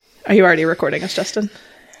Are you already recording us, Justin?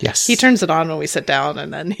 Yes. He turns it on when we sit down,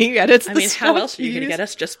 and then he edits the stuff. How else are you going to get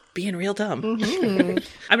us just being real dumb? Mm-hmm.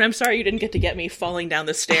 I'm sorry you didn't get to get me falling down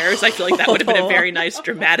the stairs. I feel like that would have been a very nice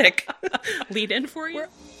dramatic lead-in for you.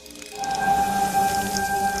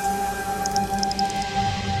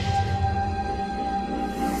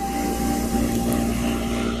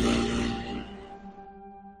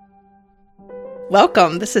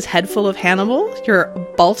 Welcome. This is Head Full of Hannibal, your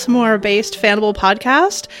Baltimore-based Fannibal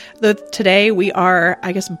podcast. Today we are,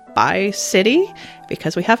 I guess, by city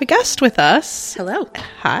because we have a guest with us. Hello.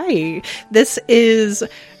 Hi. This is,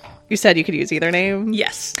 you said you could use either name?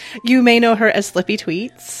 Yes. You may know her as Slippy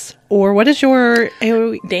Tweets, or what is your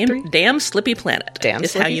AOE? Damn Slippy Planet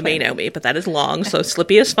is Slippy how you may Planet. know me, but that is long, so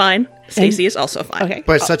Slippy is fine. Stacy is also fine. Okay.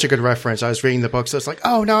 But it's such a good reference. I was reading the book, so it's like,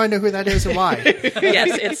 oh, now I know who that is and why.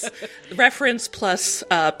 Yes, it's reference plus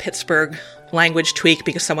Pittsburgh language tweak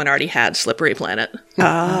because someone already had Slippery Planet.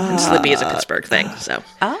 And Slippy is a Pittsburgh thing, so.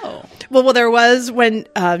 Oh. Well, there was when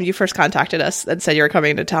you first contacted us and said you were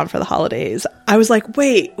coming to town for the holidays. I was like,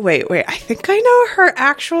 wait. I think I know her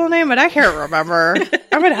actual name, but I can't remember.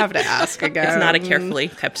 I'm going to have to ask again. It's not a carefully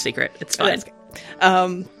kept secret. It's fine.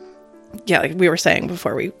 Yeah, like we were saying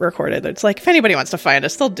before we recorded, it's like, if anybody wants to find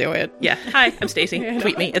us, they'll do it. Yeah. Hi, I'm Stacy.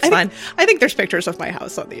 Tweet me. It's fine. I think there's pictures of my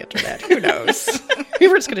house on the internet. Who knows? We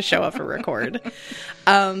were just going to show up and record.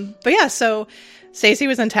 But yeah, so Stacy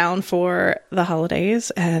was in town for the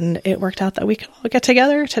holidays, and it worked out that we could all get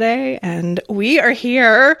together today, and we are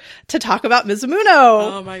here to talk about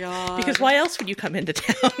Mizumono. Oh my god. Because why else would you come into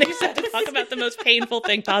town except to talk about the most painful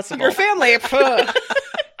thing possible? Your family.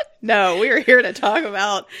 No, we are here to talk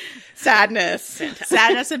about sadness.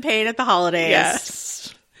 Sadness and pain at the holidays.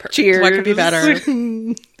 Yes. Cheers. What could be better?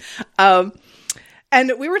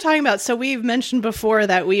 And we were talking about, so we've mentioned before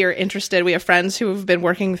that we are interested. We have friends who have been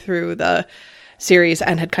working through the series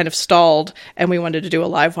and had kind of stalled, and we wanted to do a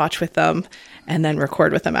live watch with them and then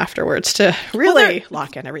record with them afterwards to really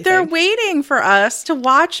lock in everything. They're waiting for us to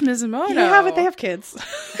watch Mizumono. Yeah, but they have kids.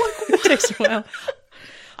 It takes a while.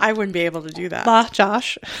 I wouldn't be able to do that.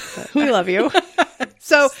 Josh, we love you.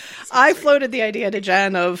 So I floated the idea to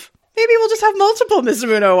Jen of maybe we'll just have multiple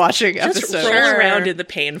Mizumono watching Just episodes. roll around in the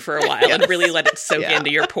pain for a while and really let it soak into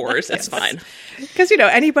your pores. It's fine. Because,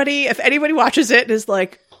 if anybody watches it and is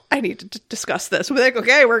like, I need to discuss this, we're like,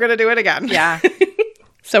 okay, we're going to do it again. Yeah.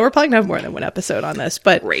 So we're planning to have more than one episode on this,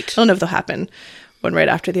 but Great. I don't know if they'll happen one right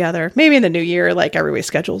after the other. Maybe in the new year, like everybody's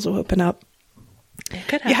schedules will open up.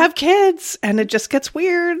 You have kids, and it just gets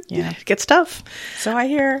weird. Yeah. It gets tough. So I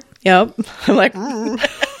hear. Yep. I'm like,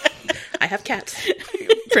 I have cats.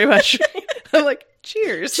 pretty much. I'm like,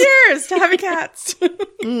 cheers. Cheers to having cats.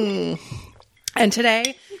 And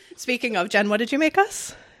today, speaking of, Jen, what did you make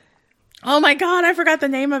us? Oh my god, I forgot the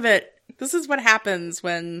name of it. This is what happens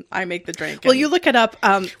when I make the drink. Well, you look it up.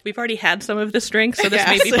 We've already had some of this drink, so this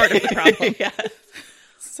may be part of the problem.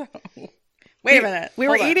 So, wait a minute. We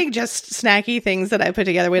were eating just snacky things that I put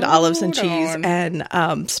together. We had olives and cheese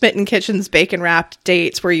and Smitten Kitchen's bacon wrapped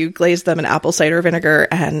dates where you glaze them in apple cider vinegar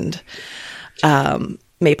and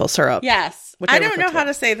maple syrup. Yes. which I I don't refer know to how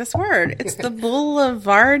to say this word. It's the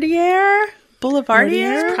Boulevardier?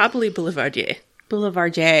 Boulevardier? Probably Boulevardier.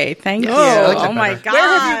 Boulevardier. Thank you. I like that Oh my better. god.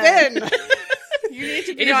 Where have you been? You need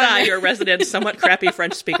to be It is on I, your resident, somewhat crappy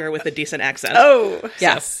French speaker with a decent accent. Oh,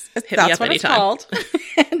 Yes, hit me that's up what it's anytime. called.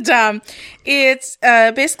 And it's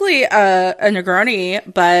basically a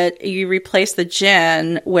Negroni, but you replace the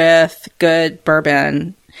gin with good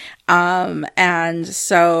bourbon. And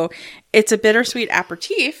so it's a bittersweet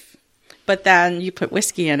aperitif, but then you put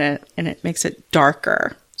whiskey in it and it makes it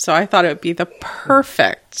darker. So I thought it would be the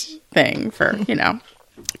perfect thing for,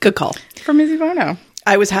 good call. for Mizumono.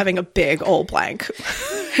 I was having a big old blank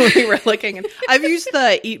when we were looking. And I've used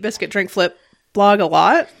the Eat Biscuit Drink Flip blog a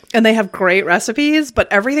lot, and they have great recipes,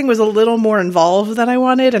 but everything was a little more involved than I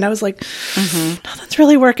wanted. And I was like, nothing's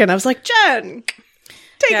really working. I was like, Jen,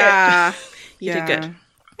 take it. You did good.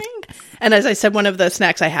 And as I said, one of the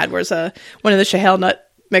snacks I had was one of the Shahel nut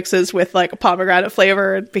mixes with like a pomegranate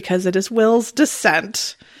flavor because it is Will's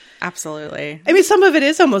descent. Absolutely. I mean, some of it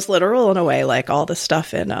is almost literal in a way, like all the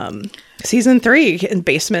stuff in season 3 in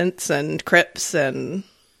basements and crypts and...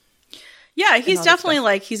 Yeah, he's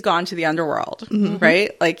definitely he's gone to the underworld,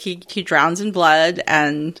 right? Like he drowns in blood,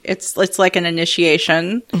 and it's like an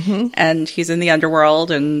initiation, and he's in the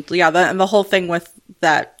underworld, and the whole thing with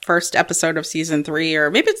that first episode of season 3,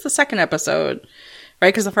 or maybe it's the second episode,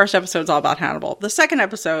 right? Because the first episode's all about Hannibal. The second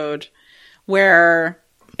episode, where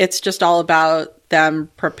it's just all about them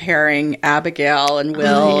preparing Abigail and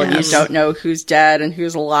Will, and you don't know who's dead and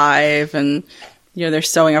who's alive, and they're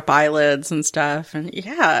sewing up eyelids and stuff. And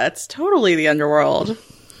yeah, it's totally the underworld.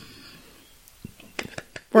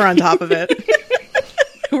 We're on top of it.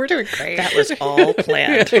 We're doing great. That was all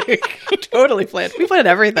planned. Totally planned. We planned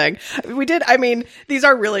everything. We did. I mean, these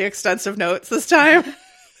are really extensive notes this time.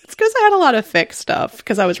 It's because I had a lot of fic stuff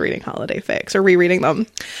because I was reading holiday fics or rereading them.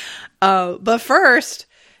 But first,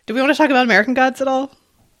 do we want to talk about American Gods at all?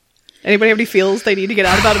 Anybody have any feels they need to get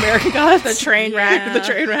out about American Gods? The train wreck. The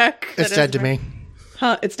train wreck. It's dead to me.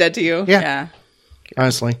 Huh? It's dead to you? Yeah.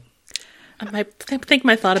 Honestly. I think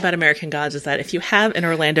my thought about American Gods is that if you have an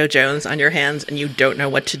Orlando Jones on your hands and you don't know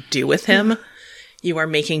what to do with him, you are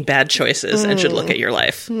making bad choices and should look at your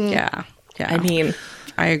life. Yeah. I mean,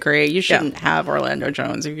 I agree. You shouldn't have Orlando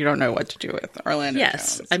Jones if you don't know what to do with Orlando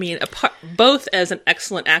Jones. I mean, both as an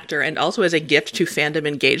excellent actor and also as a gift to fandom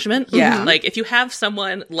engagement. Yeah. Like, if you have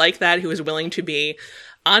someone like that who is willing to be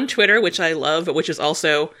on Twitter, which I love, which is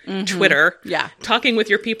also Twitter, talking with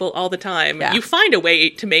your people all the time, you find a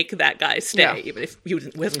way to make that guy stay, even if he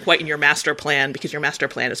wasn't quite in your master plan, because your master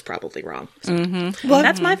plan is probably wrong. So, well,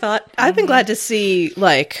 that's my thought. I've been glad to see,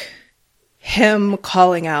 like, him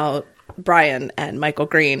calling out Brian and Michael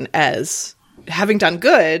Green as having done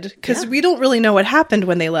good, because we don't really know what happened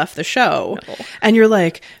when they left the show. No. And you're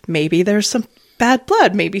like, maybe there's some bad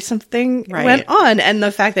blood, maybe something went on. And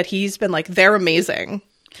the fact that he's been like, they're amazing.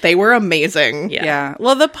 They were amazing. Yeah.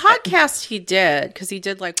 Well, the podcast he did, because he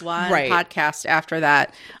did like one podcast after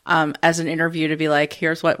that as an interview to be like,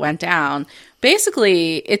 here's what went down.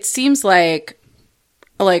 Basically, it seems like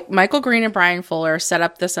Michael Green and Brian Fuller set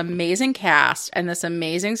up this amazing cast and this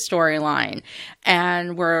amazing storyline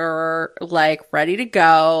and were like ready to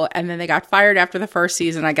go. And then they got fired after the first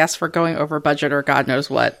season, I guess, for going over budget or God knows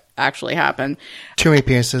what actually happened. Too many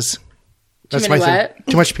penises. That's many my thing.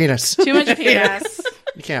 Too much penis. Too much penis.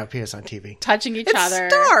 You can't have penis on TV. Touching each other.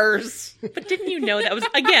 Stars. But didn't you know that was,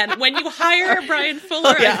 again, when you hire Brian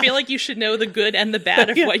Fuller, I feel like you should know the good and the bad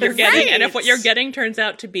of what you're getting. And if what you're getting turns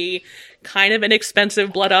out to be kind of an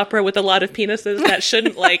expensive blood opera with a lot of penises, that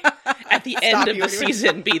shouldn't, like, at the end of the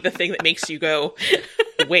season be the thing that makes you go,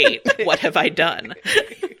 wait, what have I done?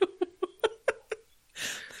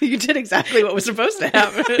 You did exactly what was supposed to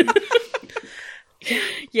happen.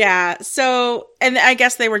 Yeah. So, and I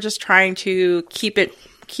guess they were just trying to keep it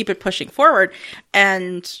pushing forward.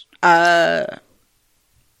 And, I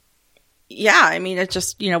mean, it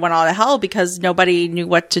just, went all to hell because nobody knew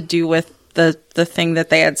what to do with the thing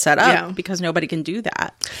that they had set up because nobody can do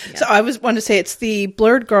that. Yeah. So I wanted to say it's the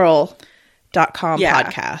blurredgirl.com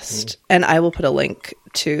podcast. And I will put a link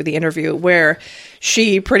to the interview where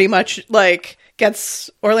she pretty much like gets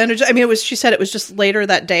Orlando. I mean, she said it was just later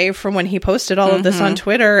that day from when he posted all of this on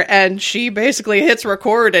Twitter, and she basically hits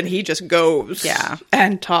record and he just goes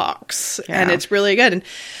and talks, and it's really good.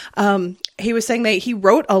 And he was saying he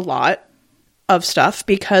wrote a lot of stuff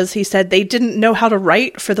because he said they didn't know how to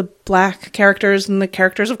write for the black characters and the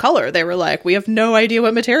characters of color. They were like, we have no idea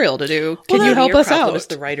what material to do. Can you help us out? It was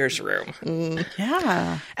the writer's room.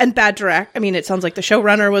 Yeah. And bad direct. I mean, it sounds like the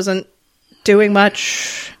showrunner wasn't doing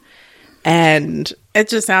much. And it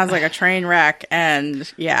just sounds like a train wreck. And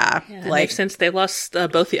like since they lost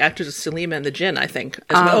both the actors of Salima and the Jinn, I think,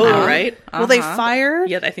 as well now, right? Well, they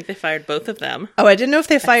fired? Yeah, I think they fired both of them. Oh, I didn't know if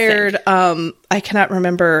they fired. I cannot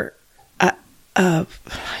remember. I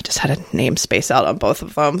just had a name space out on both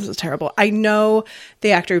of them. This is terrible. I know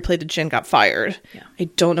the actor who played the Jinn got fired. Yeah. I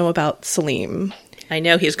don't know about Salim. I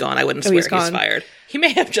know he's gone. I wouldn't swear he's fired. He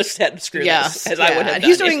may have just said screw this, as I would have done.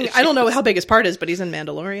 He's doing, I don't know how big his part is, but he's in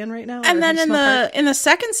Mandalorian right now. And then in the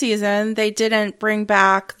second season, they didn't bring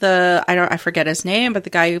back I forget his name, but the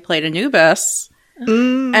guy who played Anubis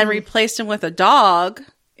and replaced him with a dog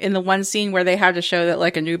in the one scene where they had to show that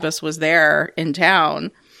like Anubis was there in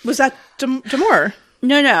town. Was that Damore?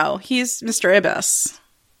 No, he's Mr. Ibis.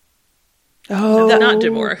 Oh, not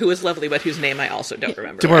Damore, who was lovely, but whose name I also don't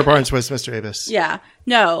remember. Damore Barnes was Mr. Ibis. Yeah.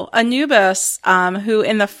 No, Anubis, who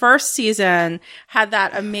in the first season had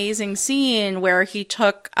that amazing scene where he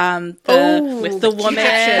took the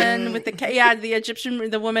woman with the Egyptian,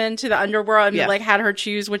 the woman to the underworld and like had her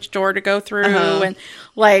choose which door to go through and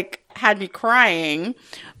like had me crying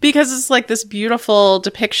because it's like this beautiful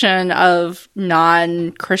depiction of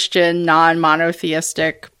non-Christian,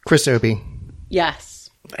 non-monotheistic. Chris Obi. Yes.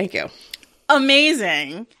 Thank you.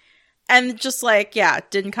 Amazing. And just like,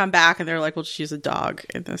 didn't come back. And they're like, we'll just use a dog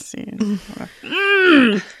in this scene.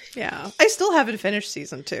 Yeah. I still haven't finished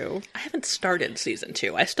season 2. I haven't started season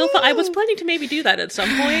 2. I still thought I was planning to maybe do that at some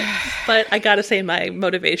point. But I gotta say my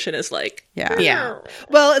motivation is like... Yeah.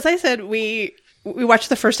 Well, as I said, we watched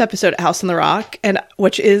the first episode of House on the Rock, and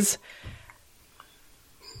which is...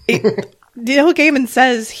 Neil Gaiman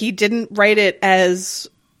says he didn't write it as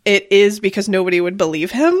it is because nobody would believe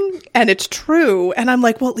him, and it's true. And I'm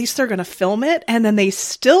like, well, at least they're going to film it. And then they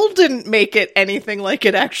still didn't make it anything like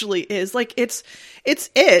it actually is. Like, it's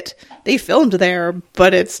it. They filmed there,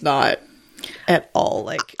 but it's not at all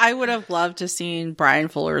like. I would have loved to seen Brian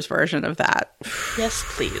Fuller's version of that. Yes,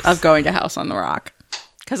 please. Of Going to House on the Rock.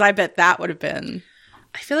 Because I bet that would have been...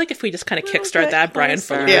 I feel like if we just kind of kickstart that, Brian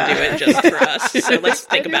Fuller would do it just for us. So let's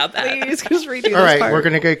think about that. Please, just redo All right, part. we're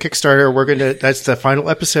going to go Kickstarter. That's the final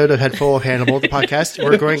episode of Head Full of Hannibal, the podcast.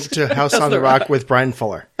 We're going to House on the Rock with Brian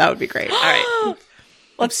Fuller. That would be great. All right.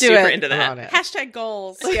 Let's do Super it. into that. Hashtag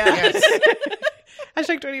goals. Yeah.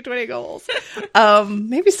 Hashtag 2020 goals.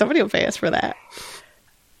 Maybe somebody will pay us for that.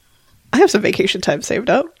 I have some vacation time saved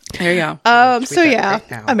up. There you go. So yeah,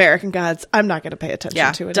 right now. American Gods. I'm not going to pay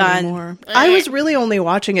attention to it done. anymore. I was really only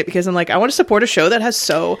watching it because I'm like, I want to support a show that has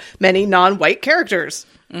so many non-white characters.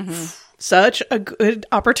 Such a good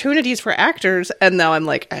opportunities for actors, and now I'm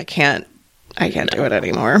like, I can't do it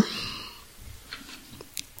anymore.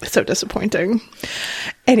 It's so disappointing.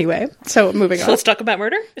 Anyway, so moving on. So let's talk about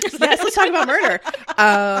murder. Yes, let's talk about murder.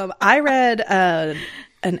 I read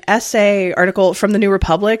an essay article from the New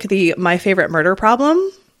Republic, the My Favorite Murder Problem.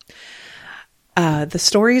 The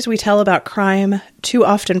stories we tell about crime too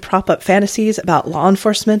often prop up fantasies about law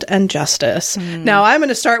enforcement and justice. Now, I'm going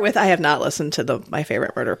to start with I have not listened to the My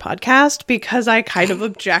Favorite Murder podcast because I kind of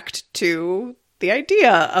object to the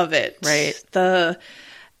idea of it. Right.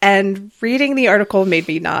 And reading the article made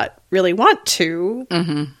me not really want to.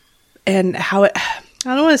 And how it,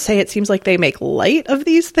 I don't want to say it seems like they make light of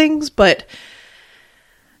these things, but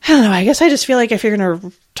I don't know. I guess I just feel like if you're going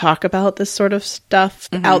to talk about this sort of stuff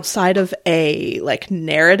outside of a like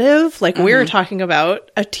narrative, like we're talking about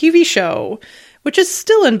a TV show, which is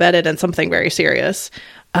still embedded in something very serious.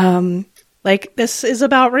 Like this is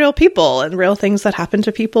about real people and real things that happen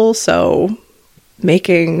to people. So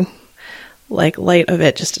making like light of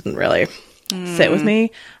it just didn't really sit with me.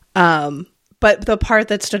 But the part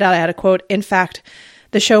that stood out, I had a quote. In fact,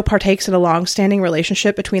 the show partakes in a long-standing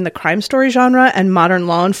relationship between the crime story genre and modern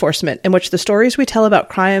law enforcement, in which the stories we tell about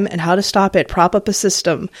crime and how to stop it prop up a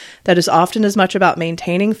system that is often as much about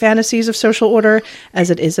maintaining fantasies of social order as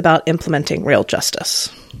it is about implementing real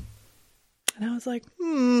justice. And I was like,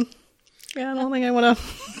 yeah, I don't think I want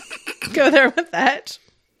to go there with that.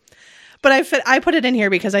 But I put it in here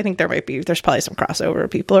because I think there's probably some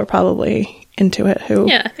crossover. People are probably into it who...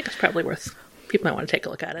 Yeah, I think it's probably worth... People might want to take a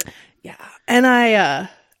look at it. Yeah. And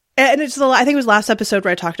and it's I think it was last episode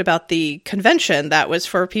where I talked about the convention that was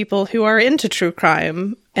for people who are into true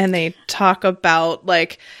crime, and they talk about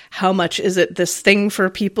like how much is it this thing for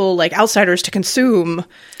people like outsiders to consume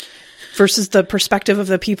versus the perspective of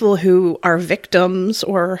the people who are victims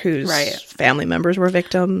or whose family members were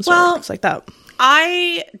victims or things like that.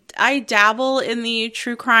 I dabble in the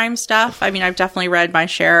true crime stuff. I mean, I've definitely read my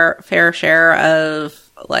fair share of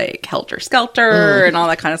like Helter Skelter and all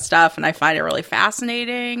that kind of stuff, and I find it really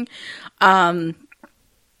fascinating. But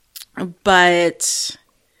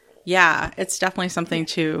yeah, it's definitely something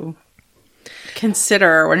to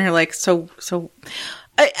consider when you're like, so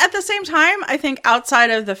at the same time, I think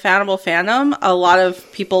outside of the Hannibal fandom, a lot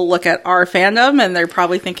of people look at our fandom and they're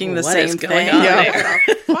probably thinking the same thing. What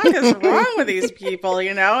the fuck is wrong with these people,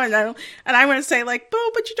 you know? And I'm going to say like,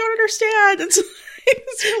 boo, but you don't understand.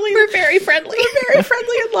 It's really, We're very friendly. We're very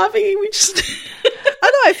friendly and loving. We just...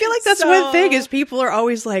 I know. I feel like that's one thing is people are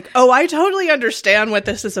always like, oh, I totally understand what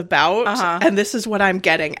this is about. And this is what I'm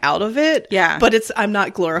getting out of it. Yeah. But I'm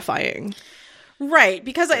not glorifying. Right,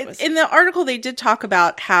 because in the article they did talk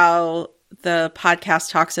about how the podcast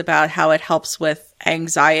talks about how it helps with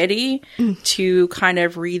anxiety to kind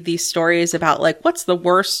of read these stories about like what's the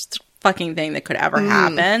worst fucking thing that could ever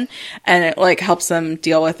happen, and it like helps them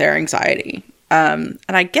deal with their anxiety. And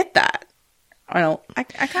I get that. I kind of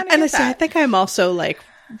get that. I think I'm also like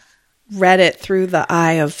read it through the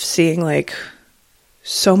eye of seeing like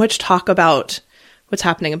so much talk about what's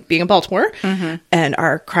happening being in Baltimore and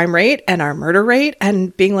our crime rate and our murder rate,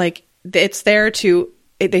 and being like, it's there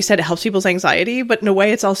they said it helps people's anxiety, but in a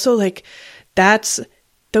way it's also like,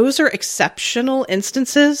 those are exceptional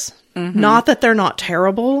instances. Not that they're not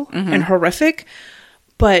terrible and horrific,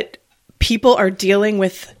 but people are dealing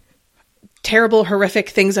with terrible, horrific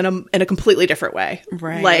things in a completely different way.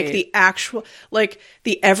 Right. Like the actual, like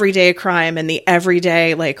the everyday crime and the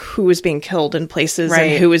everyday, like who is being killed in places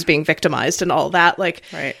and who is being victimized and all that, like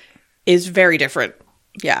is very different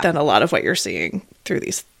than a lot of what you're seeing through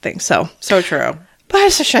these things. So true. But I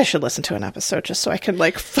should listen to an episode just so I can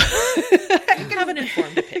like have an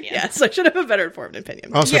informed opinion. Yes, I should have a better informed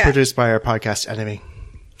opinion. Also produced by our podcast enemy.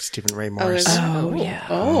 Stephen Ray Morris. Oh, yeah.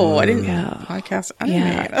 Oh, I didn't podcast.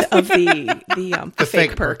 Yeah, of the fake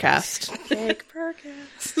fake Purrcast. Fake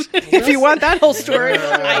Purrcast. If you want that whole story,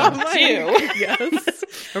 I do. yes.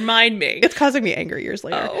 Remind me. It's causing me anger years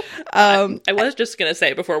later. I was just going to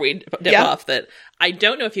say before we dip off that I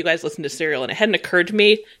don't know if you guys listen to Serial, and it hadn't occurred to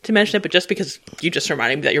me to mention it, but just because you just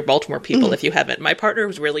reminded me that you're Baltimore people, if you haven't. My partner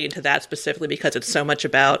was really into that specifically because it's so much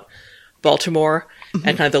about Baltimore and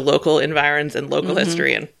kind of the local environs and local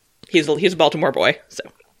history, and he's a Baltimore boy, so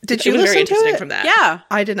Did you it was listen very to interesting it? from that. Yeah.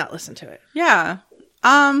 I did not listen to it. Yeah.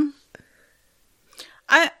 I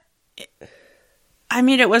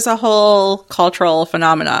mean, it was a whole cultural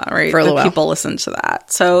phenomena, right? For a little while. People listened to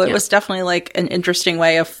that. So it was definitely like an interesting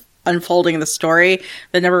way of unfolding the story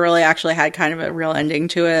that never really actually had kind of a real ending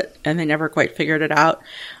to it, and they never quite figured it out.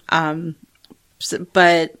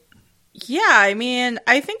 But yeah, I mean,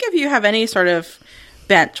 I think if you have any sort of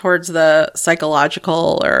bent towards the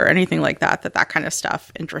psychological or anything like that, that kind of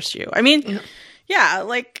stuff interests you. I mean, yeah,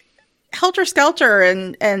 like Helter Skelter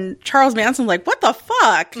and Charles Manson, like, what the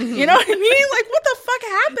fuck? You know what I mean? Like, what the fuck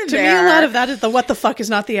happened To there? me, a lot of that is the what the fuck is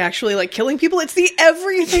not the actually like killing people. It's the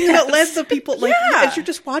everything that led the people like as you're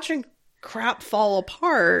just watching crap fall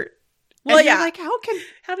apart. Well, and you're yeah. like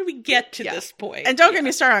How did we get to this point? And don't get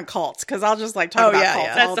me started on cults, because I'll just like talk about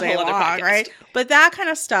cults That's all the day whole other long, podcast. right? But that kind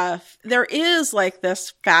of stuff, there is like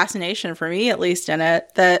this fascination for me, at least in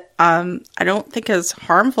it, that I don't think is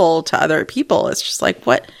harmful to other people. It's just like,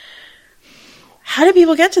 how do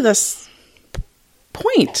people get to this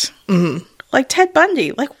point? Mm-hmm. Like Ted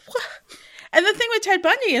Bundy, like what? And the thing with Ted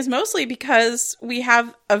Bundy is mostly because we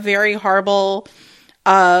have a very horrible,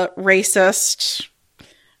 racist,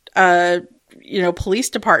 police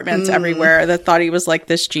departments everywhere that thought he was like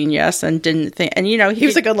this genius and didn't think, and he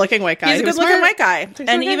was a good looking white guy. He's a good looking white guy.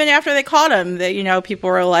 And even after they caught him, people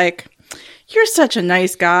were like, "You're such a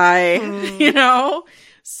nice guy,"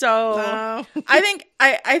 So I think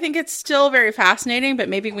it's still very fascinating, but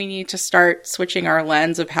maybe we need to start switching our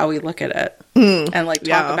lens of how we look at it and like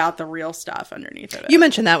talk about the real stuff underneath of it. You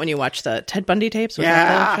mentioned that when you watched the Ted Bundy tapes. Was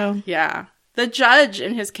that the show? Yeah. The judge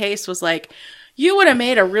in his case was like, "You would have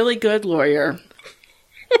made a really good lawyer."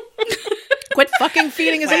 Quit fucking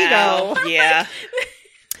feeding his ego. Yeah.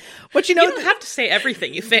 Which You don't have to say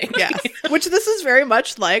everything you think. Yes. Which this is very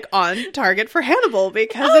much like on target for Hannibal,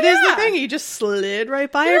 because it is the thing. He just slid right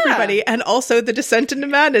by everybody. And also the descent into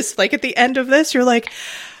madness. Like at the end of this, you're like,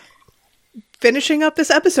 finishing up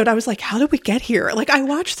this episode, I was like, how did we get here? Like I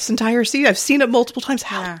watched this entire season. I've seen it multiple times.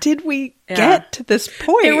 How did we get to this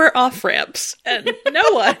point? There were off ramps, and no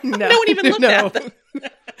one even looked at them.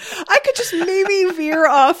 I could just maybe veer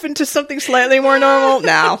off into something slightly more normal.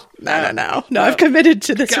 No. I've committed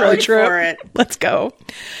to this road trip. For it. Let's go.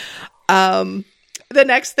 The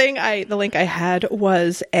next thing the link I had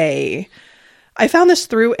was I found this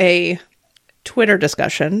through a Twitter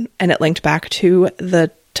discussion, and it linked back to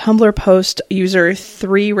the Tumblr post user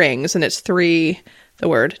 3 rings, and it's 3, the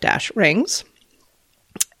word -rings.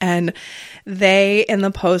 And they in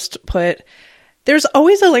the post put, "There's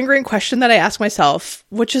always a lingering question that I ask myself,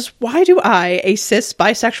 which is why do I, a cis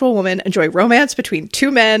bisexual woman, enjoy romance between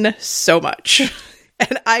 2 men so much?"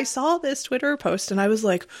 And I saw this Twitter post and I was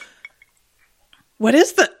like, what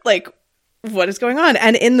is going on?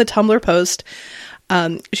 And in the Tumblr post,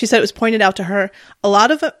 she said it was pointed out to her, a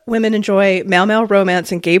lot of women enjoy male-male romance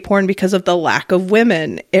and gay porn because of the lack of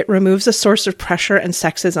women. It removes a source of pressure and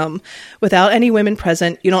sexism. Without any women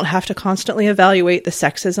present, you don't have to constantly evaluate the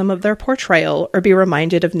sexism of their portrayal or be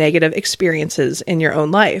reminded of negative experiences in your own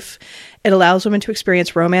life. It allows women to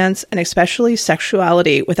experience romance and especially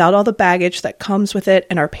sexuality without all the baggage that comes with it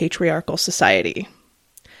in our patriarchal society.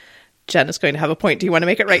 Jen is going to have a point. Do you want to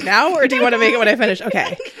make it right now, or do you want to make it when I finish?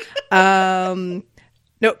 Okay.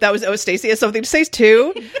 Nope, that was Stacey has something to say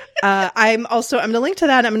too. I'm going to link to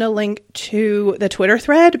that. I'm going to link to the Twitter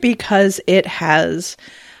thread because it has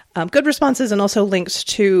good responses and also links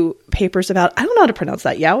to papers about, I don't know how to pronounce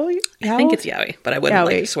that. Yaoi? I think it's yaoi, but I wouldn't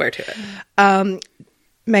like to swear to it.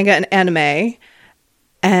 Manga and anime.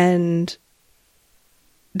 And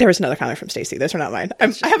there was another comment from Stacey. Those are not mine.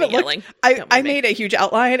 I haven't looked. I made a huge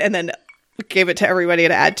outline and then gave it to everybody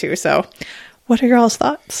to add to. So what are your all's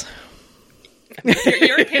thoughts?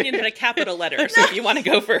 Your opinion's in a capital letter, so if you want to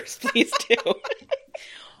go first, please do.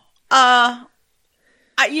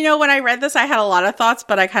 When I read this, I had a lot of thoughts,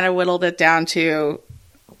 but I kind of whittled it down to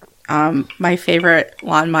my favorite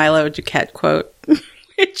Lon Milo Duquette quote,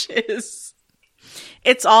 which is,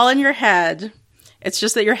 "It's all in your head. It's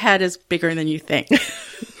just that your head is bigger than you think."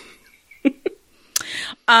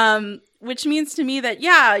 Which means to me that,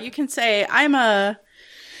 yeah, you can say, I'm a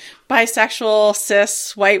bisexual,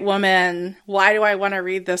 cis, white woman. Why do I want to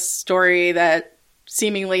read this story that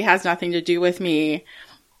seemingly has nothing to do with me?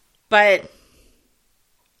 But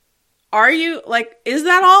are you, like, is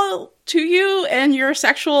that all to you and your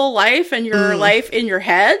sexual life and your life in your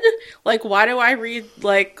head? Like, why do I read,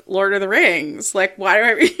 like, Lord of the Rings? Like, why do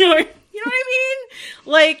I read, you know what I mean?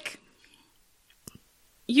 Like,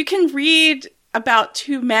 you can read about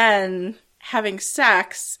two men having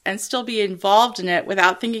sex and still be involved in it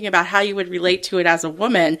without thinking about how you would relate to it as a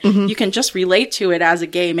woman. You can just relate to it as a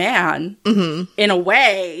gay man in a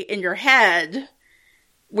way in your head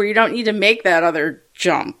where you don't need to make that other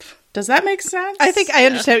jump. Does that make sense? I think I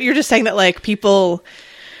understand. You're just saying that, like, people...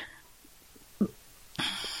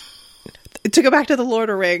 To go back to the Lord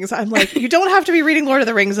of the Rings, I'm like, you don't have to be reading Lord of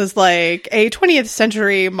the Rings as, like, a 20th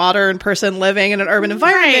century modern person living in an urban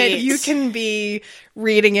environment. Right. You can be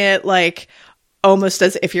reading it, like, almost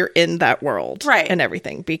as if you're in that world. Right. And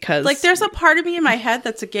everything, because... Like, there's a part of me in my head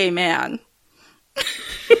that's a gay man.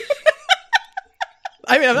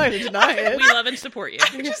 I mean, I'm not going to deny it. We love and support you.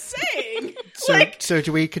 I'm just saying. So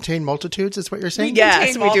do we contain multitudes, is what you're saying?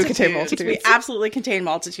 Yes, we do contain multitudes. We absolutely contain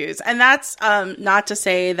multitudes. And that's not to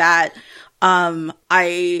say that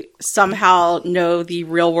I somehow know the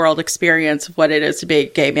real world experience of what it is to be a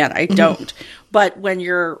gay man. I don't. But when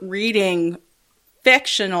you're reading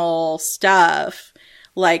fictional stuff,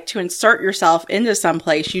 like, to insert yourself into some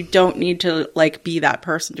place, you don't need to, like, be that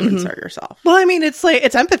person to insert yourself. Well, I mean, it's like,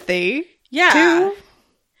 it's empathy. Yeah. Too.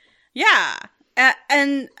 Yeah. I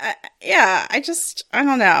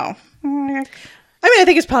don't know. I mean, I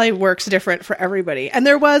think it probably works different for everybody. And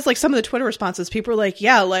there was, like, some of the Twitter responses, people were like,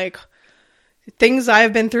 yeah, like, things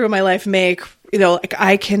I've been through in my life make, you know, like,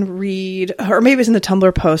 I can read, or maybe it was in the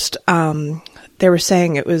Tumblr post, they were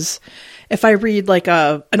saying it was, if I read, like,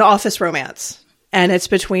 an office romance, and it's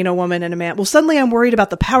between a woman and a man, well, suddenly I'm worried about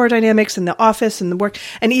the power dynamics in the office and the work.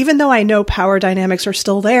 And even though I know power dynamics are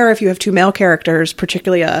still there, if you have two male characters,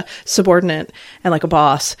 particularly a subordinate and, like, a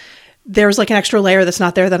boss, there's, like, an extra layer that's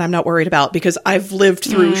not there that I'm not worried about because I've lived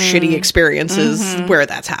through shitty experiences where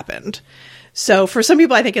that's happened. So for some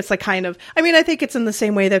people, I think it's, like, kind of, I mean, I think it's in the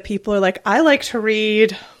same way that people are like, I like to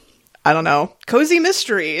read, I don't know, cozy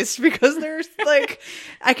mysteries because there's, like,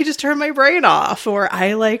 I could just turn my brain off, or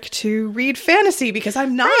I like to read fantasy because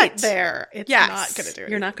I'm not there. It's not going to do it.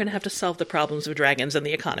 You're not going to have to solve the problems of dragons and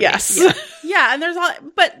the economy. Yes. Yeah, and there's all,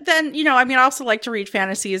 but then, you know, I mean, I also like to read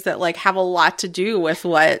fantasies that, like, have a lot to do with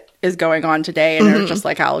what is going on today and are just,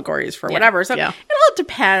 like, allegories for whatever. So it all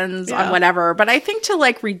depends on whatever. But I think to,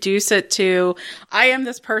 like, reduce it to, I am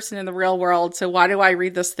this person in the real world, so why do I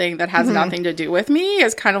read this thing that has nothing to do with me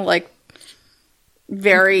is kind of, like,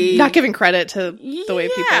 very... Not giving credit to the way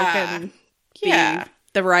people can be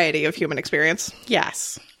the variety of human experience.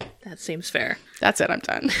 Yes. That seems fair. That's it. I'm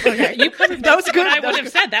done. Okay. You covered That was good. what I would have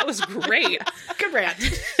said. That was great. Good rant.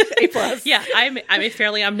 A+. Yeah, I'm a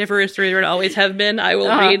fairly omnivorous reader and always have been. I will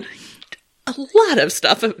read a lot of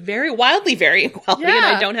stuff of very wildly varying quality, and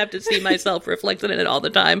I don't have to see myself reflected in it all the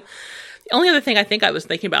time. The only other thing I think I was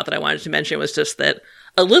thinking about that I wanted to mention was just that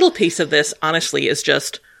a little piece of this, honestly, is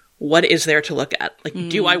just what is there to look at? Like,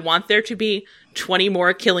 do I want there to be 20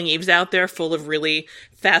 more Killing Eves out there full of really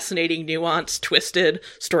fascinating, nuanced, twisted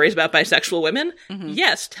stories about bisexual women?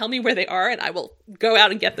 Yes, tell me where they are and I will go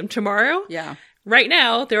out and get them tomorrow. Yeah. Right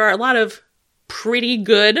now, there are a lot of pretty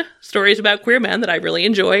good stories about queer men that I really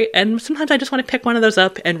enjoy, and sometimes I just want to pick one of those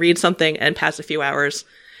up and read something and pass a few hours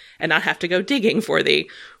and not have to go digging for the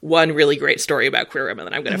one really great story about queer women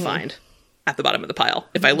that I'm going to find at the bottom of the pile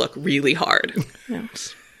if I look really hard.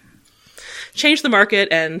 Change the market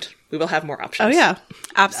and we will have more options. Oh, yeah.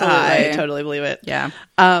 Absolutely. I totally believe it. Yeah.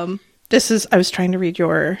 I was trying to read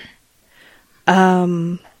your,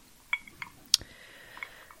 I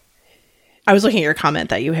was looking at your comment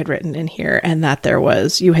that you had written in here, and that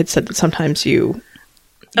you had said that sometimes you...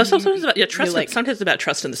 Oh, sometimes about trust. Sometimes it's about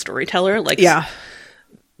trust in the storyteller. Like,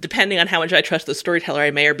 depending on how much I trust the storyteller,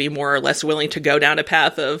 I may or be more or less willing to go down a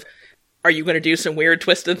path of, are you going to do some weird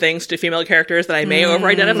twisted things to female characters that I may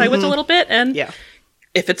over-identify with a little bit? And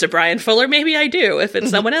if it's a Brian Fuller, maybe I do. If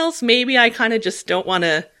it's someone else, maybe I kind of just don't want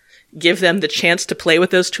to give them the chance to play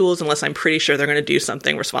with those tools unless I'm pretty sure they're going to do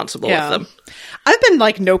something responsible with them. I've been,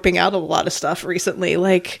 like, noping out a lot of stuff recently.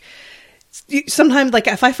 Like, sometimes, like,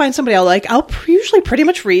 if I find somebody I like, I'll usually pretty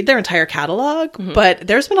much read their entire catalog. But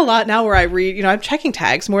there's been a lot now where I read, you know, I'm checking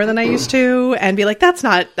tags more than I used to and be like,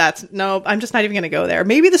 no, I'm just not even going to go there.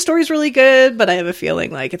 Maybe the story's really good, but I have a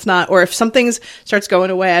feeling like it's not. Or if something starts going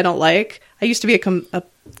away I don't like, I used to be a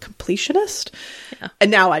completionist. And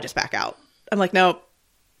now I just back out. I'm like, nope.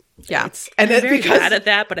 Yeah. And I'm very bad at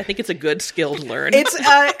that, but I think it's a good skill to learn. It's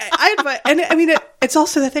it's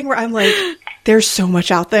also the thing where I'm like, there's so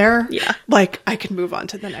much out there. Yeah. Like I can move on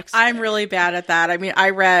to the next. I'm really bad at that. I mean,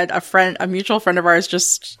 I read a mutual friend of ours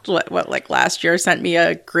just like last year sent me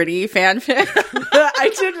a Gritty fanfic. I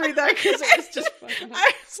did read that because it was just fucking.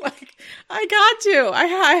 I was like, I got to.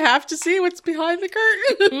 I have to see what's behind the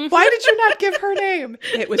curtain. Why did you not give her name?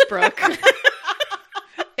 It was Brooke.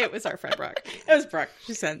 It was our friend Brooke. It was Brooke.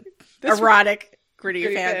 She sent erotic Gritty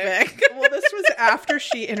fanfic. Well, this was after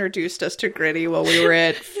she introduced us to Gritty while we were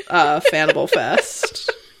at Fannibal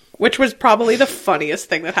Fest, which was probably the funniest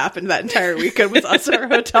thing that happened that entire weekend. Was us in our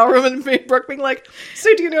hotel room and me and Brooke being like,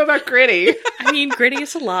 "So, do you know about Gritty?" I mean, Gritty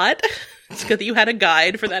is a lot. It's good that you had a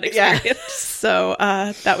guide for that experience. Yeah. So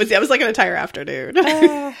that was like an entire afternoon.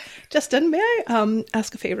 Justin, may I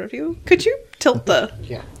ask a favor of you? Could you tilt the?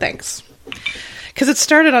 Yeah. Thanks. Because it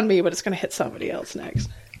started on me, but it's going to hit somebody else next.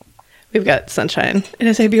 We've got sunshine. It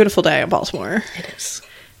is a beautiful day in Baltimore. It is.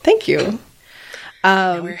 Thank you.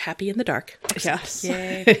 Now we're happy in the dark. Yes.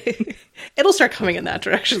 Yay. It'll start coming in that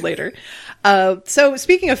direction later. So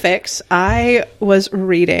speaking of fics, I was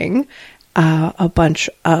reading a bunch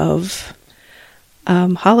of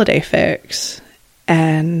holiday fics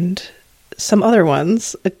and some other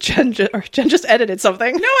ones. Jen just edited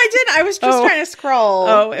something. No, I didn't. I was just trying to scroll.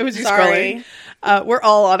 Oh, it was you scrolling. We're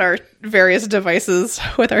all on our various devices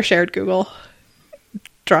with our shared Google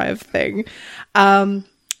Drive thing.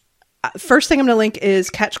 First thing I'm going to link is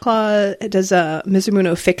Catchclaw. It does a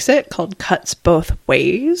Mizumono Fix-It called Cuts Both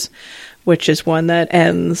Ways, which is one that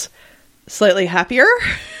ends slightly happier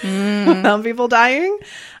without people dying.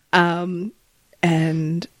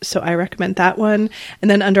 And so I recommend that one. And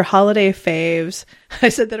then under holiday faves, I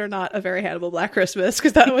said that are not a very Hannibal Black Christmas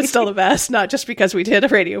because that was still the best, not just because we did a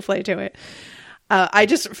radio play to it. I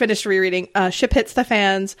just finished rereading Ship Hits the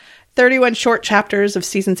Fans, 31 short chapters of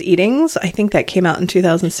Season's Eatings. I think that came out in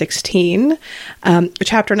 2016.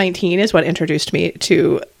 Chapter 19 is what introduced me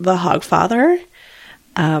to The Hogfather.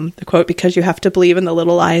 The quote, because you have to believe in the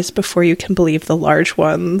little eyes before you can believe the large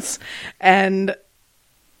ones. And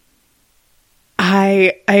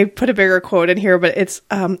I put a bigger quote in here, but it's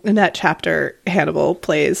in that chapter, Hannibal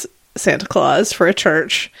plays Santa Claus for a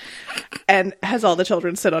church and has all the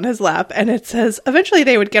children sit on his lap. And it says, eventually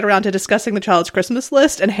they would get around to discussing the child's Christmas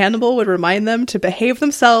list, and Hannibal would remind them to behave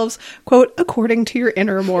themselves, quote, according to your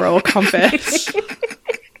inner moral compass.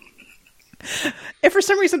 If for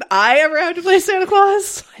some reason I ever have to play Santa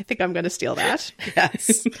Claus, I think I'm going to steal that.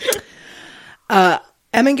 Yes.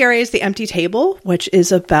 Emingary's The Empty Table, which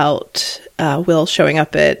is about Will showing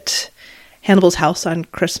up at Hannibal's house on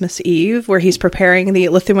Christmas Eve, where he's preparing the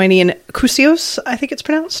Lithuanian kusios, I think it's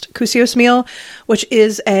pronounced, kusios meal, which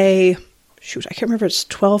is I can't remember if it's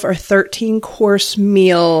 12 or 13 course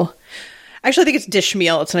meal. Actually, I think it's dish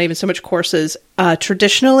meal. It's not even so much courses.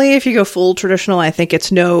 Traditionally, if you go full traditional, I think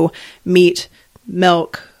it's no meat,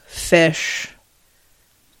 milk, fish,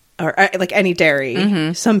 or like any dairy.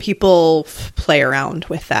 Mm-hmm. Some people play around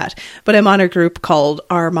with that. But I'm on a group called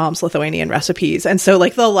Our Mom's Lithuanian Recipes. And so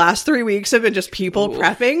like the last 3 weeks have been just people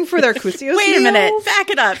prepping for their kusios Wait meals. a minute.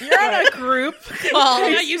 Back it up. You're on a group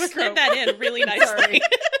called... Yeah, you slid that in really nicely.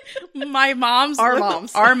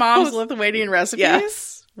 Our Mom's Lithuanian Recipes?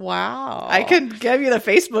 Yes. Wow. I can give you the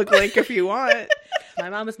Facebook link if you want. My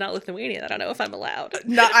mom is not Lithuanian. I don't know if I'm allowed.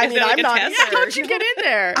 No, I mean, I'm not. Yeah, how'd you get in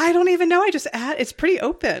there? I don't even know. I just it's pretty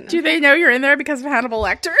open. Do they know you're in there because of Hannibal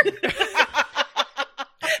Lecter?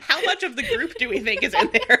 How much of the group do we think is in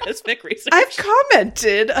there as fic research? I've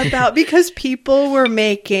commented about because people were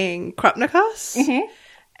making Krupnikas,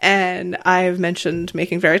 and I've mentioned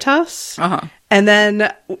making Veritas. And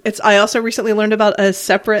then I also recently learned about a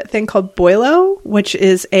separate thing called Boilo, which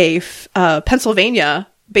is a Pennsylvania,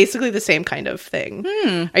 basically the same kind of thing.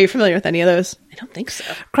 Are you familiar with any of those? I don't think so.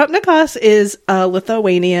 Krupnikas is a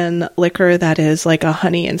Lithuanian liquor that is like a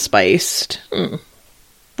honey and spiced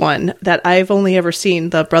one that I've only ever seen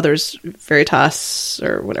the Brothers Veritas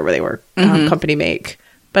or whatever they were company make.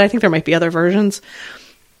 But I think there might be other versions.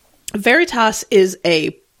 Veritas is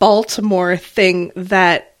a Baltimore thing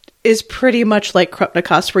that is pretty much like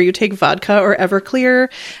Krupnikas, where you take vodka or Everclear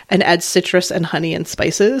and add citrus and honey and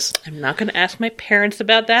spices. I'm not going to ask my parents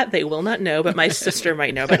about that. They will not know, but my sister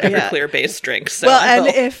might know about Everclear-based drinks. So well,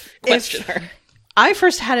 and if her. I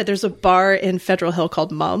first had it, there's a bar in Federal Hill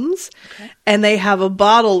called Mums, and they have a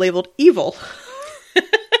bottle labeled Evil.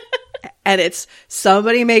 And it's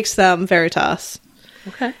somebody makes them Veritas.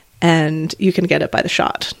 Okay. And you can get it by the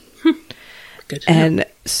shot. Good. And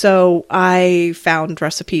so I found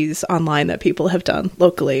recipes online that people have done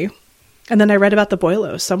locally. And then I read about the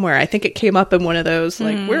Boilos somewhere. I think it came up in one of those,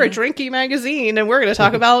 like, we're a drinky magazine and we're going to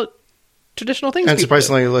talk about traditional things. And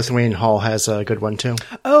surprisingly, Lithuanian Hall has a good one too.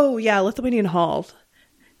 Oh, yeah, Lithuanian Hall.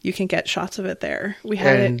 You can get shots of it there. We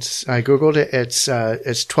had it. I Googled it.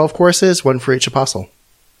 It's 12 courses, one for each apostle.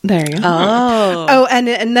 There you go. Oh, and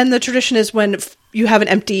then the tradition is when you have an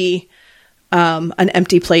empty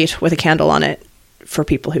plate with a candle on it for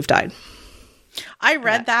people who've died. I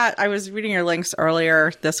read that. I was reading your links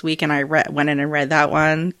earlier this week, and I went in and read that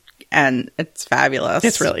one, and it's fabulous.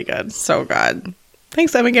 It's really good. So good.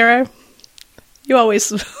 Thanks, Emigara. You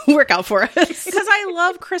always work out for us. Because I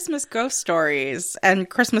love Christmas ghost stories and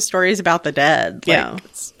Christmas stories about the dead. Yeah.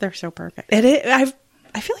 They're so perfect. I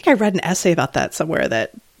feel like I read an essay about that somewhere,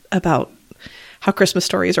 about how Christmas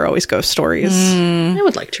stories are always ghost stories. I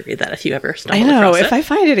would like to read that if you ever stumble I know. across If I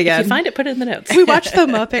find it again. If you find it, put it in the notes. We watched the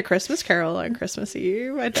Muppet Christmas Carol on Christmas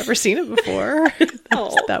Eve. I'd never seen it before.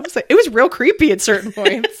 It was real creepy at certain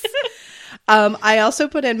points. I also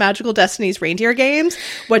put in Magical Destiny's Reindeer Games,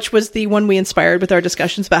 which was the one we inspired with our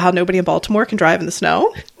discussions about how nobody in Baltimore can drive in the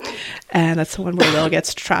snow. And that's the one where Will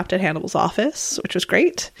gets trapped at Hannibal's office, which was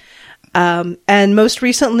great. And most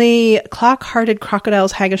recently, Clock-Hearted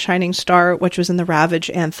Crocodiles Hang a Shining Star, which was in the Ravage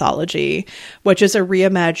anthology, which is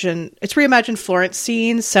reimagined Florence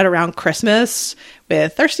scenes set around Christmas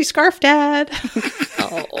with Thirsty Scarf Dad.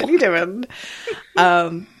 What are you doing?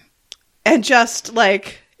 And just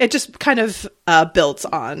like, it just kind of builds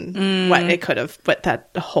on what it could have, what that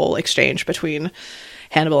whole exchange between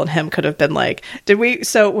Hannibal and him could have been like.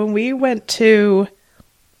 So when we went to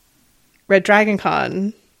Red Dragon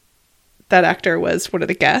Con, that actor was one of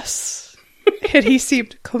the guests, and he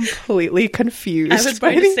seemed completely confused. I was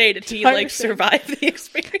going to say, did he survive the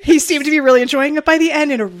experience? He seemed to be really enjoying it by the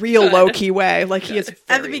end in a real low-key way. Like he is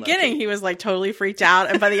at the beginning, he was like totally freaked out,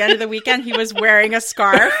 and by the end of the weekend, he was wearing a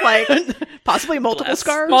scarf, like possibly multiple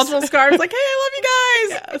scarves. Like, hey, I love you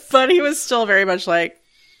guys. Yes. But he was still very much like,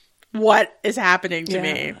 what is happening to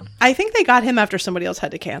me? I think they got him after somebody else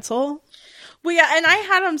had to cancel. Well, yeah, and I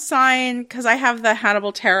had him sign, because I have the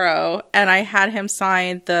Hannibal Tarot, and I had him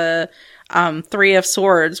sign the Three of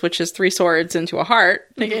Swords, which is 3 swords into a heart,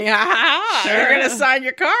 thinking, you're going to sign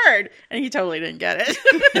your card. And he totally didn't get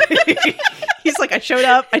it. He's like, I showed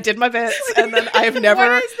up, I did my bits, and then I've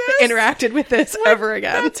never interacted with this ever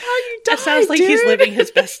again. That's how you die, That sounds like he's living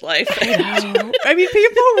his best life. I mean,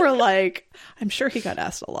 people were like, I'm sure he got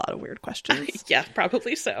asked a lot of weird questions. Yeah,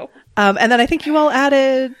 probably so. And then I think you all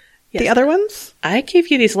added... Yes. The other ones? I gave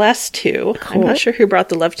you these last 2. Cool. I'm not sure who brought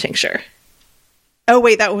the Love Tincture. Oh,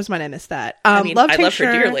 wait, that was mine. I missed that. I love her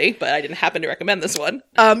dearly, but I didn't happen to recommend this one.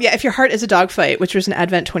 If Your Heart is a Dogfight, which was an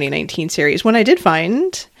Advent 2019 series. One I did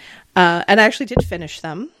find, and I actually did finish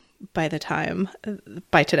them by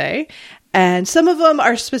today. And some of them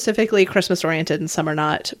are specifically Christmas-oriented and some are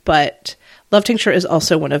not. But Love Tincture is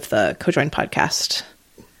also one of the Co-Join podcast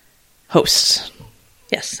hosts.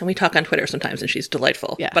 Yes, and we talk on Twitter sometimes, and she's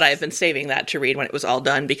delightful. Yes. But I've been saving that to read when it was all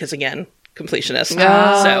done because, again, completionist.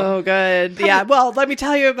 Oh, good. Yeah, well, let me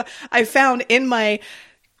tell you, I found in my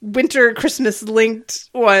winter Christmas linked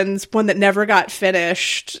ones one that never got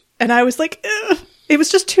finished, and I was like, ugh. It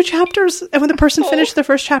was just 2 chapters, and when the person finished the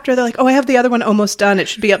first chapter, they're like, I have the other one almost done. It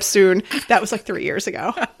should be up soon. That was like 3 years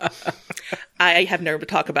ago. I have never to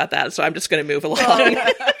talk about that, so I'm just going to move along.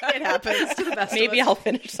 It happens to the best Maybe of us. I'll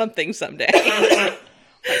finish something someday.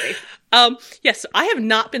 Yes, I have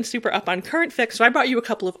not been super up on current fic, so I brought you a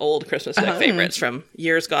couple of old Christmas fic favorites from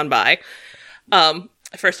years gone by.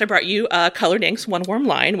 First, I brought you Colored Ink's One Warm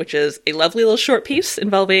Line, which is a lovely little short piece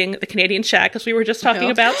involving the Canadian Shack, as we were just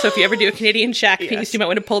talking about. So if you ever do a Canadian Shack piece, you might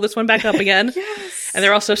want to pull this one back up again. Yes. And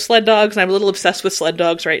they're also sled dogs, and I'm a little obsessed with sled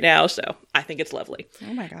dogs right now, so I think it's lovely.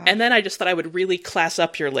 Oh my God. And then I just thought I would really class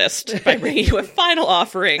up your list by bringing you a final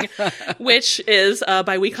offering, which is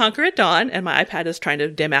by We Conquer at Dawn, and my iPad is trying to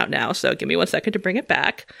dim out now, so give me 1 second to bring it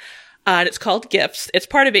back. And it's called Gifts. It's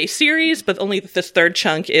part of a series, but only this third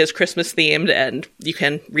chunk is Christmas themed, and you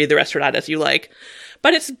can read the rest or not as you like.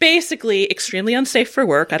 But it's basically extremely unsafe for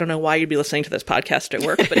work. I don't know why you'd be listening to this podcast at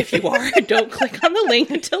work, but if you are, don't click on the link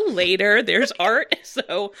until later. There's art,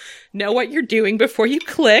 so know what you're doing before you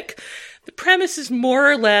click. The premise is more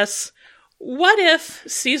or less, what if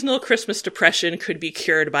seasonal Christmas depression could be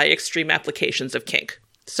cured by extreme applications of kink?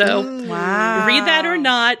 So read that or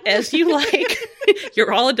not, as you like.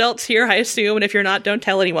 You're all adults here, I assume, and if you're not, don't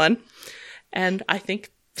tell anyone. And I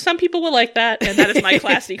think some people will like that, and that is my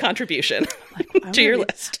classy contribution to your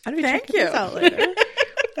list. Thank you.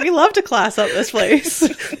 We love to class up this place.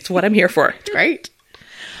 It's what I'm here for. It's great.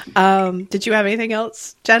 Did you have anything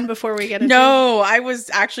else, Jen, before we get into No, I was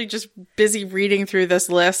actually just busy reading through this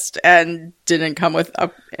list and didn't come with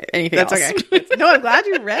anything That's else. okay. No, I'm glad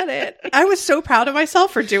you read it. I was so proud of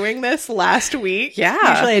myself for doing this last week. Yeah.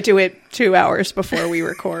 Usually I do it 2 hours before we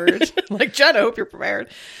record. Like, Jen, I hope you're prepared.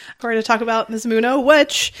 We're going to talk about Mizuno,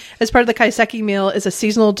 which, as part of the kaiseki meal, is a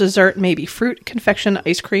seasonal dessert, maybe fruit, confection,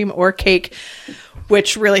 ice cream, or cake,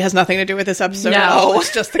 which really has nothing to do with this episode at all.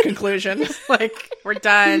 It's just the conclusion. Like, we're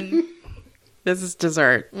done. This is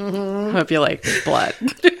dessert. Hope you like blood.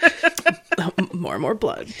 More and more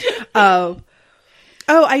blood. Oh,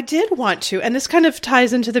 I did want to, and this kind of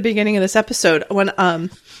ties into the beginning of this episode. When so I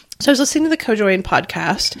was listening to the Kojoin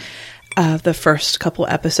podcast, the first couple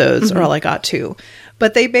episodes are all I got to,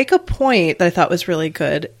 but they make a point that I thought was really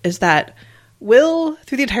good, is that Will,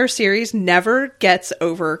 through the entire series, never gets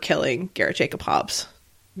over killing Garrett Jacob Hobbs.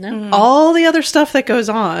 No. All the other stuff that goes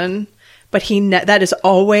on, but that is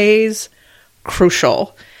always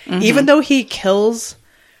crucial. Even though he kills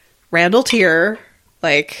Randall Tier,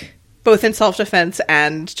 like, both in self-defense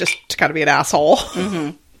and just to kind of be an asshole.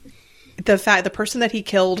 The person that he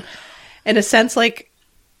killed, in a sense, like,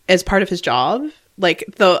 as part of his job, like,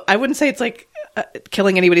 I wouldn't say it's like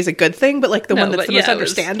killing anybody's a good thing, but like the one that's the most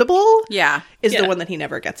understandable is the one that he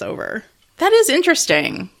never gets over. That is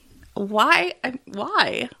interesting. Why?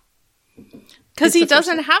 Because he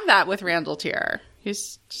doesn't have that with Randall Tier.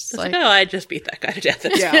 He's just like, no, I'd just beat that guy to death.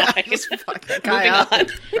 It's fine. just fuck that guy up.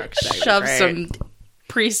 Shove some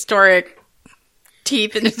prehistoric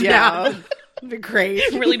teeth in his mouth. It'd be great.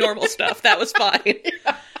 Really normal stuff. That was fine.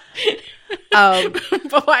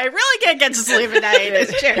 But I really can't get to sleep at night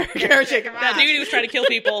is Garrett Jacob Hobbs. That dude who was trying to kill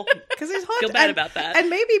people. Because he's feel bad about that. And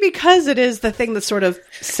maybe because it is the thing that sort of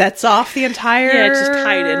sets off the entire... Yeah, it's just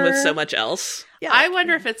tied in with so much else. Yeah. I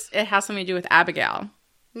wonder if it has something to do with Abigail.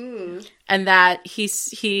 And that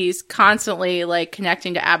he's constantly like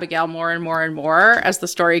connecting to Abigail more and more and more as the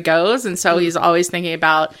story goes. And so he's always thinking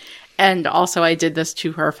about, and also I did this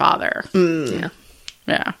to her father.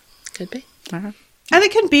 Yeah. Could be. And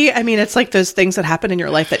it can be, I mean, it's like those things that happen in your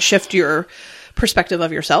life that shift your perspective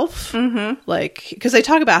of yourself. Like, because they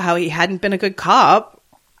talk about how he hadn't been a good cop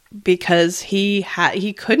because he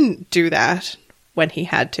couldn't do that when he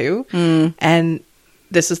had to. And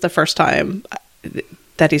this is the first time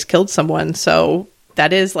that he's killed someone. So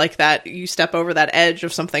that is like that, you step over that edge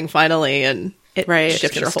of something finally, and it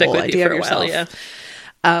shifts your whole idea of yourself.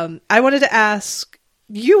 I wanted to ask,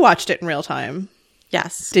 you watched it in real time.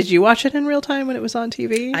 Yes. Did you watch it in real time when it was on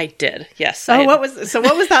TV? I did. Yes. What was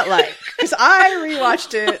that like? Because I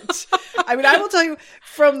rewatched it. I mean, I will tell you,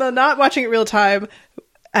 from the not watching it real time,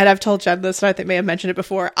 and I've told Jen this, and I think may have mentioned it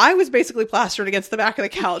before, I was basically plastered against the back of the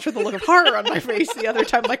couch with a look of horror on my face the other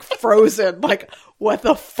time, like frozen, like, what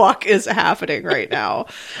the fuck is happening right now?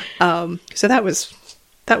 So that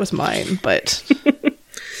was mine, but...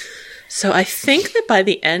 So I think that by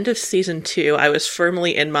the end of season 2, I was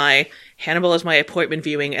firmly in my Hannibal is my appointment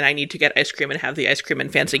viewing, and I need to get ice cream and have the ice cream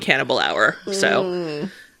and fancy cannibal hour. So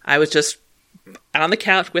I was just on the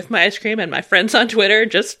couch with my ice cream and my friends on Twitter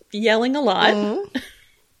just yelling a lot. It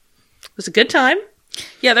was a good time.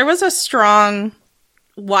 Yeah, there was a strong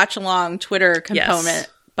watch-along Twitter component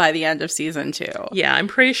by the end of season 2. Yeah, I'm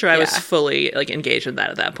pretty sure I was fully like engaged in that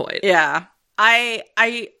at that point. Yeah.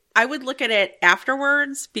 I would look at it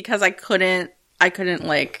afterwards because I couldn't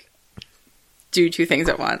like do two things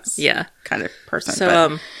at once. Yeah. Kind of person. So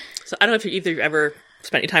I don't know if either you ever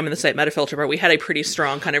spent any time in the site Metafilter, but we had a pretty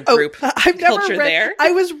strong kind of group culture there.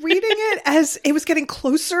 I was reading it as it was getting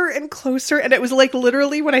closer and closer, and it was like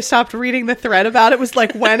literally when I stopped reading the thread about it was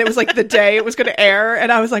like when it was like the day it was going to air,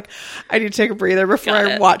 and I was like, I need to take a breather before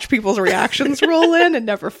I watch people's reactions roll in, and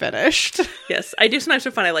never finished. Yes, I do sometimes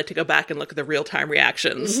for fun. I like to go back and look at the real-time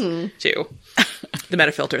reactions to the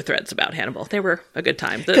Metafilter threads about Hannibal. They were a good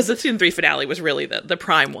time. The season 3 finale was really the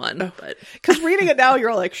prime one. But because reading it now,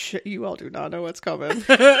 you're like, shit, you all do not know what's coming.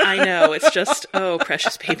 I know. It's just, oh,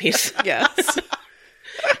 precious babies. Yes.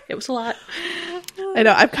 It was a lot. I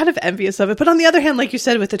know. I'm kind of envious of it. But on the other hand, like you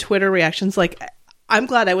said, with the Twitter reactions, like, I'm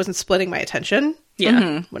glad I wasn't splitting my attention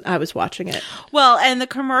when I was watching it. Well, and the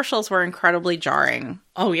commercials were incredibly jarring.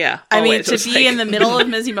 Oh, yeah. I mean, to be in the middle of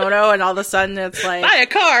Mizuno and all of a sudden it's like... Buy a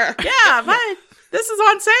car! Yeah, this is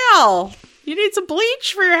on sale! You need some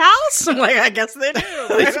bleach for your house? I'm like, I guess they do.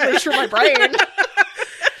 It's bleach for my brain.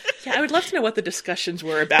 Yeah, I would love to know what the discussions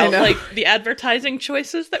were about, like the advertising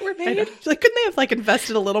choices that were made. Like, couldn't they have like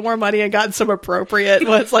invested a little more money and gotten some appropriate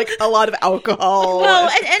ones, like a lot of alcohol? Well,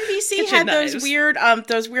 and NBC had knives.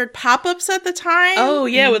 those weird pop-ups at the time. Oh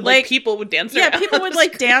yeah, with like people would dance. Yeah, people would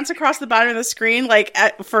like dance across the bottom of the screen, like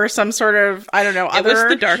for some sort of, I don't know, it was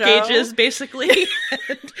the Dark show. Ages, basically.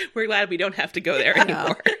 And we're glad we don't have to go there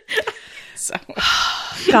anymore. So,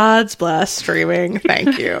 God's bless streaming.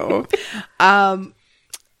 Thank you.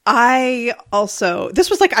 I also, this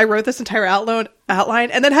was like, I wrote this entire outline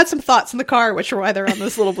and then had some thoughts in the car, which are why they're on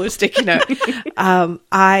this little blue sticky note. When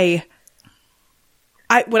I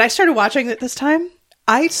started watching it this time,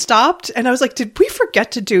 I stopped and I was like, did we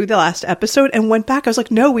forget to do the last episode? And went back. I was like,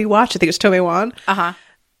 no, we watched. I think it's Tomewan. uh-huh.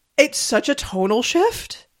 It's such a tonal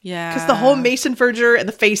shift. Yeah. Because the whole Mason Verger and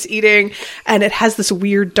the face eating, and it has this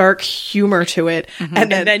weird dark humor to it. Mm-hmm.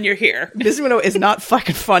 And then you're here. Mizuno is not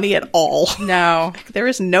fucking funny at all. No. There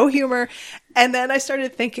is no humor. And then I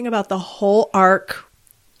started thinking about the whole arc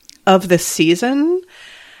of the season.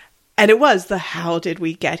 And it was the how did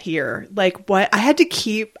we get here? Like, what I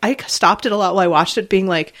stopped it a lot while I watched it, being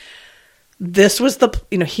like, this was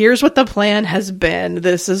here's what the plan has been.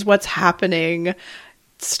 This is what's happening.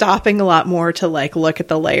 Stopping a lot more to like look at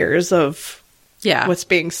the layers of what's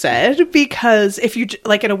being said, because if you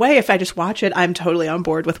like, in a way, if I just watch it, I'm totally on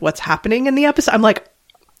board with what's happening in the episode. I'm like,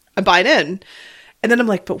 I'm buying in. And then I'm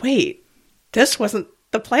like, but wait, this wasn't,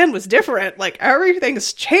 the plan was different. Like,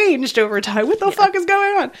 everything's changed over time. What the fuck is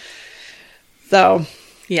going on? So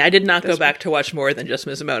yeah, I did not go back to watch more than just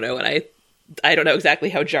Mizumono, and I don't know exactly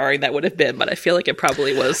how jarring that would have been, but I feel like it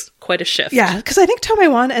probably was quite a shift. Yeah, because I think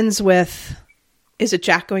Tomewan ends with, is it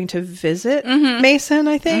Jack going to visit Mason,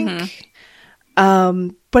 I think?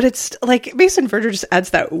 But it's like Mason Verger just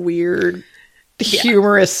adds that weird,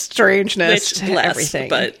 humorous strangeness to everything.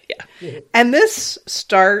 But yeah. And this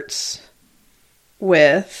starts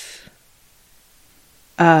with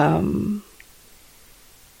I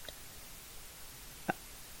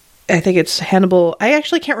think it's Hannibal. I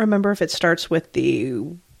actually can't remember if it starts with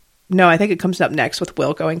no, I think it comes up next with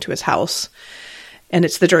Will going to his house. And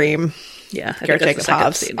it's the dream. Yeah, Garrett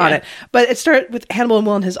Jacobs on it. But it starts with Hannibal and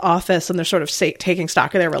Will in his office, and they're sort of taking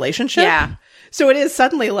stock of their relationship. Yeah. So it is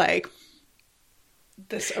suddenly like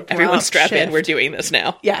this abrupt everyone strap shift. in, we're doing this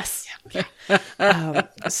now. Yes.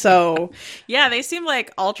 So yeah, they seem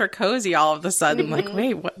like ultra cozy all of a sudden. Like,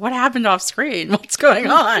 wait, what happened off screen? What's going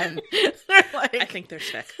on? Like, I think they're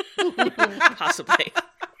sick. Possibly.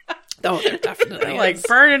 Oh, they're definitely like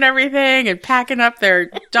burning everything and packing up their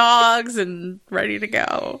dogs and ready to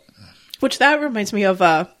go. Which that reminds me of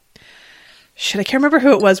I can't remember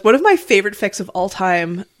who it was. One of my favorite fics of all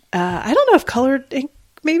time. I don't know if Colored Ink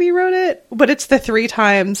maybe wrote it, but it's the 3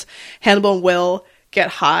 times Hannibal and Will get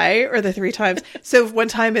high, or the 3 times. So one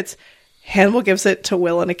time it's Hannibal gives it to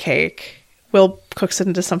Will in a cake. Will cooks it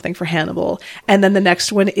into something for Hannibal. And then the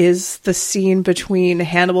next one is the scene between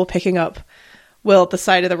Hannibal picking up Will at the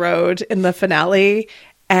side of the road in the finale,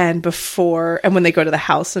 and when they go to the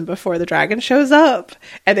house and before the dragon shows up,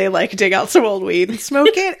 and they like dig out some old weed and smoke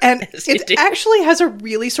it. And it actually has a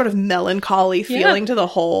really sort of melancholy feeling to the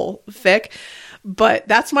whole fic. But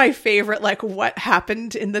that's my favorite, like, what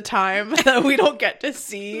happened in the time that we don't get to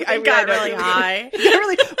see. I got really high. But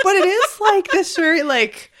it is like this very,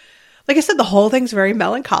 like I said, the whole thing's very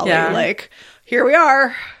melancholy. Yeah. Like, here we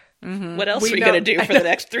are. Mm-hmm. What else are we going to do for the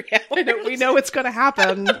next 3 hours? We know it's going to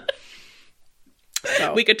happen.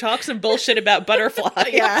 So. We could talk some bullshit about butterflies,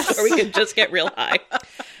 yes. Or we could just get real high.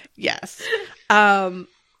 Yes.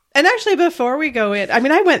 And actually, before we go in, I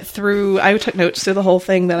took notes through the whole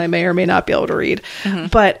thing that I may or may not be able to read. Mm-hmm.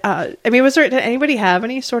 But, did anybody have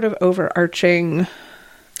any sort of overarching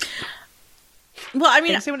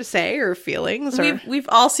things they want to say or feelings? We've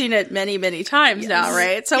all seen it many, many times now,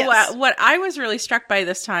 right? So what I was really struck by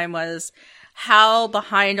this time was how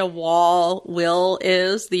behind a wall Will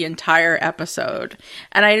is the entire episode.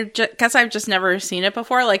 And I guess I've just never seen it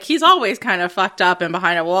before. Like, he's always kind of fucked up and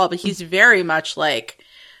behind a wall, but he's very much like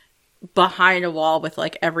behind a wall with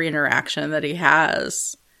like every interaction that he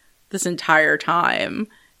has this entire time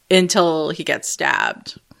until he gets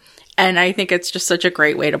stabbed. And I think it's just such a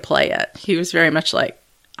great way to play it. He was very much like,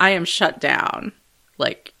 I am shut down.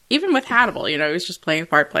 Like, even with Hannibal, he was just playing the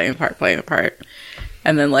part.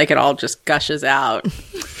 And then, like, it all just gushes out.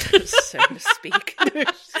 So to speak.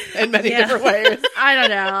 In many different ways. I don't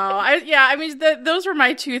know. Those were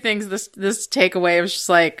my 2 things. This takeaway was just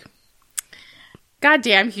like,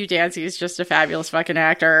 goddamn, Hugh Dancy is just a fabulous fucking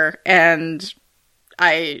actor. And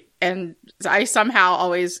I and I somehow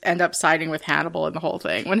always end up siding with Hannibal in the whole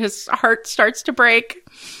thing. When his heart starts to break,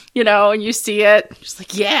 and you see it, just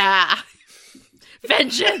like, yeah,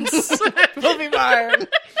 vengeance will be mine.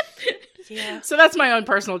 Yeah. So that's my own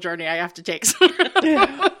personal journey I have to take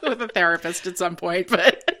with a therapist at some point.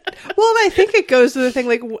 But well, I think it goes to the thing,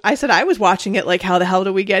 like I said, I was watching it like, how the hell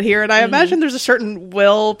did we get here? And I imagine there's a certain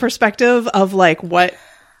Will perspective of like, what,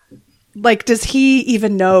 like, does he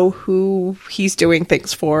even know who he's doing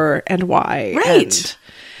things for and why? Right.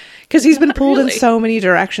 Because he's been pulled in so many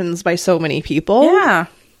directions by so many people. Yeah.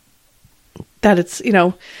 That it's,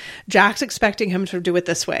 Jack's expecting him to do it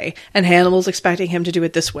this way, and Hannibal's expecting him to do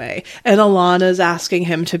it this way, and Alana's asking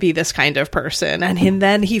him to be this kind of person, and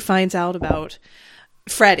then he finds out about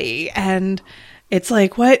Freddy, and it's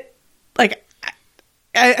like, what? Like,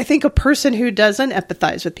 I think a person who doesn't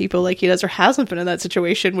empathize with people like he does, or hasn't been in that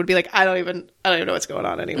situation, would be like, I don't even know what's going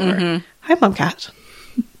on anymore. Mm-hmm. Hi, Mom Cat.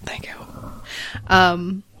 Thank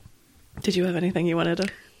you. Did you have anything you wanted to?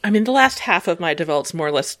 I mean, the last half of my developed more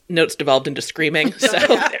or less notes devolved into screaming, so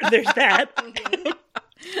there's that. But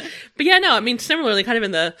yeah, no, I mean, similarly, kind of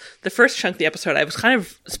in the first chunk of the episode, I was kind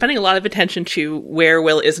of spending a lot of attention to where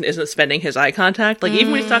Will is and isn't spending his eye contact. Like,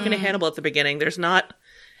 even when he's talking to Hannibal at the beginning,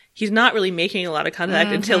 he's not really making a lot of contact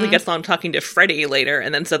until he gets on talking to Freddy later,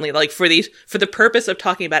 and then suddenly, like, for the purpose of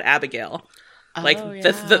talking about Abigail,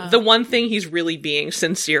 the one thing he's really being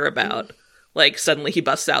sincere about, like, suddenly he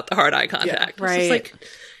busts out the hard eye contact. Yeah, right. It's like,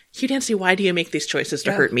 Hugh Dancy, why do you make these choices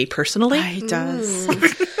to hurt me personally? He does.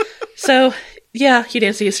 So, yeah, Hugh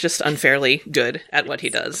Dancy is just unfairly good at what he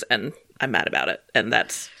does, and I'm mad about it. And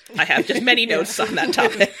I have just many notes on that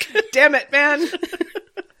topic. Damn it, man.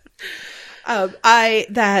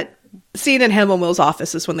 That scene in Hannibal Mill's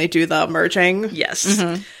office is when they do the merging. Yes.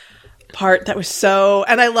 Part that was so,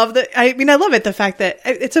 and I love that. I mean, I love it. The fact that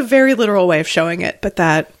it's a very literal way of showing it, but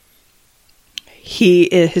that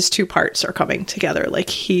his two parts are coming together. Like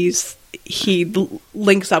he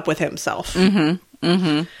links up with himself. Mm-hmm.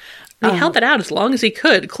 Mm-hmm. He held that out as long as he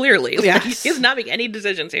could, clearly. Like, yes. He does not make any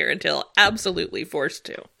decisions here until absolutely forced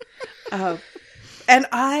to. And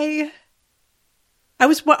I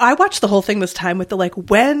watched the whole thing this time with the, like,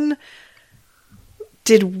 when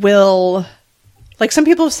did Will, like, some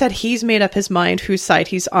people have said he's made up his mind whose side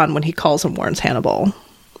he's on when he calls and warns Hannibal.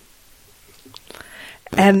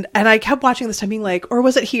 And I kept watching this time being like, or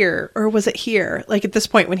was it here? Or was it here? Like, at this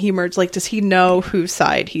point when he merged, like, does he know whose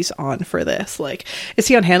side he's on for this? Like, is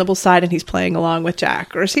he on Hannibal's side and he's playing along with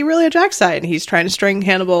Jack? Or is he really on Jack's side and he's trying to string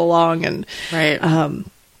Hannibal along? And right.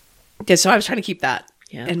 Yeah, so I was trying to keep that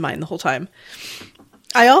in mind the whole time.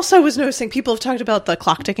 I also was noticing people have talked about the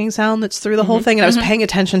clock ticking sound that's through the whole thing, and I was paying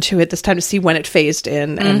attention to it this time to see when it phased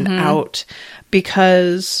in and out,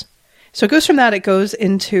 because so it goes from that, it goes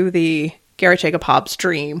into the Garrett Jacob Hobbs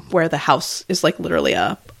dream, where the house is like literally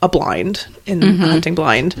a blind, a hunting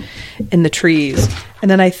blind in the trees. And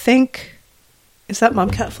then I think, is that Mom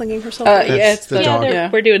Cat flinging herself? Yeah, it's the dog. Yeah,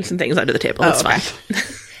 we're doing some things under the table. It's fine.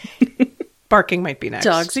 Barking might be next.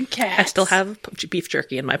 Dogs and cats. I still have beef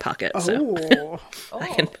jerky in my pocket, so I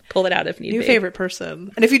can pull it out if need New be. favorite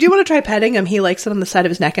person. And if you do want to try petting him, he likes it on the side of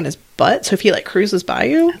his neck and his butt. So if he like cruises by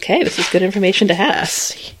you, Okay, this is good information to have.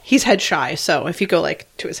 yes, he's head shy. So if you go like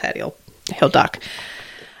to his head, he'll duck.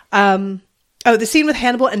 The scene with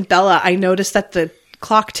Hannibal and Bella, I noticed that the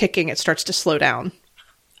clock ticking, it starts to slow down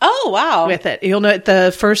Oh, wow. with it. You'll know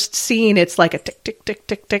the first scene, it's like a tick, tick, tick,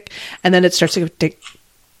 tick, tick, and then it starts to go tick,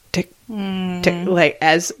 tick, tick, like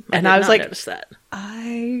as. And I was like, notice that.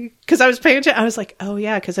 because I was paying attention. I was like, oh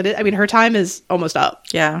yeah, because I mean, her time is almost up.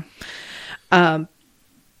 Yeah.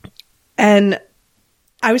 And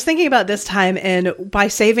I was thinking about this time, and by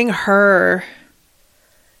saving her,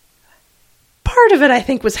 part of it, I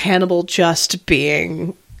think, was Hannibal just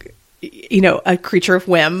being, a creature of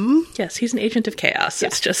whim. Yes, he's an agent of chaos.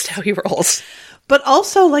 It's just how he rolls. But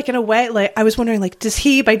also, like, in a way, like, I was wondering, like,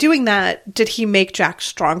 by doing that, did he make Jack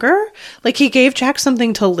stronger? Like, he gave Jack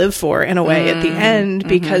something to live for, in a way, at the end,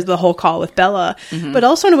 because the whole call with Bella. But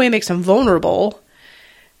also, in a way, makes him vulnerable,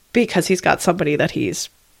 because he's got somebody that he's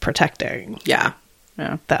protecting. Yeah.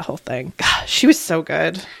 That whole thing. God, she was so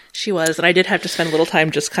good. She was, and I did have to spend a little time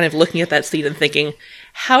just kind of looking at that scene and thinking,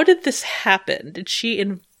 how did this happen? Did she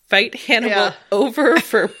invite Hannibal over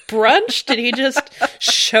for brunch? Did he just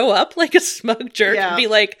show up like a smug jerk and be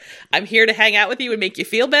like, I'm here to hang out with you and make you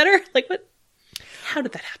feel better? Like, what? How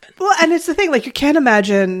did that happen? Well, and it's the thing, like, you can't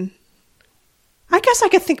imagine. I guess I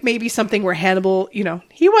could think maybe something where Hannibal,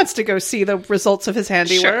 he wants to go see the results of his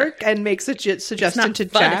handiwork and makes a suggestion to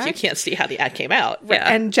Jack. If you can't see how the ad came out. Yeah.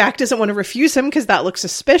 And Jack doesn't want to refuse him because that looks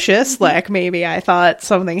suspicious. Mm-hmm. Like, maybe I thought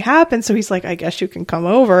something happened. So he's like, I guess you can come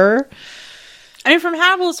over. I mean, from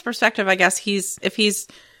Hannibal's perspective, I guess if he's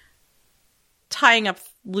tying up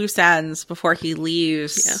loose ends before he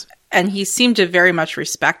leaves, and he seemed to very much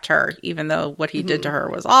respect her, even though what he did to her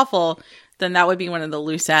was awful, then that would be one of the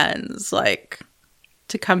loose ends, like,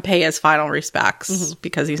 to come pay his final respects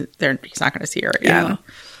because he's not going to see her again. Yeah.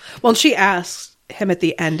 Well, she asks him at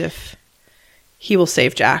the end if he will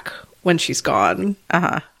save Jack when she's gone.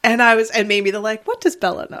 Uh-huh. And maybe they're like, what does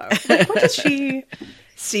Bella know? Like, what is she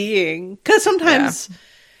seeing? Because sometimes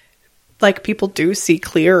like people do see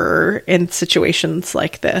clearer in situations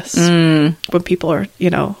like this when people are,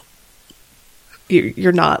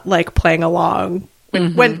 you're not like playing along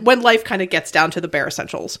when life kind of gets down to the bare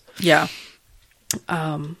essentials. Yeah.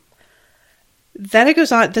 Then it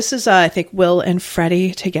goes on. This is, I think, Will and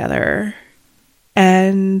Freddie together.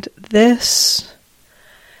 And this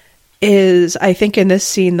is, I think in this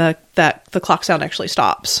scene, that the clock sound actually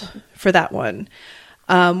stops for that one.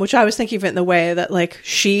 Which I was thinking of it in the way that, like,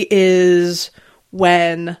 she is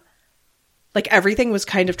when, like, everything was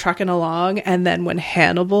kind of trucking along, and then when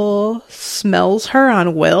Hannibal smells her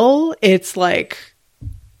on Will, it's like,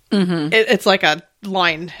 it's like a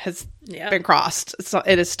line has been crossed.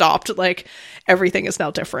 It has stopped. Like, everything is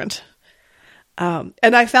now different. And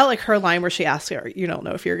I felt like her line where she asks her, you don't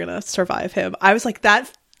know if you're going to survive him. I was like,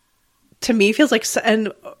 that, to me, feels like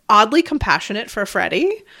and oddly compassionate for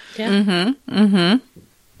Freddie. Yeah.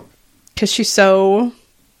 Because she's so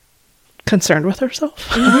concerned with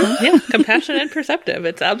herself. Yeah, compassionate and perceptive.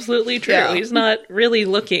 It's absolutely true. Yeah. He's not really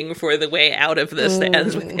looking for the way out of this that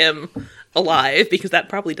ends with him alive, because that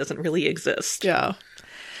probably doesn't really exist. Yeah.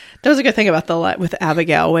 That was a good thing about with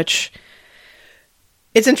Abigail, which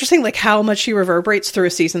it's interesting, like, how much she reverberates through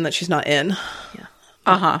a season that she's not in. Yeah.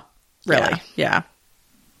 Uh-huh. Really. Yeah.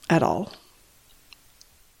 At all.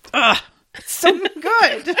 Ugh. It's so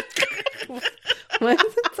good. Why is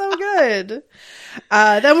it so good?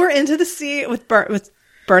 Then we're into the scene with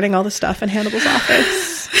burning all the stuff in Hannibal's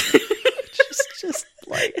office. just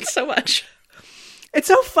like, It's so much. It's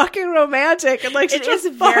so fucking romantic, and like, It is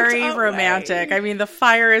very romantic. Way. I mean, the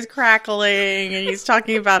fire is crackling, and he's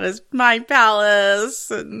talking about his mind palace,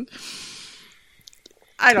 and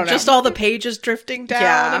I don't know. Just all the pages drifting down,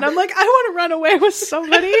 Yeah. and I'm like, I want to run away with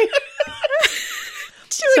somebody.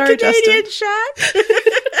 To a Canadian shack.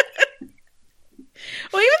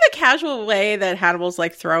 Well, even the casual way that Hannibal's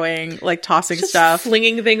like tossing Just stuff,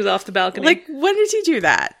 flinging things off the balcony. like, when did he do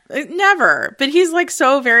that? Never. But he's like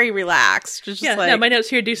so very relaxed. Just yeah, like, no, my notes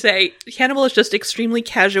here do say Hannibal is just extremely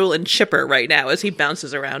casual and chipper right now as he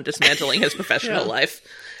bounces around dismantling his professional life.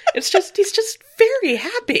 It's just, he's just very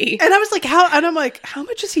happy. And I was like, how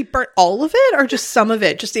much has he burnt? All of it, or just some of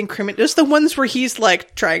it? Just the increment, just the ones where he's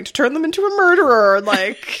like trying to turn them into a murderer,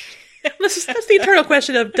 like. That's the eternal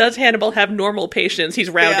question of, does Hannibal have normal patients he's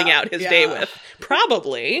rounding out his day with?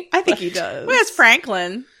 Probably. I think he does. Well, it's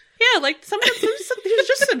Franklin. Yeah, like there's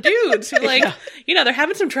just some dudes who, like, they're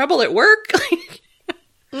having some trouble at work.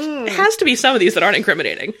 It has to be some of these that aren't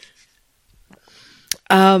incriminating.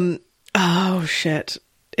 Oh shit.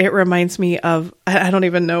 It reminds me of, I don't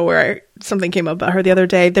even know where something came up about her the other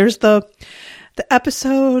day. There's the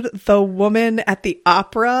episode, the woman at the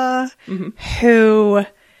opera who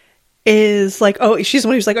is like, she's the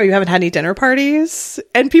one who's like, you haven't had any dinner parties?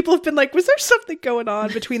 And people have been like, was there something going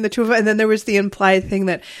on between the two of them? And then there was the implied thing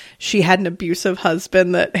that she had an abusive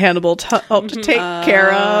husband that Hannibal helped to take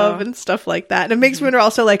care of and stuff like that. And it makes me wonder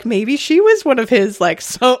also, like, maybe she was one of his, like,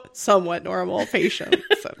 somewhat normal patients.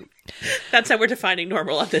 That's how we're defining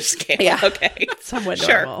normal on this scale. Yeah. Okay. Somewhat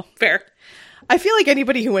sure. normal. Fair. I feel like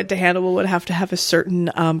anybody who went to Hannibal would have to have a certain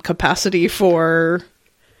capacity for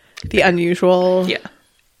the unusual. Yeah.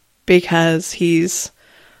 Because he's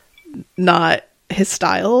not his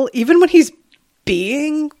style. Even when he's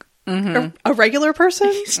being a regular person.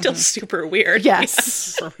 He's still super weird. Yes.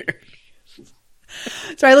 Super weird.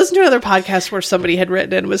 So I listened to another podcast where somebody had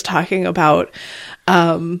written and was talking about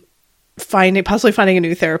possibly finding a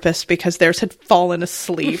new therapist because theirs had fallen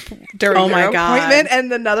asleep during their appointment.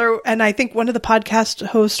 And I think one of the podcast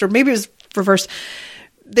hosts, or maybe it was reversed,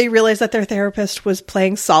 they realized that their therapist was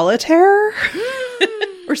playing solitaire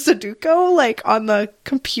or Sudoku, like, on the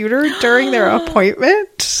computer during their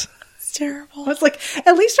appointment. It's terrible. I was like,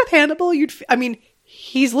 at least with Hannibal,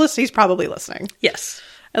 he's probably listening. Yes.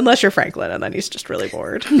 Unless you're Franklin, and then he's just really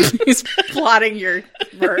bored. He's plotting your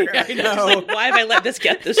murder. I know. Like, why have I let this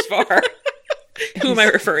get this far? Who am I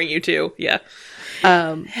referring you to? Yeah.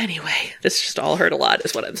 Anyway, this just all hurt a lot,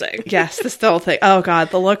 is what I'm saying. Yes, this whole thing. Oh God,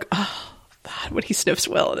 the look. Oh God, when he sniffs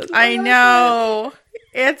Will. I know.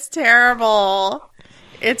 It's terrible.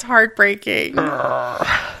 It's heartbreaking.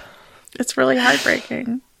 It's really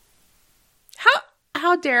heartbreaking.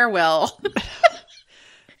 How dare Will?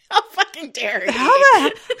 How fucking dare he? How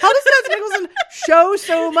does Mads Mikkelsen show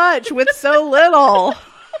so much with so little?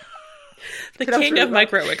 The king of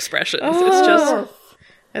micro expressions. It's just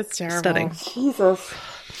It's terrible. stunning. Jesus.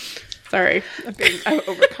 Sorry, I'm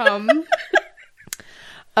overcome.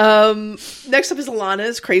 Next up is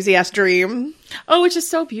Alana's crazy ass dream. Oh, which is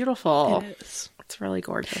so beautiful. It is. It's really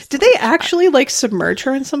gorgeous. Did they actually like submerge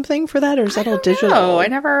her in something for that, or is that all digital? No, I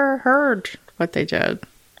never heard what they did.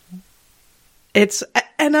 It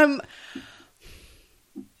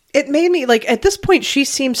made me like, at this point she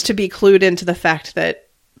seems to be clued into the fact that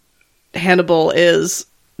Hannibal is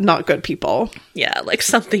not good people. Yeah, like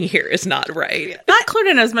something here is not right. Not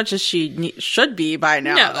clued in as much as she should be by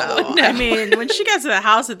now. No, though. no. I mean, when she gets to the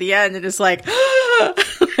house at the end, it is like,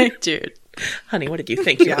 like, dude. Honey, what did you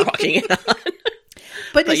think you were walking in on?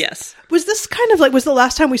 But yes. Was this kind of like, was the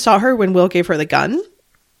last time we saw her when Will gave her the gun?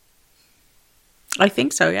 I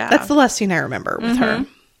think so, yeah. That's the last scene I remember with her.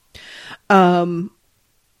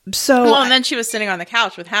 So well, and then she was sitting on the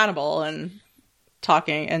couch with Hannibal and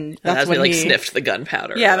talking, and that's As when we like he sniffed the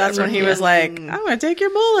gunpowder. Yeah, that's when he was like, "I'm gonna take your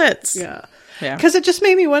bullets." yeah. Yeah. Because it just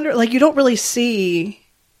made me wonder, like, you don't really see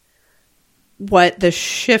what the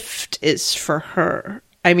shift is for her.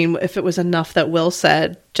 I mean, if it was enough that Will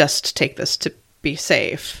said, just take this to be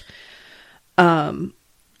safe.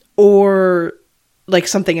 Or, like,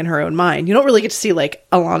 something in her own mind. You don't really get to see, like,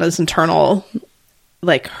 Alana's internal,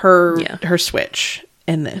 like, her switch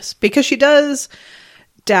in this. Because she does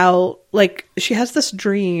doubt, like, she has this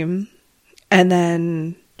dream, and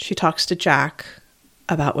then she talks to Jack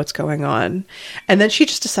about what's going on, and then she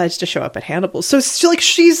just decides to show up at Hannibal's. So it's like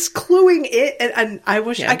she's cluing it, and I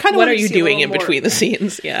wish I kind of. What are you doing in between the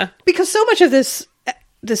scenes? Yeah, because so much of this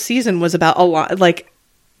season was about Alana. Like,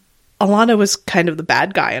 Alana was kind of the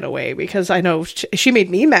bad guy in a way, because I know she made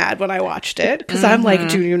me mad when I watched it, because I'm like,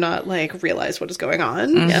 do you not like realize what is going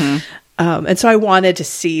on? Yeah. And so I wanted to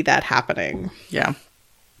see that happening. Yeah.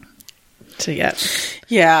 So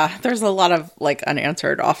Yeah, there's a lot of like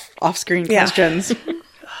unanswered off-screen questions. we're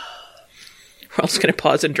all just gonna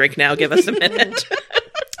pause and drink now. Give us a minute.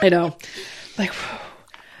 I know. Like,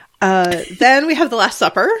 then we have the Last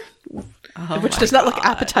Supper, which does not look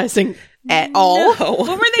appetizing at all. No.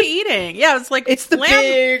 What were they eating? Yeah, it's like It's the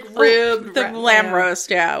big rib, the lamb roast.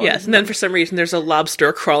 Yeah, Yes, and then for some reason there's a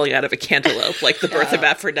lobster crawling out of a cantaloupe, like the birth of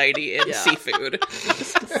Aphrodite in seafood.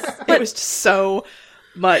 It was just so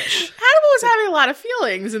much. Hannibal was having a lot of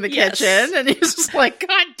feelings in the Yes. kitchen, and he was just like,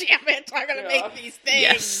 "God damn it, I'm gonna make these things."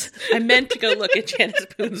 Yes, I meant to go look at Janice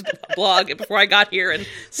Boone's blog before I got here and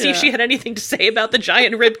see if she had anything to say about the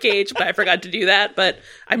giant rib cage, but I forgot to do that. But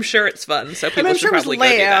I'm sure it's fun, so people I'm should sure it was probably go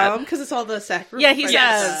do that. lamb, because it's all the sacrifice. Yeah, he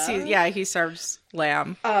Yes. says. He serves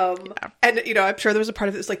lamb. And you know, I'm sure there was a part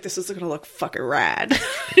of this like, this is going to look fucking rad.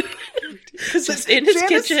 Just in his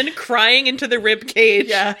kitchen, crying into the rib cage.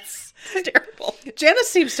 Yes. It's terrible. Janice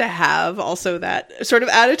seems to have also that sort of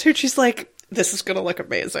attitude. She's like, this is going to look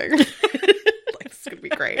amazing. Like, this is going to be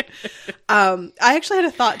great. I actually had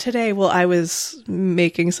a thought today while I was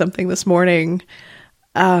making something this morning.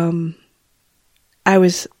 I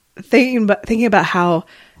was thinking about how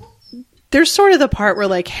there's sort of the part where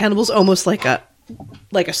like Hannibal's almost like a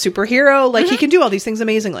superhero. Like, he can do all these things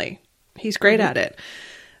amazingly. He's great at it.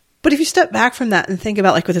 But if you step back from that and think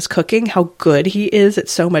about, like, with his cooking, how good he is at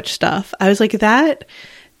so much stuff, I was like, that,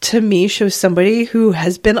 to me, shows somebody who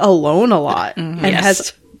has been alone a lot and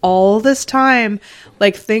has all this time.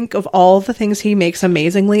 Like, think of all the things he makes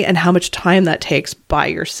amazingly and how much time that takes by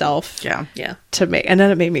yourself Yeah. to make. And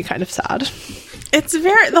then it made me kind of sad. It's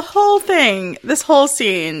the whole thing, this whole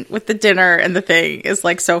scene with the dinner and the thing is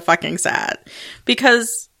like so fucking sad,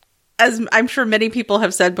 because as I'm sure many people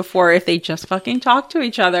have said before, if they just fucking talk to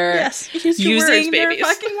each other, Yes, use your using words, their babies.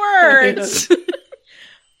 fucking words,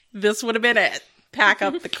 this would have been it. Pack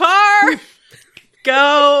up the car,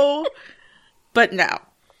 go. But no.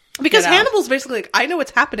 Because You know? Hannibal's basically like, I know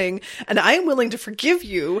what's happening, and I am willing to forgive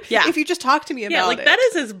you if you just talk to me about Yeah, like it. that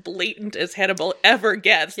is as blatant as Hannibal ever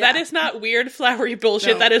gets. Yeah. That is not weird, flowery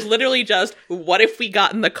bullshit. No. That is literally just, what if we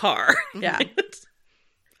got in the car? Yeah.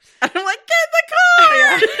 And I'm like, get in the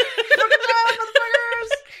car!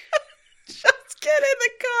 Just get in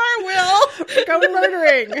the car, Will. Go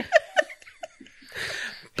murdering.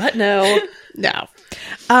 But no. No.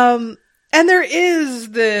 And there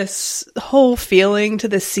is this whole feeling to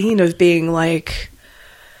the scene of being like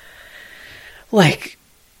like,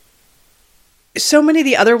 so many of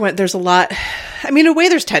the other ones, there's a lot. I mean, in a way,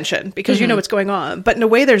 there's tension because you know what's going on, but in a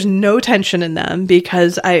way, there's no tension in them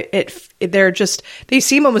because they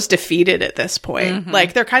seem almost defeated at this point.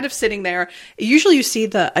 Like they're kind of sitting there. Usually, you see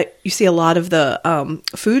a lot of the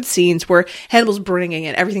food scenes where Hannibal's bringing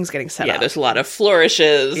in everything's getting set up. Yeah, there's a lot of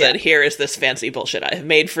flourishes, and here is this fancy bullshit I have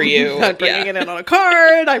made for you. I'm bringing it in on a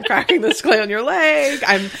card. I'm cracking this clay on your leg.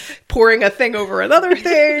 I'm pouring a thing over another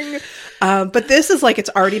thing. But this is like it's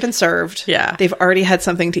already been served. Yeah, they've already had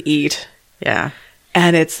something to eat. Yeah.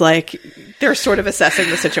 And it's like they're sort of assessing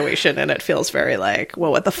the situation, and it feels very like, well,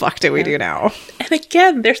 what the fuck do we do now? And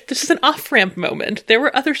again, this is an off-ramp moment. There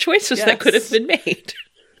were other choices that could have been made.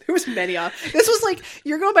 There was many This was like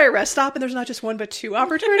you're going by a rest stop, and there's not just one but two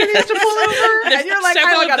opportunities to pull over, There's and you're like,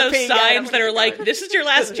 several I of gotta those pee signs that are like, "This is your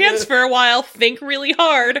last chance for a while. Think really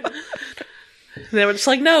hard." And they were just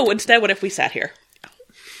like, "No. Instead, what if we sat here?"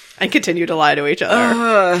 And continue to lie to each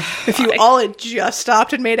other. If you all had just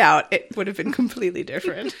stopped and made out, it would have been completely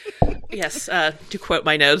different. Yes, to quote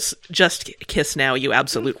my notes, just kiss now, you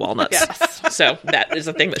absolute walnuts. Yes. So that is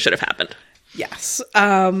a thing that should have happened. Yes.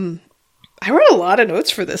 I wrote a lot of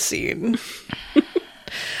notes for this scene.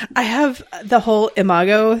 I have the whole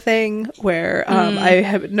imago thing where I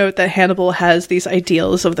have note that Hannibal has these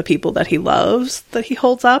ideals of the people that he loves that he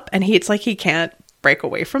holds up, and it's like he can't break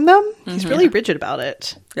away from them. He's really rigid about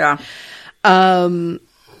it. Yeah. Sorry,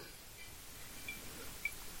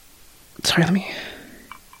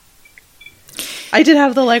 I did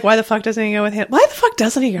have the like, why the fuck doesn't he go with Hannibal? Why the fuck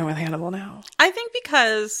doesn't he go with Hannibal now? I think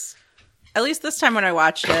because, at least this time when I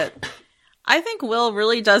watched it, I think Will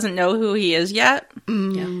really doesn't know who he is yet.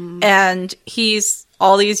 And he's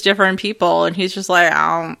all these different people, and he's just like,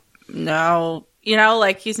 I don't know. You know,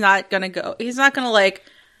 like, he's not gonna like,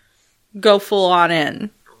 go full on in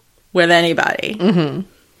with anybody.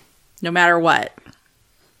 No matter what.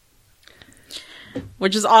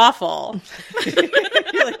 Which is awful. You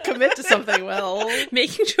like commit to something well.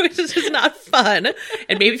 Making choices is not fun.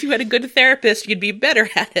 And maybe if you had a good therapist, you'd be better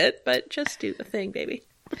at it. But just do the thing, baby.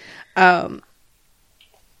 And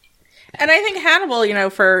I think Hannibal, you know,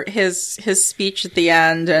 for his speech at the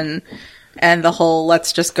end and the whole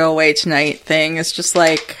let's just go away tonight thing is just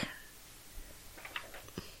like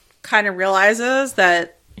kind of realizes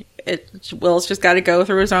that Will's just got to go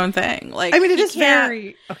through his own thing. Like, I mean, it is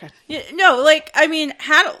very okay. No, like, I mean,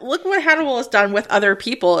 look what Hannibal has done with other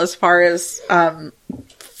people as far as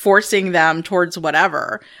forcing them towards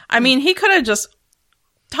whatever. I mean, he could have just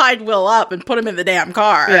tied Will up and put him in the damn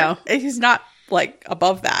car. Yeah, he's not like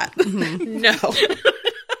above that. No.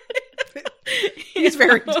 He's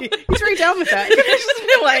very down with that. He's just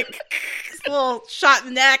been like a little shot in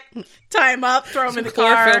the neck, tie him up, throw him in the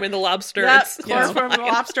car. Chloroform in the lobster. Yep, chloroform in the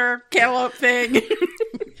lobster, cantaloupe thing.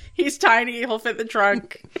 He's tiny, he'll fit the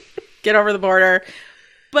trunk. Get over the border.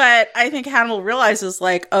 But I think Hannibal realizes,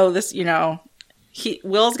 like, oh, this, you know,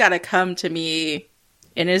 Will's got to come to me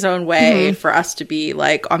in his own way for us to be,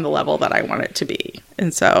 like, on the level that I want it to be.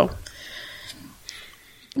 And so...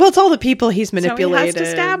 Well, it's all the people he's manipulated. So he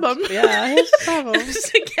has to stab him. Yeah, he has to stab him.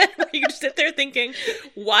 Just again, you just sit there thinking,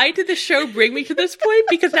 why did the show bring me to this point?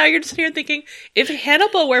 Because now you're just here thinking, if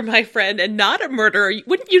Hannibal were my friend and not a murderer,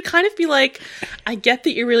 wouldn't you kind of be like, I get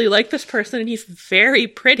that you really like this person and he's very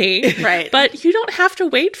pretty, right? But you don't have to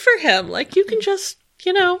wait for him. Like, you can just,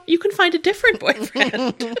 you know, you can find a different boyfriend.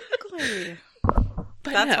 Exactly.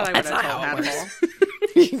 But that's no, what I would have told Hannibal.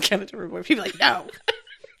 You can get a different boyfriend. People are like, no,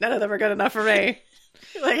 none of them are good enough for me.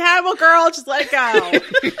 Like, Hannibal girl, just let it go.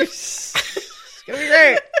 It's gonna be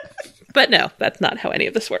great. But no, that's not how any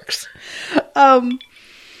of this works.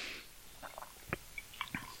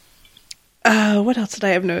 What else did I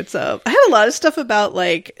have notes of? I had a lot of stuff about,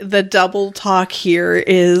 like, the double talk here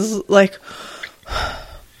is, like,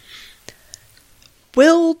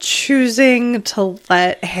 Will choosing to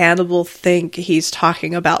let Hannibal think he's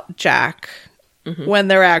talking about Jack when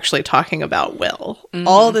they're actually talking about Will.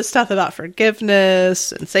 All this stuff about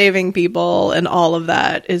forgiveness and saving people and all of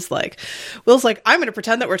that is like, Will's like, I'm going to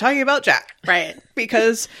pretend that we're talking about Jack. Right.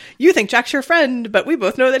 Because you think Jack's your friend, but we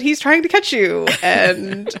both know that he's trying to catch you.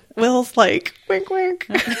 And Will's like, wink, wink.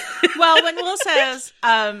 Well, when Will says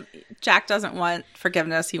Jack doesn't want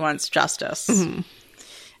forgiveness, he wants justice.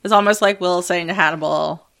 It's almost like Will saying to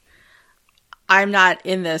Hannibal, I'm not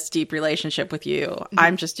in this deep relationship with you.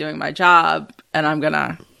 I'm just doing my job, and I'm going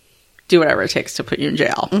to do whatever it takes to put you in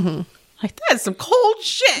jail. Like, that's some cold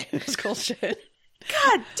shit. It's cold shit.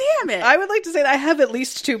 God damn it. I would like to say that I have at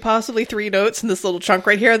least 2, possibly 3 notes in this little chunk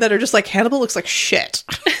right here that are just like, Hannibal looks like shit.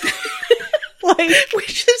 Like,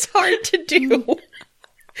 which is hard to do.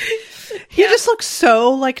 He just looks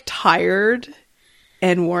so, like, tired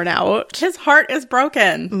and worn out. His heart is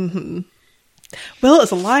broken. Will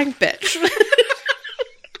is a lying bitch.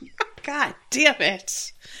 God damn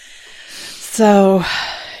it. So,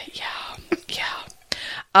 yeah.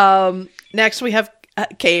 Next we have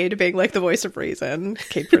Cade being like the voice of reason.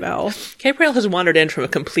 Cade Purnell. Cade Purnell has wandered in from a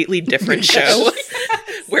completely different show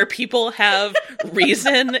where people have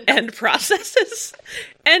reason and processes.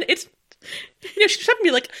 And it's, she's trying to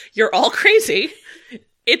be like, you're all crazy.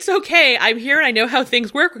 It's okay. I'm here and I know how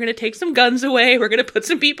things work. We're going to take some guns away. We're going to put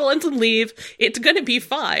some people in some leave. It's going to be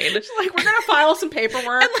fine. She's like, we're going to file some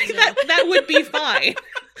paperwork. And like that would be fine.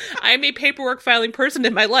 I'm a paperwork filing person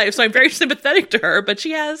in my life, so I'm very sympathetic to her. But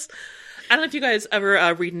she has, I don't know if you guys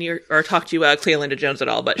ever read or talk to Clea Linda Jones at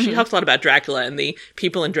all, but she talks a lot about Dracula and the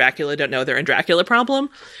people in Dracula don't know they're in Dracula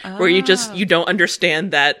problem, where you don't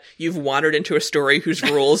understand that you've wandered into a story whose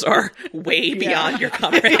rules are way beyond your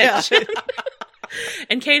comprehension.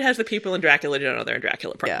 And Cade has the people in Dracula who don't know they're in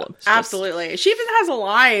Dracula problem. Yeah, absolutely. She even has a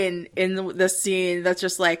line in this scene that's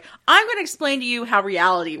just like, I'm going to explain to you how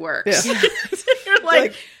reality works. Yeah. You're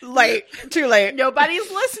like, late. Too late.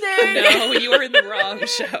 Nobody's listening. No, you are in the wrong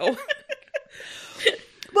show.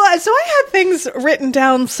 Well, so I had things written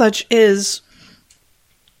down such as,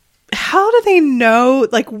 how do they know,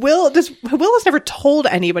 like, Will has never told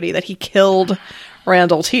anybody that he killed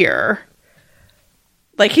Randall Tier.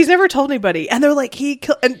 Like, he's never told anybody. And they're like,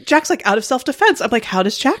 and Jack's like, out of self-defense. I'm like, how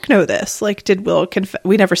does Jack know this? Like, did Will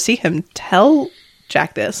we never see him tell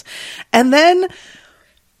Jack this. And then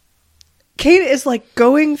Cade is like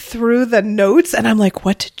going through the notes, and I'm like,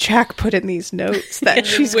 what did Jack put in these notes that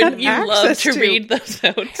she's got access to? Read those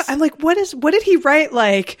notes. I'm like, what did he write?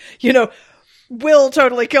 Like, Will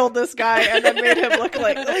totally killed this guy and then made him look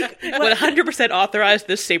like 100% authorized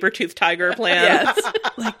this saber-toothed tiger plan. Yes.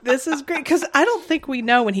 Like, this is great. Because I don't think we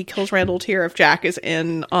know when he kills Randall Tier if Jack is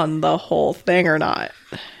in on the whole thing or not.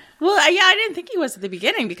 Well, yeah, I didn't think he was at the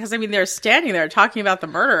beginning because, I mean, they're standing there talking about the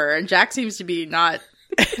murder and Jack seems to be not...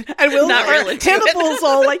 and Will's not really Hannibal's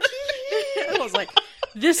all like... I was like,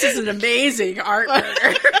 this is an amazing art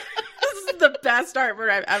murder. This is the best artwork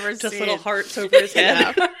I've ever seen. Just little hearts over his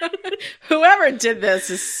head. Whoever did this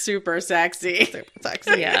is super sexy. Super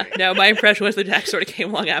sexy. Yeah. No, my impression was that Jack sort of came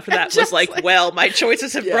along after that was like, well, my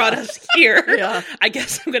choices have brought us here. Yeah. I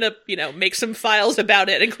guess I'm going to, make some files about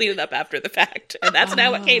it and clean it up after the fact. And that's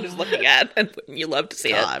now what Cade is looking at. And wouldn't you love to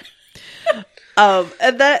see it?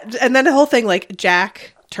 And then the whole thing, like,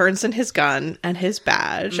 Jack turns in his gun and his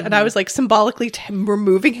badge, and I was like, symbolically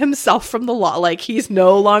removing himself from the law. Like, he's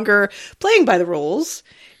no longer playing by the rules.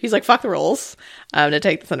 He's like, fuck the rules. I'm gonna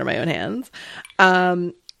take this under my own hands.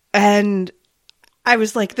 And I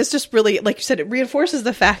was like, this just really, like you said, it reinforces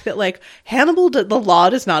the fact that, like, the law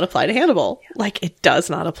does not apply to Hannibal. Like, it does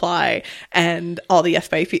not apply. And all the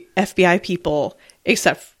FBI people,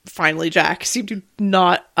 except finally Jack, seem to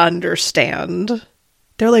not understand.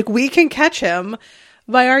 They're like, we can catch him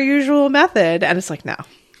by our usual method. And it's like, no,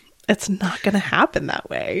 it's not going to happen that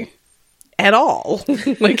way at all.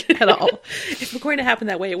 Like, at all. If we're going to happen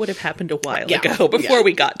that way, it would have happened a while ago, before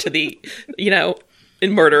we got to the,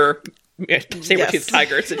 in murder, saber-toothed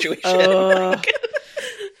tiger situation. So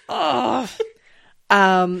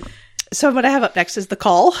what I have up next is the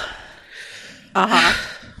call.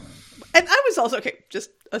 Uh-huh. And I was also, okay, just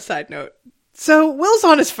a side note. So Will's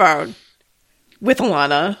on his phone with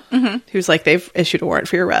Alana, who's like, they've issued a warrant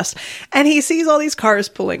for your arrest. And he sees all these cars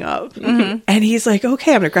pulling up. And he's like,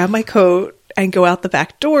 okay, I'm going to grab my coat and go out the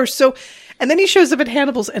back door. And then he shows up at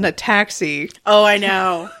Hannibal's in a taxi. Oh, I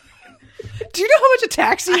know. Do you know how much a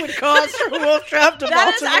taxi would cost from Wolf Trap to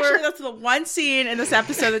Baltimore? That's the one scene in this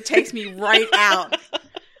episode that takes me right out.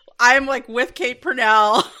 I'm like with Cade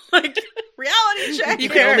Purnell, like, reality check. You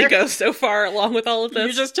can only go so far along with all of this.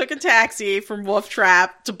 You just took a taxi from Wolf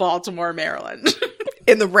Trap to Baltimore, Maryland.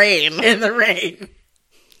 In the rain. In the rain.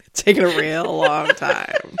 It's taken a real long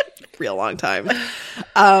time.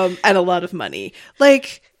 And a lot of money.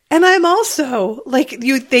 Like, and I'm also, like,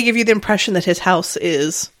 they give you the impression that his house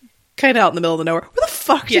is kind of out in the middle of the nowhere. Where the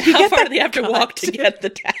fuck did he get that? How far do they have to walk to get the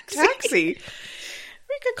taxi?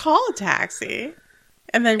 We could call a taxi.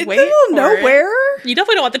 And then wait for nowhere. You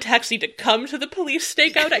definitely don't want the taxi to come to the police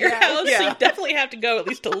stakeout at your house. Yeah. So you definitely have to go at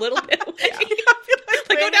least a little bit away.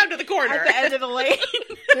 Like go down to the corner. At the end of the lane.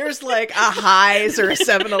 There's like a Highs or a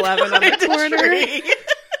 7-Eleven on the corner.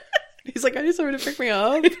 He's like, I need someone to pick me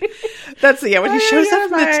up. That's when he shows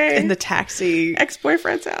up in the taxi.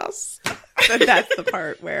 Ex-boyfriend's house. That's the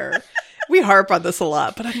part where... We harp on this a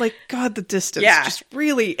lot, but I'm like, God, the distance just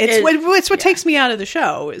really, it's what takes me out of the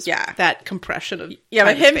show is that compression of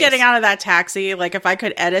but him getting out of that taxi, like if I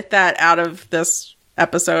could edit that out of this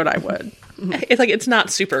episode, I would. It's like, it's not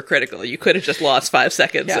super critical. You could have just lost 5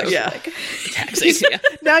 seconds of taxi. Yeah.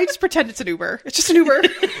 Now you just pretend it's an Uber. It's just an Uber.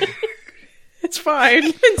 It's fine.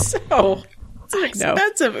 Even so, it's an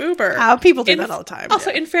expensive Uber. People do that all the time.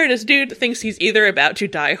 Also, in fairness, dude thinks he's either about to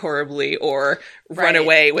die horribly or run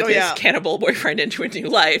away with his cannibal boyfriend into a new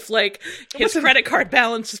life. Like, his credit card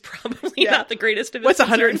balance is probably not the greatest of his What's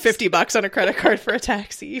concerns. $150 on a credit card for a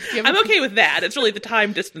taxi? I'm okay with that. It's really the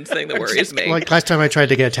time distance thing that worries me. Like last time I tried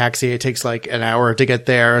to get a taxi, it takes like an hour to get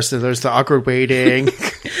there. So there's the awkward waiting.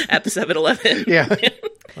 At the 7-Eleven. Yeah.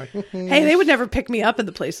 Hey, they would never pick me up in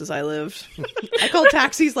the places I lived. I called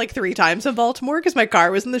taxis like 3 times in Baltimore because my car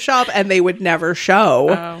was in the shop, and they would never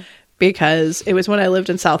show because it was when I lived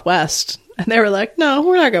in Southwest, and they were like, "No,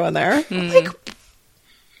 we're not going there." Like,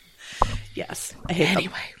 yes, I hate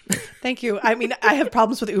them. Thank you. I mean, I have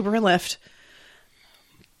problems with Uber and Lyft,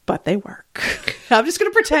 but they work. I'm just going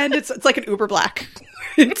to pretend it's like an Uber Black.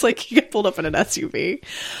 It's like you get pulled up in an SUV.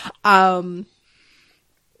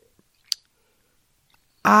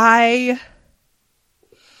 I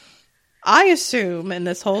assume, and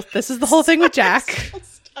this is the whole thing with Jack.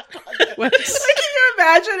 Like, can you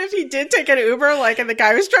imagine if he did take an Uber, like, and the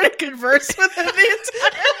guy was trying to converse with him the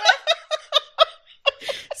entire way?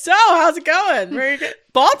 So, how's it going? Where you get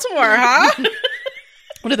Baltimore, huh?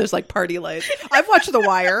 One of those like party lights. I've watched The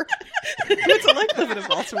Wire. It's like living in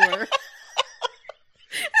Baltimore. Everyone's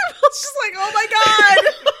just like, oh my god.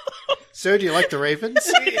 So, do you like the Ravens?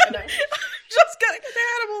 Just gotta get to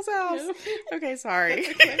Hannibal's house. Okay, sorry.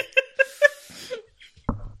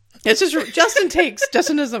 It's just Justin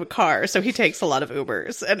doesn't have a car, so he takes a lot of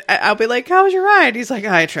Ubers, and I'll be like, "How was your ride?" He's like,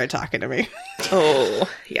 "I tried talking to me." Oh,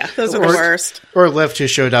 yeah. Those are the worst. Or Lyft, who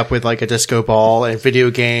showed up with like a disco ball and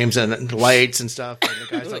video games and lights and stuff. And the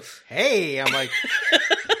guy's like, "Hey," I'm like,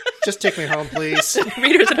 "Just take me home, please."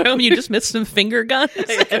 Readers at home, you just missed some finger guns,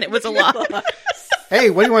 and it was a lot.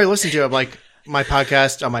 Hey, what do you want to listen to? I'm like, my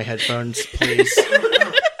podcast on my headphones, please.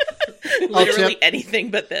 Literally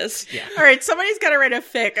anything but this. Yeah. All right, somebody's got to write a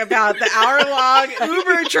fic about the hour-long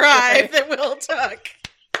Uber drive that Will took.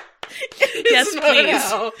 Yes,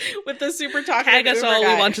 please. With the super talkative Tag us Uber all.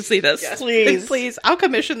 guy. We want to see this. Yes, please. I'll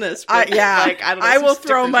commission this. But, Yeah, like, I don't know, I will some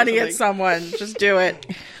throw stickers or money at something. someone. Just do it.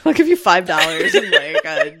 I'll give you $5 and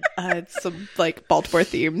like some like Baltimore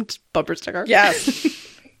themed bumper sticker. Yes.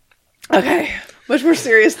 Okay. Much more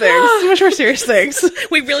serious things.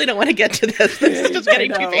 We really don't want to get to this. This is just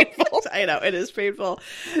getting too painful. I know, it is painful.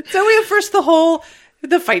 So we have first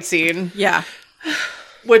the fight scene. Yeah.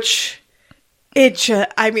 Which,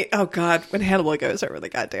 oh God, when Hannibal goes over the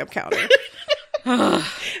goddamn counter.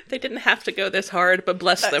 They didn't have to go this hard, but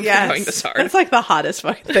bless them for going this hard. That's like the hottest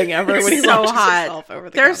fucking thing ever when he so launches hot. himself over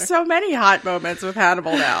the There's counter. so many hot moments with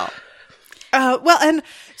Hannibal now. Well, and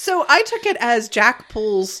so I took it as Jack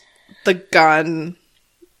pulls the gun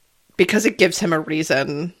because it gives him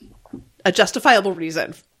a justifiable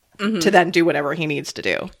reason to then do whatever he needs to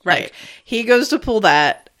do. Right. Like, he goes to pull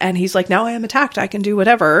that and he's like, now I am attacked. I can do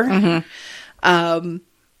whatever.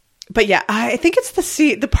 But yeah, I think it's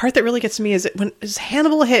the part that really gets me is when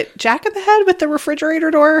Hannibal hit Jack in the head with the refrigerator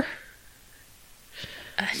door.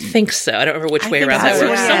 I think so. I don't remember which way think around that so,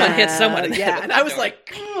 works. yeah. Someone hit someone in the head Yeah, with and that I was door.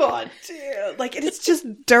 like, God damn. Like, it's just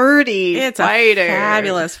dirty. It's fighting. a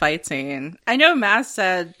fabulous fight scene. I know Mass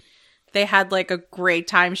said they had like a great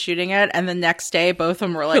time shooting it, and the next day both of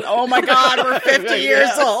them were like, oh my God, we're 50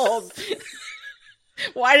 years old.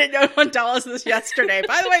 Why did no one tell us this yesterday?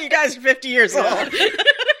 By the way, you guys are 50 years old.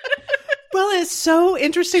 Well, it's so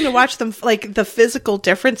interesting to watch them, like, the physical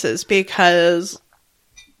differences, because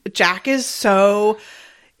Jack is so,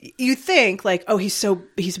 you think, like, oh, he's a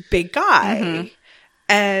big guy.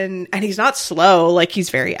 And he's not slow, like, he's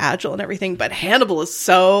very agile and everything, but Hannibal is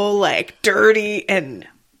so, like, dirty and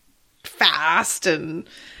fast, and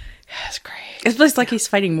it's great. It's just like he's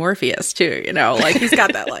fighting Morpheus, too, you know? Like, he's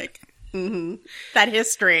got that, like, that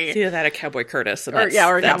history. It's either that or Cowboy Curtis. And Or that's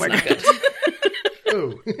Cowboy not Curtis. good.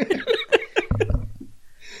 Ooh.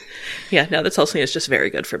 Yeah, no, this whole scene is just very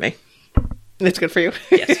good for me. It's good for you.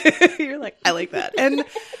 Yes. You're like, I like that. And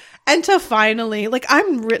to finally, like,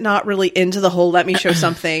 I'm not really into the whole let me show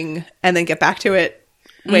something and then get back to it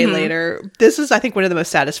way later. This is, I think, one of the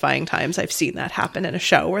most satisfying times I've seen that happen in a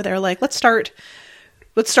show where they're like, let's start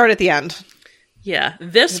at the end. Yeah,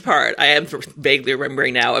 this part I am vaguely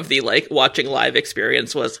remembering now of the like watching live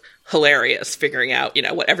experience was hilarious, figuring out, you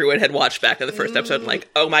know, what everyone had watched back in the first episode and like,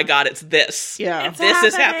 oh my God, it's this. Yeah. This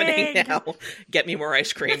is happening now. Get me more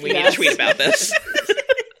ice cream. We need to tweet about this.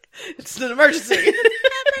 It's an emergency.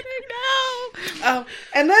 And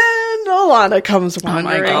then Alana comes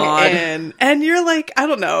wandering God. in, and you're like, I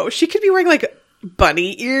don't know, she could be wearing like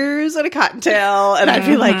bunny ears and a cottontail, and I'd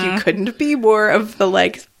be like, you couldn't be more of the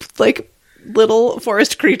like little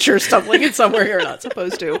forest creature stumbling in somewhere you're not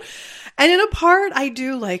supposed to. And in a part, I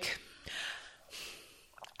do like.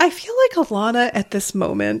 I feel like Alana at this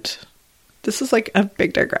moment. This is like a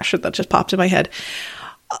big digression that just popped in my head.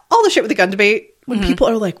 All the shit with the gun debate, when people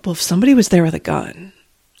are like, well, if somebody was there with a gun,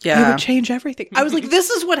 it would change everything. I was like, this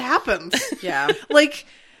is what happens. Yeah. Like,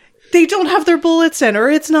 they don't have their bullets in, or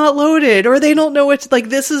it's not loaded, or they don't know what's like,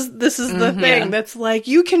 this is the thing that's like,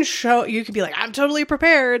 you can be like, I'm totally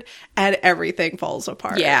prepared, and everything falls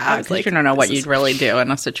apart. Yeah, because like, you don't know what you'd really do in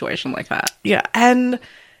a situation like that. Yeah, and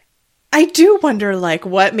I do wonder, like,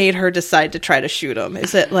 what made her decide to try to shoot him?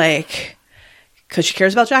 Is it like because she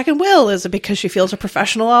cares about Jack and Will? Is it because she feels a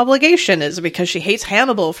professional obligation? Is it because she hates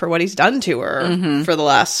Hannibal for what he's done to her for the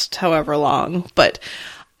last however long? But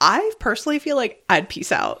I personally feel like I'd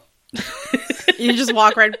peace out. You just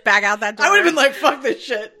walk right back out that door. I would have been like, fuck this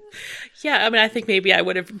shit. Yeah, I mean, I think maybe I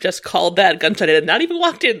would have just called that gunshot and not even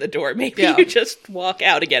walked in the door. Maybe you just walk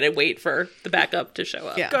out again and wait for the backup to show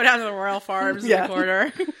up. Yeah. Go down to the Royal Farms in the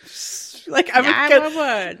corner. Like, I'm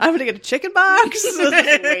gonna get a chicken box.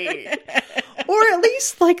 Wait. Or at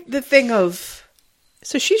least, like, the thing of...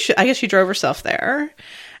 So I guess she drove herself there.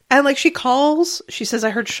 And, like, she calls. She says,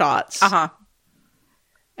 I heard shots. Uh-huh.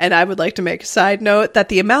 And I would like to make a side note that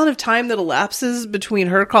the amount of time that elapses between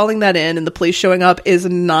her calling that in and the police showing up is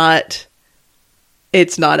not...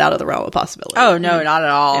 It's not out of the realm of possibility. Oh, no, not at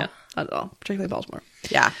all. Yeah, not at all. Particularly in Baltimore.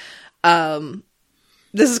 Yeah.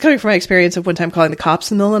 This is coming from my experience of one time calling the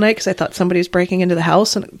cops in the middle of the night because I thought somebody was breaking into the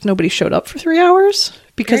house and nobody showed up for 3 hours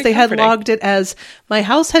because they had logged it as my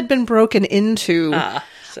house had been broken into.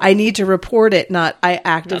 I need to report it, not I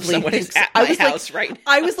actively think at my house, right now.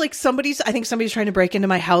 I was like, I think somebody's trying to break into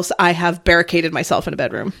my house. I have barricaded myself in a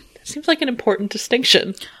bedroom. Seems like an important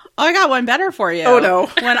distinction. Oh, I got one better for you. Oh, no.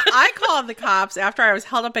 When I called the cops after I was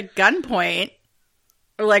held up at gunpoint,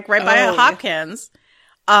 like right by Hopkins,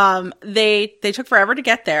 they took forever to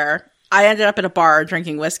get there. I ended up at a bar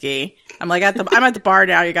drinking whiskey. I'm like, I'm at the bar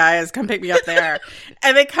now, you guys. Come pick me up there.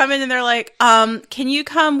 And they come in and they're like, can you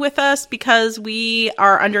come with us because we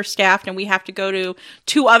are understaffed and we have to go to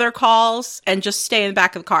 2 other calls and just stay in the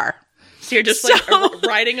back of the car. So you're just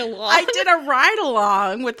riding along? I did a ride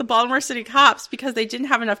along with the Baltimore City cops because they didn't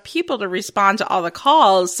have enough people to respond to all the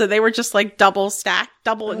calls. So they were just like double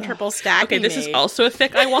and triple stacking. Okay, this is also a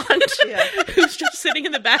fic I want. Who's just sitting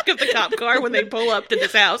in the back of the cop car when they pull up to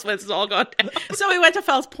this house when it's all gone down. So we went to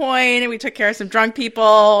Fells Point and we took care of some drunk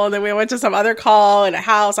people. And then we went to some other call in a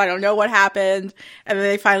house. I don't know what happened. And then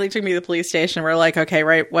they finally took me to the police station. We're like, okay,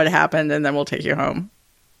 right, what happened? And then we'll take you home.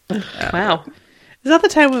 Wow. Is that the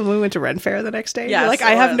time when we went to Ren Fair the next day? Yes, You're like,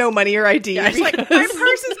 I have no money or ID. Yeah, like, my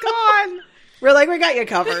purse is gone. We're like, we got you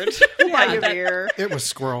covered. We'll buy you beer. It was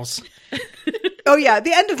squirrels. Oh yeah,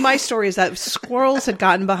 the end of my story is that squirrels had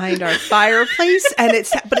gotten behind our fireplace,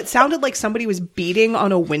 but it sounded like somebody was beating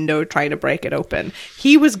on a window trying to break it open.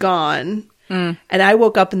 He was gone, and I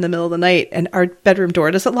woke up in the middle of the night, and our bedroom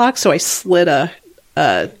door doesn't lock, so I slid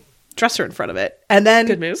a dresser in front of it, and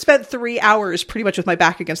then spent 3 hours pretty much with my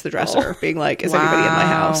back against the dresser, being like, is anybody in my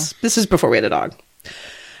house? This is before we had a dog.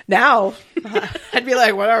 Now, I'd be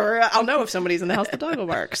like, whatever, I'll know if somebody's in the house, the dog will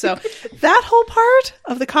bark. So that whole part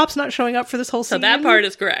of the cops not showing up for this whole scene. So that part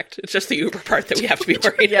is correct. It's just the Uber part that we have to be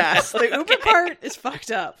worried about. Yes, the Uber part is fucked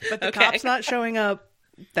up, but the cops not showing up,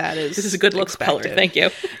 that is This is a good look color. Thank you.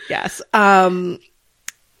 Yes.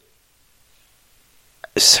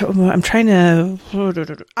 So I'm trying to...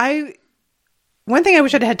 One thing I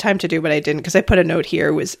wish I'd had time to do, but I didn't, because I put a note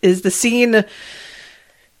here, is the scene...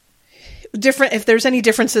 different, if there's any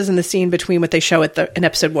differences in the scene between what they show in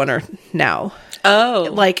episode 1 or now. Oh.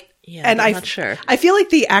 Like... Yeah, and I'm not sure. I feel like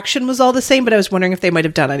the action was all the same, but I was wondering if they might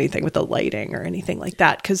have done anything with the lighting or anything like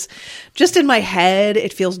that. Because just in my head,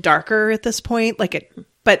 it feels darker at this point.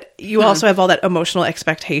 But you also have all that emotional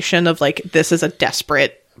expectation of like, this is a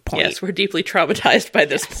desperate point. Yes, we're deeply traumatized by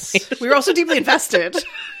this point. We were also deeply invested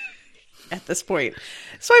at this point.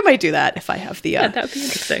 So I might do that if I have the... that would be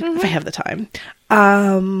interesting. If I have the time.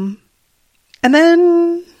 And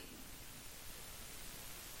then...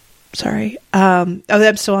 Sorry. I'm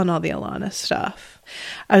still on all the Alana stuff.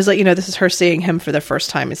 I was like, this is her seeing him for the first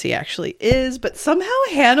time as he actually is, but somehow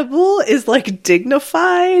Hannibal is like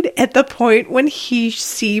dignified at the point when he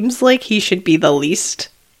seems like he should be the least,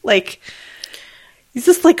 like, he's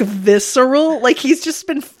just like visceral, like he's just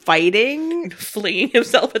been fighting. Flinging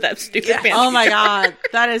himself at that stupid fancy Oh my god,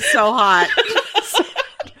 that is so hot.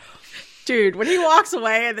 Dude, when he walks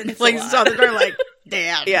away and then flings his other door, like,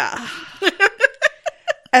 damn. Yeah.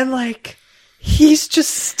 And like, he's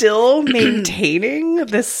just still maintaining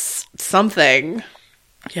this something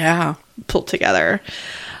Yeah. pulled together.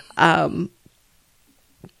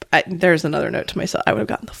 There's another note to myself. I would have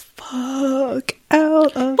gotten the fuck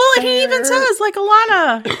out of Well, there. he even says, like,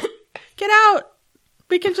 Alana, get out.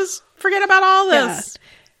 We can just forget about all this.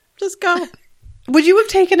 Just go. Would you have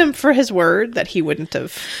taken him for his word that he wouldn't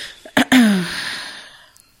have?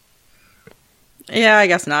 Yeah, I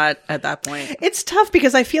guess not at that point. It's tough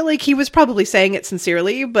because I feel like he was probably saying it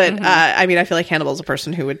sincerely, but I mean, I feel like Hannibal's a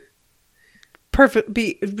person who would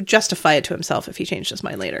justify it to himself if he changed his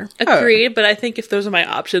mind later. Agreed, but I think if those are my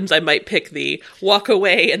options, I might pick the walk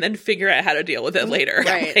away and then figure out how to deal with it later.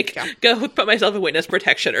 Right. Like, go put myself in witness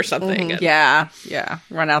protection or something. And- Yeah.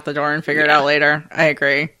 Run out the door and figure it out later. I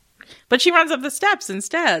agree. But she runs up the steps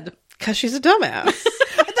instead. Because she's a dumbass.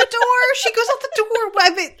 At the door, she goes out the door. I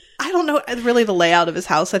mean, I don't know really the layout of his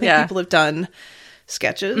house. I think people have done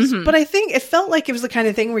sketches, but I think it felt like it was the kind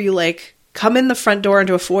of thing where you like come in the front door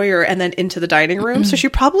into a foyer and then into the dining room. So she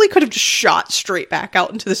probably could have just shot straight back out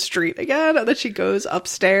into the street again, and then she goes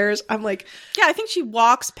upstairs. I'm like, Yeah, I think she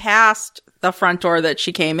walks past the front door that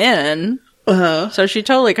she came in. So she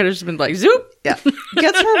totally could have just been like, zoop. yeah,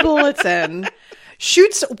 gets her bullets in,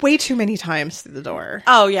 shoots way too many times through the door,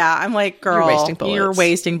 Oh, yeah. I'm like, girl, You're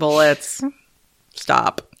wasting bullets.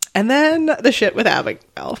 Stop. and then the shit with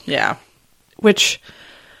Abigail. Yeah. Which,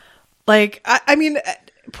 like, I mean,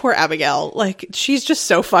 poor Abigail. Like, she's just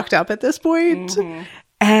so fucked up at this point.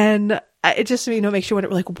 And it just, makes you wonder,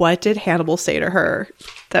 like, what did Hannibal say to her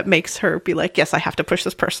that makes her be like, yes, I have to push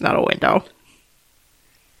this person out a window?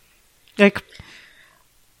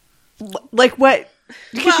 Like what?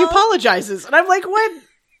 Because she apologizes. And I'm like, what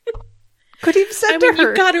could he have said to her?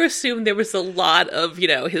 You've got to assume there was a lot of,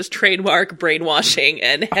 his trademark brainwashing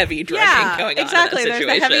and heavy drugging going on exactly. in that There's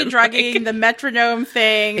situation. the heavy drugging, the metronome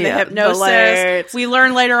thing, the Yeah, the hypnosis. lights. We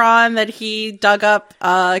learn later on that he dug up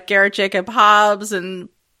Garrett Jacob Hobbs and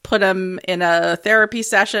put him in a therapy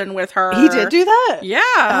session with her. He did do that? Yeah.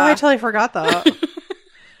 Oh, I totally forgot that.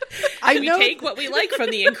 We take what we like from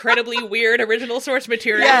the incredibly weird original source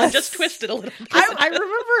material and just twist it a little bit.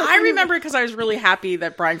 I remember because I was really happy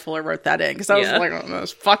that Brian Fuller wrote that in because I was like, one of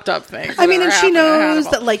those fucked up things. I mean, and she knows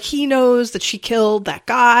Hannibal. that, like, he knows that she killed that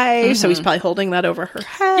guy, so he's probably holding that over her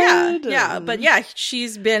head. Yeah, and- but yeah,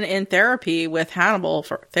 she's been in therapy with Hannibal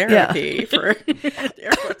for a year.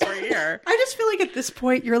 I just feel like at this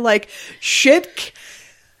point you're like, shit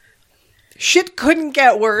couldn't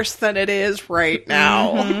get worse than it is right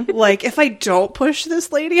now. Like, if I don't push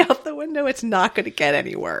this lady out the window, it's not going to get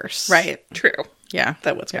any worse. Right. True. Yeah.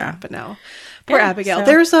 That's what's going to happen now. Poor Yeah, Abigail. so-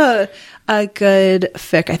 There's a good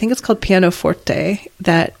fic, I think it's called Pianoforte,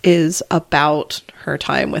 that is about her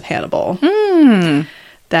time with Hannibal. It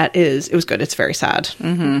was good. It's very sad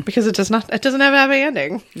because it doesn't have a happy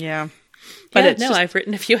ending. Yeah. But But it's just- I've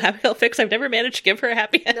written a few Abigail fics. I've never managed to give her a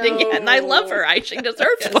happy ending yet, and I love her. She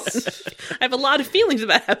deserves one. I have a lot of feelings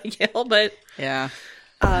about Abigail, but Yeah.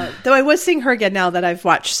 Though I was seeing her again now that I've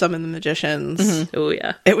watched some of the Magicians. oh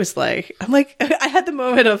yeah, It was like, I'm like, I had the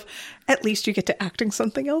moment of, at least you get to acting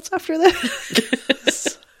something else after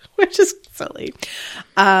this, which is silly.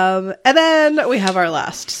 And then we have our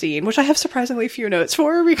last scene, which I have surprisingly few notes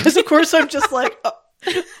for because, of course, I'm just like,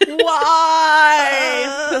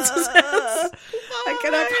 why? I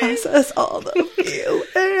cannot process all the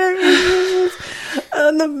feelings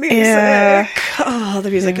and the music. Yeah. Oh,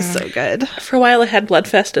 the music is so good. for a while I had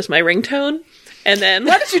Bloodfest as my ringtone, and then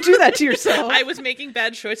Why did you do that to yourself? I was making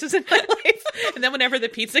bad choices in my life, and then whenever the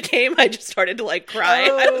pizza came, I just started to like cry.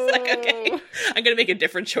 I was like, okay, I'm gonna make a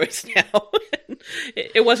different choice now.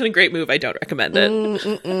 It wasn't a great move. I don't recommend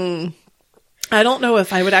it. I don't know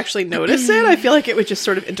if I would actually notice it. I feel like it would just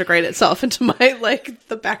sort of integrate itself into my, like,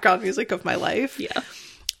 the background music of my life. Yeah.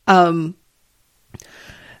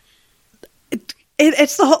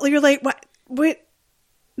 It's the whole, you're like, what?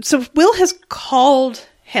 So Will has called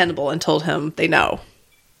Hannibal and told him they know.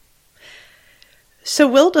 So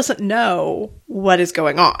Will doesn't know what is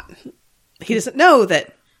going on. He doesn't know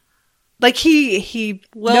that, like, he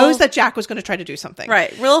knows that Jack was going to try to do something.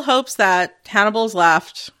 Right. Will hopes that Hannibal's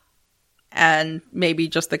left and maybe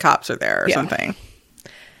just the cops are there or something.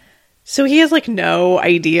 So he has, like, no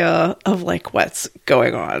idea of, like, what's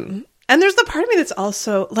going on. And there's the part of me that's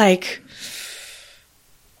also, like,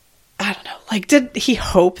 I don't know. Like, did he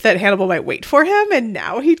hope that Hannibal might wait for him and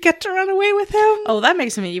now he'd get to run away with him? Oh, that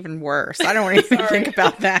makes me even worse. I don't want to even think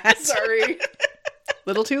about that. Sorry.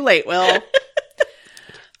 Little too late, Will.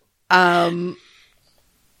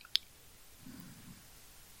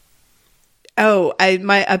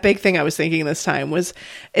 A big thing I was thinking this time was,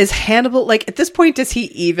 is Hannibal, like, at this point, does he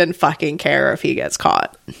even fucking care if he gets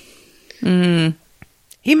caught?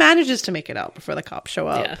 He manages to make it out before the cops show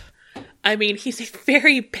up. Yeah. I mean, he's a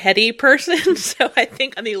very petty person, so I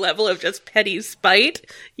think on the level of just petty spite,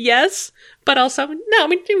 yes. But also, no, I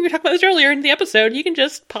mean, we were talking about this earlier in the episode. You can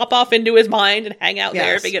just pop off into his mind and hang out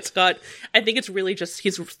there if he gets caught. I think it's really just,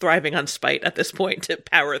 he's thriving on spite at this point to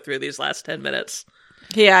power through these last 10 minutes.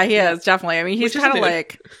 Yeah, he is, definitely. I mean, he's kind of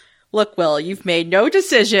like, look, Will, you've made no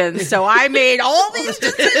decisions, so I made all these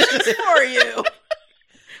decisions for you.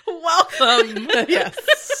 Welcome.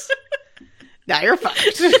 Yes. Now you're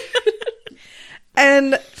fucked.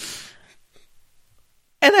 And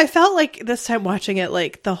I felt like this time watching it,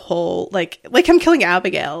 like the whole, like him killing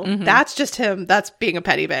Abigail, that's just him. That's being a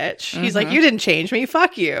petty bitch. He's like, you didn't change me.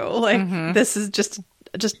 Fuck you. Like, this is just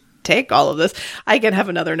take all of this. I can have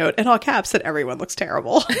another note in all caps that everyone looks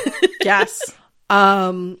terrible. Yes.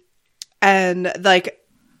 And like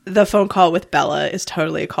the phone call with Bella is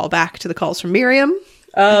totally a callback to the calls from Miriam.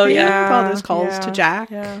 Oh, yeah. All those calls to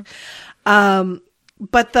Jack. Yeah.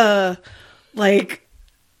 But the, like,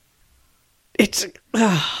 it's,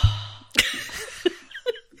 I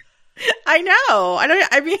know.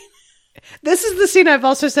 I mean, this is the scene I've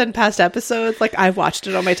also said in past episodes. Like, I've watched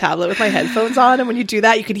it on my tablet with my headphones on, and when you do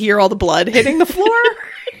that, you can hear all the blood hitting the floor.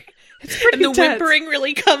 It's pretty And the whimpering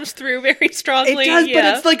really comes through very strongly. It does, but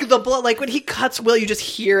it's like the blood. Like when he cuts Will, you just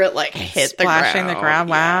hear it like hit the ground. Splashing the ground.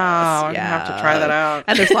 Wow. I'm going to have to try that out.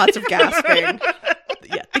 And there's lots of gasping.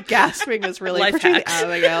 Yeah, the gasping is really Life portraying hacks.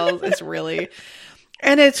 Abigail is really,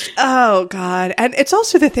 and it's, oh god, and it's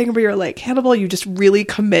also the thing where you're like, Hannibal, you just really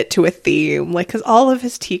commit to a theme, like, because all of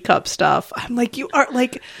his teacup stuff, I'm like, you are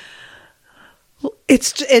like,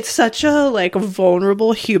 it's such a like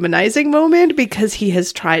vulnerable, humanizing moment because he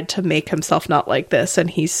has tried to make himself not like this, and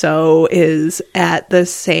he so is at the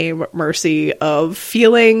same mercy of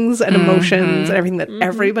feelings and emotions and everything that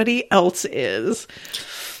everybody else is.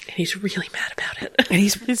 And he's really mad about it. And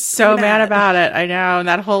he's so mad about it. I know. And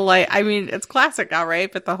that whole, like, I mean, it's classic now,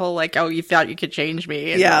 right? But the whole, like, oh, you thought you could change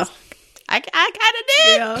me. And yeah. I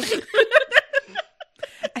kind of did. Yeah.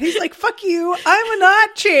 And he's like, fuck you. I'm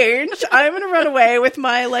not changed. I'm going to run away with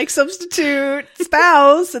my, like, substitute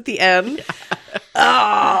spouse at the end.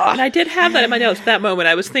 And I did have that in my notes. That moment,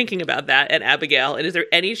 I was thinking about that and Abigail. And is there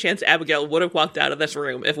any chance Abigail would have walked out of this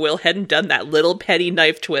room if Will hadn't done that little petty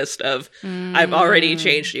knife twist of, I've already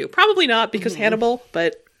changed you? Probably not because Hannibal,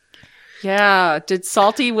 but... Yeah. Did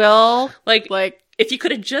Salty Will, Like, if you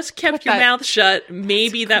could have just kept your that- mouth shut,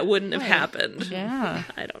 maybe that wouldn't have happened. Yeah.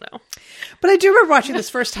 I don't know. But I do remember watching this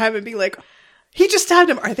first time and being like, he just stabbed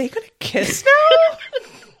him. Are they going to kiss now?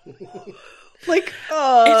 Like,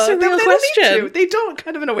 It's a real they don't need question. to. They don't,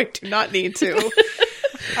 kind of in a way, do not need to.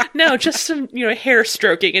 No, just some, hair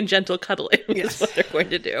stroking and gentle cuddling Yes. is what they're going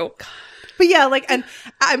to do. But yeah, like, and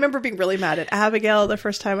I remember being really mad at Abigail the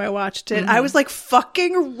first time I watched it. I was like,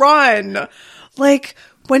 fucking run. Like,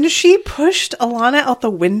 when she pushed Alana out the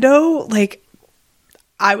window, like,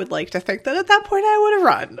 I would like to think that at that point I would have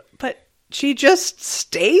run. But she just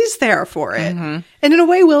stays there for it. And in a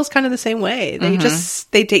way, Will's kind of the same way. They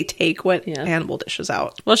they take what Hannibal dishes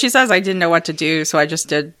out. Well, she says, I didn't know what to do, so I just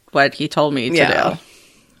did what he told me to do.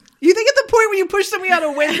 You think at the point when you push somebody out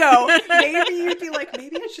a window, maybe you'd be like,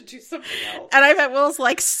 maybe I should do something else. And I bet Will's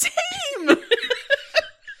like, same.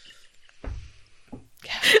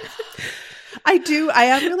 I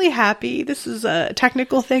am really happy. This is a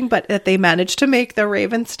technical thing, but that they managed to make the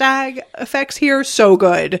Raven Stag effects here so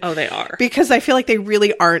good. Oh, they are. Because I feel like they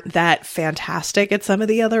really aren't that fantastic at some of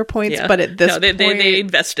the other points, Yeah. but at this point... they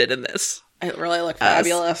invested in this. It really looked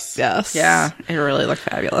fabulous. Yes. Yeah, it really looked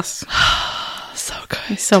fabulous. So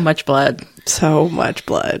good. So much blood. So much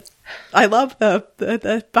blood. I love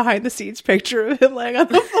the behind the scenes picture of him laying on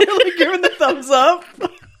the floor, like giving the thumbs up.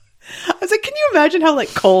 I was like, can you imagine how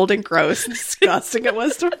like cold and gross and disgusting it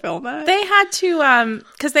was to film that? They had to,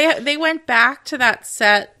 because they went back to that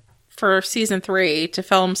set for season 3 to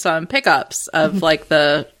film some pickups of like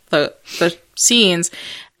the scenes,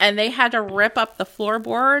 and they had to rip up the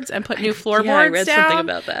floorboards and put new floorboards I read down something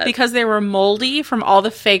about that. because they were moldy from all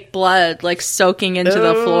the fake blood like soaking into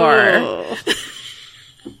the floor.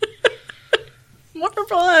 More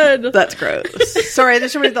blood. That's gross. Sorry, I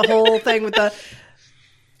just remembered the whole thing with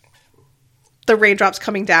the raindrops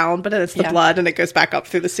coming down, but then it's the blood and it goes back up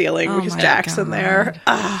through the ceiling because my Jack's in God. there.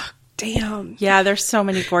 Ah, damn. Yeah, there's so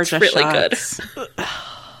many gorgeous Really shots. good.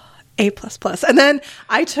 A++. And then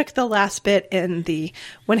I took the last bit in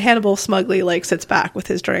when Hannibal smugly like sits back with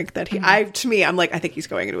his drink that I'm like, I think he's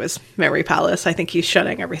going into his memory palace. I think he's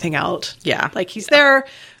shutting everything out. Yeah. Like he's there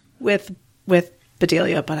with with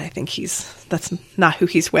Bedelia, but I think that's not who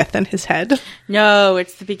he's with in his head. No,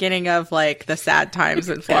 it's the beginning of like the sad times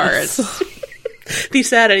in Florence. The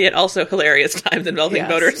sad and yet also hilarious times involving Yes.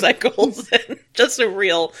 motorcycles and just a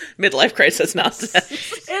real midlife crisis nonsense.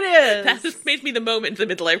 It is. That just made me the moment the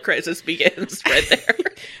midlife crisis begins right there.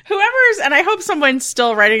 Whoever's, and I hope someone's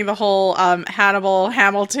still writing the whole Hannibal,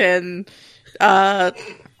 Hamilton,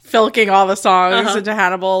 filking all the songs into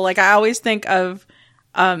Hannibal. Like, I always think of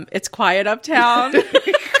It's Quiet Uptown as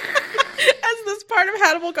this part of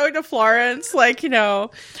Hannibal going to Florence. Like, you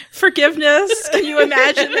know, forgiveness. Can you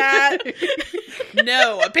imagine that?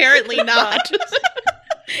 No, apparently not.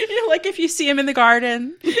 You know, like if you see him in the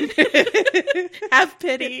garden, have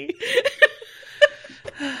pity.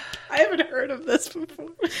 I haven't heard of this before.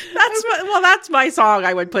 That's my song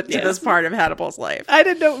I would put to this part of Hannibal's life. I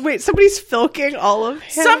didn't know. Wait, somebody's filking all of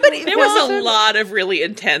Hannibal? There was a lot of really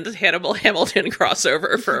intense Hannibal Hamilton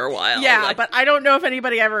crossover for a while. Yeah, Like, but I don't know if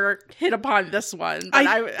anybody ever hit upon this one. But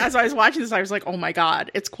as I was watching this, I was like, oh my God,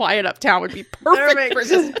 It's Quiet Uptown would be perfect for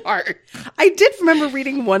this part. I did remember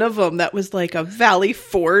reading one of them that was like a Valley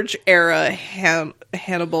Forge era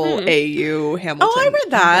Hannibal AU Hamilton. Oh, I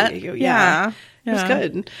read that. AU. Yeah. It was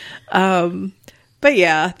good. But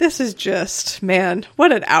yeah, this is just, man,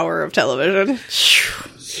 what an hour of television.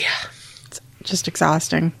 yeah. Just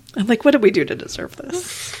exhausting. I'm like, what did we do to deserve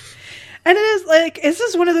this? And it is like, this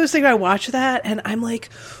is one of those things I watch that and I'm like,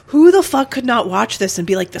 who the fuck could not watch this and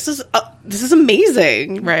be like, this is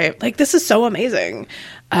amazing. Right. Like, this is so amazing.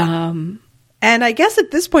 And I guess at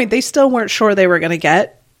this point, they still weren't sure they were going to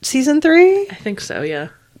get season 3. I think so, yeah.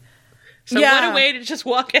 So Yeah. what a way to just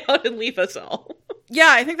walk out and leave us all. Yeah,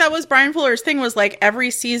 I think that was Brian Fuller's thing, was like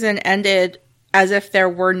every season ended as if there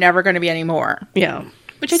were never going to be any more. Yeah.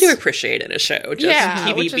 Which I do appreciate in a show, just Yeah,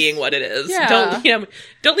 TV which is- being what it is. Yeah.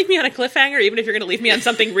 Don't leave me on a cliffhanger, even if you're going to leave me on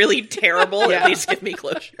something really terrible. At least give me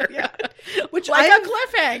closure. Yeah. Which Like I a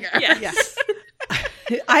cliffhanger. Yes.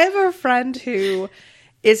 I have a friend who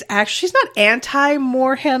is actually, she's not anti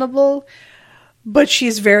more Hannibal, but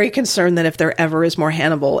she's very concerned that if there ever is more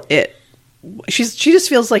Hannibal, she just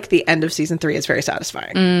feels like the end of season 3 is very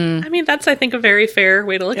satisfying. I mean, that's, I think, a very fair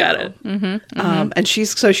way to look at it. And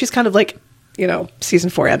she's kind of like, you know, season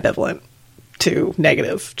 4 ambivalent to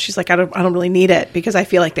negative. She's like, I don't really need it because I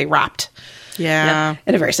feel like they wrapped Yeah.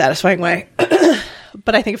 in a very satisfying way.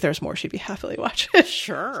 But I think if there's more, she'd be happily watch it.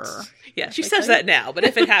 Sure. Yeah, she says that now, but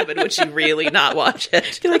if it happened, would she really not watch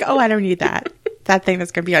it? You're like, oh, I don't need that. That thing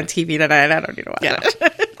that's going to be on TV tonight, I don't need to watch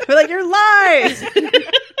it. We're like, you're lies.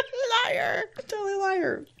 Liar. Totally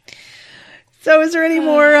liar. So is there any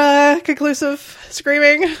more conclusive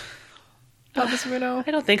screaming about this Muno?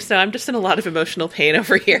 I don't think so. I'm just in a lot of emotional pain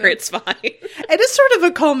over here. It's fine. It is sort of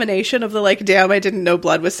a culmination of the like, damn, I didn't know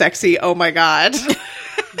blood was sexy. Oh my God.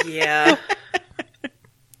 Yeah.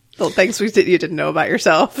 Little things you didn't know about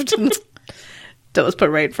yourself. That was put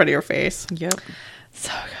right in front of your face. Yep.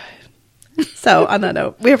 So good. So on that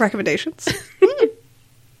note, we have recommendations.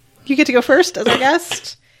 You get to go first as our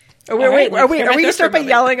guest. Are we going to start by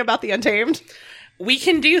yelling about The Untamed? We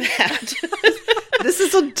can do that. This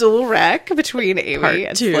is a dual rec between Amy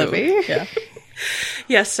and Flippy. Yeah.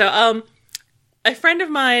 Yes, so a friend of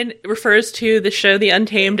mine refers to the show The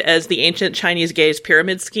Untamed as the ancient Chinese gays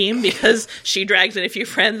pyramid scheme because she drags in a few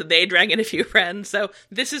friends and they drag in a few friends. So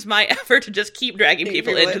this is my effort to just keep dragging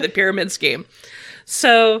people into the pyramid scheme.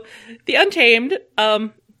 So The Untamed,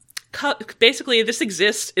 basically this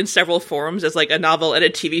exists in several forms as like a novel and a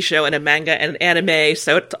TV show and a manga and an anime.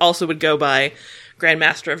 So it also would go by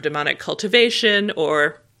Grandmaster of Demonic Cultivation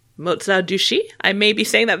or Motsa Dushi. I may be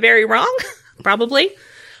saying that very wrong, probably.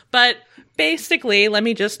 But basically, let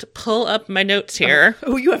me just pull up my notes here.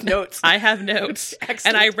 Oh, you have notes. I have notes.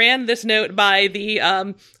 Excellent. And I ran this note by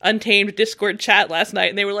the Untamed Discord chat last night,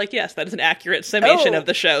 and they were like, yes, that is an accurate summation of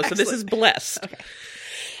the show. So this is blessed. Okay.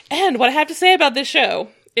 And what I have to say about this show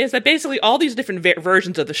is that basically all these different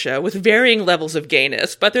versions of the show with varying levels of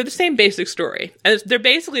gayness, but they're the same basic story. And they're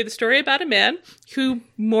basically the story about a man who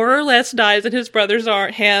more or less dies in his brother's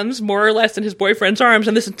hands, more or less in his boyfriend's arms.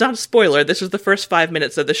 And this is not a spoiler. This is the first 5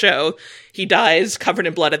 minutes of the show. He dies covered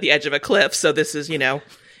in blood at the edge of a cliff. So this is,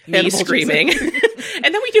 me screaming.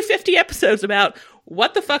 And then we do 50 episodes about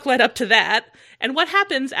what the fuck led up to that and what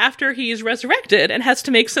happens after he's resurrected and has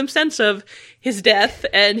to make some sense of his death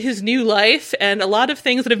and his new life and a lot of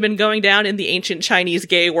things that have been going down in the ancient Chinese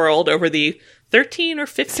gay world over the 13 or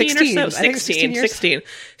 15 16, or so, 16 years.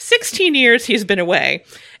 16 years he's been away.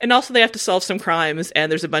 And also they have to solve some crimes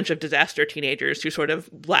and there's a bunch of disaster teenagers who sort of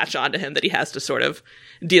latch onto him that he has to sort of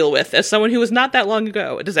deal with as someone who was not that long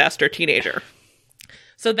ago a disaster teenager.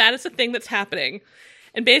 So that is the thing that's happening.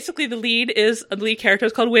 And basically the lead character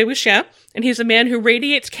is called Wei Wuxian, and he's a man who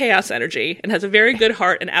radiates chaos energy and has a very good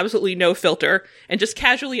heart and absolutely no filter, and just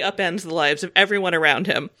casually upends the lives of everyone around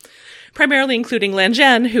him. Primarily including Lan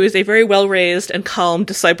Zhan, who is a very well-raised and calm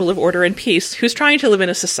disciple of order and peace, who's trying to live in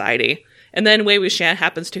a society. And then Wei Wuxian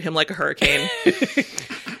happens to him like a hurricane.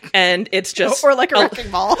 And it's just... Or like a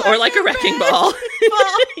wrecking ball. Or like a wrecking ball.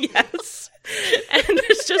 Yes. And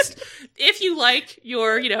it's just... If you like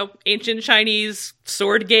your, ancient Chinese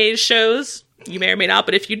sword gaze shows, you may or may not,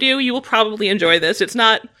 but if you do, you will probably enjoy this. It's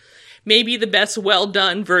not maybe the best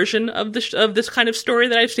well-done version of this kind of story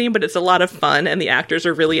that I've seen, but it's a lot of fun, and the actors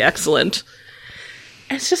are really excellent.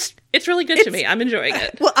 And it's really good to me. I'm enjoying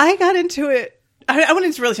it. Well, I got into it. I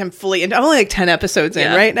wouldn't really say I'm fully into. I'm only like 10 episodes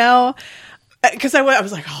in right now. Because I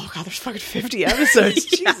was like, oh god, there's fucking 50 episodes.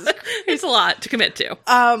 Jesus Christ. It's a lot to commit to.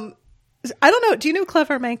 I don't know. Do you know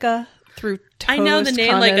Clever Manka through Toast I know the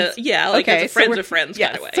name comments? as a friends of friends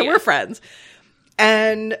kind of way. So we're friends.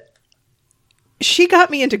 And she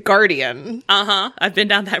got me into Guardian. I've been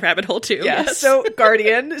down that rabbit hole too. Yeah. Yes. So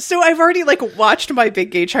Guardian. So I've already watched my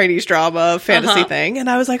big gay Chinese drama fantasy thing, and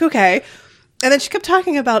I was like, okay. And then she kept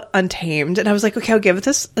talking about Untamed, and I was like, okay, I'll give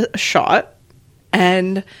this a shot.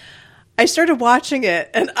 And I started watching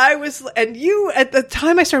it, and you, at the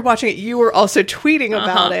time I started watching it, you were also tweeting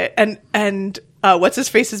about it, and what's his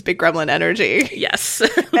face's Big Gremlin energy. Yes. Wei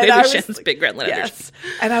Wuxian's Big Gremlin energy.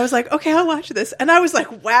 And I was like, okay, I'll watch this. And I was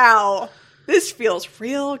like, wow, this feels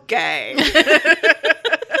real gay.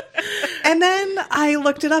 And then I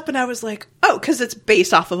looked it up, and I was like, oh, because it's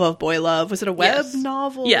based off of A Boy Love. Was it a web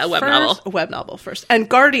novel? Yeah, a web novel. A web novel first. And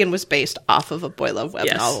Guardian was based off of A Boy Love web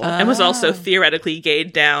novel. And was also theoretically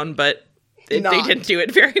gayed down, but they didn't do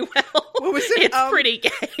it very well. What was it? It's pretty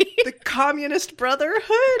gay. The Communist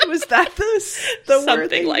Brotherhood? Was that the word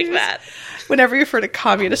something like used? that? Whenever you refer to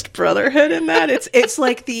Communist Brotherhood in that, it's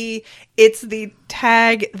like the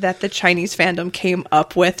tag that the Chinese fandom came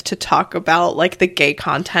up with to talk about the gay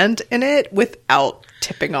content in it without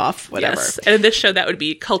tipping off whatever. Yes. And in this show, that would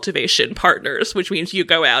be cultivation partners, which means you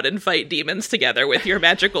go out and fight demons together with your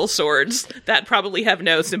magical swords that probably have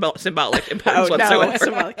no symbolic importance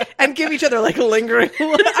whatsoever. And give each other lingering.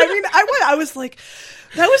 I was like,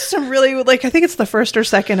 that was some really, I think it's the first or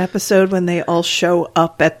second episode when they all show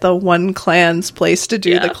up at the one clan's place to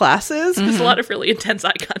do the classes. There's a lot of really intense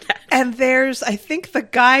eye contact. And there's, I think, the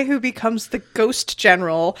guy who becomes the ghost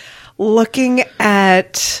general looking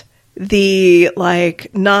at the,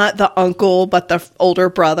 not the uncle, but the older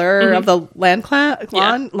brother of the Lan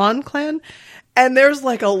clan. And there's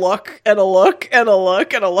a look and a look and a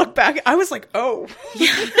look and a look back. I was like, oh.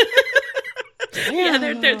 Yeah. Yeah,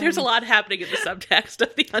 there's a lot happening in the subtext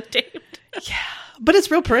of the Untamed. Yeah, but it's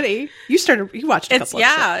real pretty. You watched a couple episodes.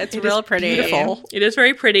 Yeah, it's real pretty. Beautiful. It is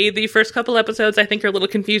very pretty. The first couple episodes, I think, are a little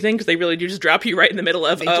confusing because they really do just drop you right in the middle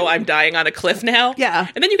of, I'm dying on a cliff now. Yeah.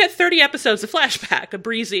 And then you get 30 episodes of flashback, a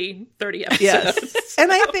breezy 30 episodes. Yes. And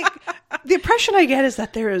I think the impression I get is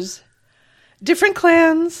that there's different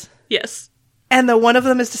clans. Yes. And one of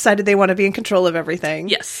them has decided they want to be in control of everything.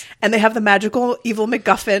 Yes. And they have the magical evil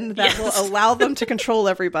MacGuffin that will allow them to control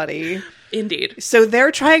everybody. Indeed. So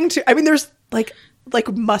they're trying to, there's like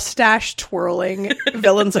mustache twirling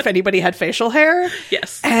villains if anybody had facial hair.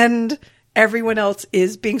 Yes. And everyone else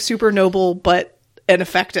is being super noble but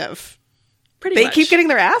ineffective. Pretty much. They keep getting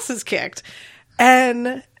their asses kicked.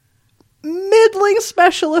 And middling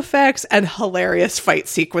special effects and hilarious fight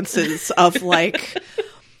sequences of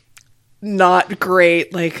not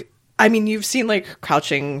great, you've seen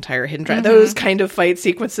Crouching Tiger, Hidden Dragon, those kind of fight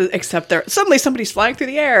sequences, except suddenly somebody's flying through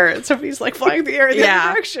the air and somebody's flying through the air in the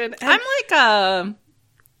other direction. And I'm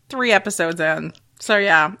 3 episodes in. So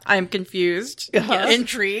yeah, I'm confused,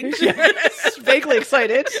 intrigued, vaguely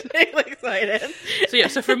excited.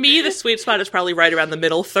 So for me, the sweet spot is probably right around the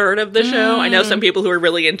middle third of the show. I know some people who are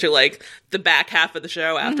really into the back half of the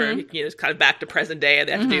show after it's kind of back to present day, and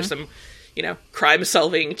they have to do some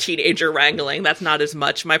crime-solving teenager wrangling. That's not as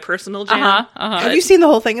much my personal jam. Have you seen the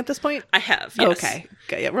whole thing at this point? I have, yes. Okay.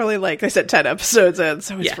 Yeah, really, I said, 10 episodes in,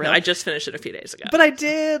 so it's real. I just finished it a few days ago. But I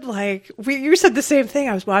did, you said the same thing.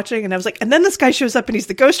 I was watching, and I was like, and then this guy shows up, and he's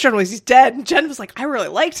the ghost general. He's dead. And Jen was like, I really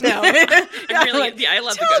liked him. I love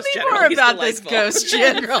the ghost general. Tell me more about this ghost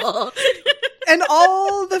general. And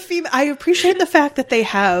all the I appreciate the fact that they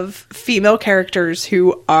have female characters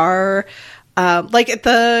who are...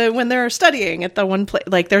 when they're studying at the one place,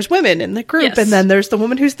 there's women in the group, and then there's the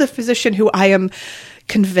woman who's the physician who I am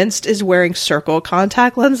convinced is wearing circle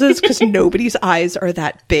contact lenses because nobody's eyes are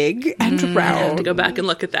that big and round. I have to go back and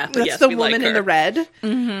look at that. But that's the woman in the red.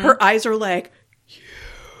 Her eyes are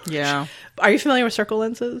yeah. Are you familiar with circle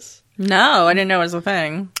lenses? No, I didn't know it was a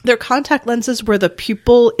thing. They're contact lenses where the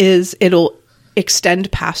pupil it'll extend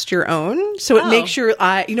past your own, so it makes your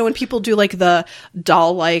eye, when people do like the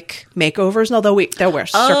doll-like makeovers, they'll wear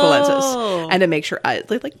circle lenses, and it makes your eyes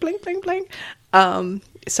like blink, blink, blink.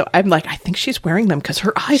 So I'm like, I think she's wearing them because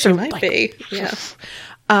her eyes are might like, be. Yeah.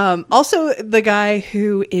 Also, the guy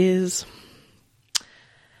who is,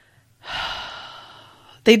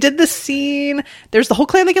 they did this scene. There's the whole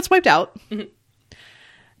clan that gets wiped out,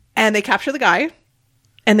 and they capture the guy,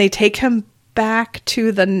 and they take him back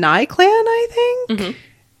to the Nye clan, I think.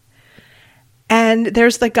 And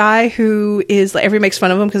there's the guy who is like, everybody makes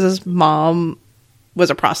fun of him because his mom was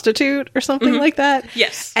a prostitute or something like that.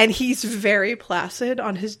 Yes. And he's very placid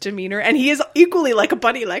on his demeanor, and he is equally like a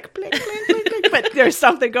bunny, like blink, blink, blink, blink, but there's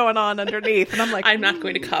something going on underneath, and I'm like, I'm not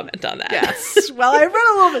going to comment on that. yes. Well, I read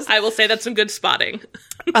a little bit. I will say that's some good spotting.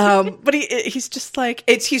 But he's just like,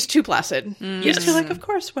 he's too placid. He's Yes. too like, of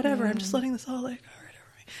course, whatever. I'm just letting this all like, all right.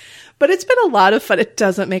 But it's been a lot of fun. It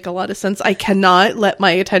doesn't make a lot of sense. I cannot let my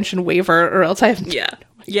attention waver, or else I have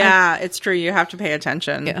Yeah, it's true. You have to pay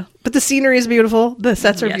attention. Yeah. But the scenery is beautiful. The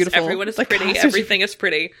sets are Yes, beautiful. everyone is The pretty. costumes- Everything is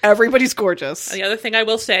pretty. Everybody's gorgeous. And the other thing I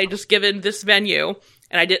will say, just given this venue,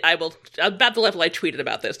 and about the level I tweeted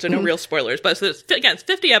about this, so no real spoilers, but so it's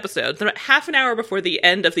 50 episodes. And about half an hour before the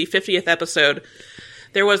end of the 50th episode,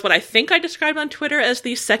 there was what I think I described on Twitter as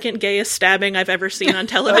the second gayest stabbing I've ever seen on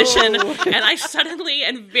television. And I suddenly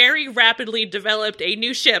and very rapidly developed a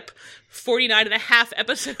new ship 49 and a half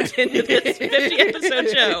episodes into this 50 episode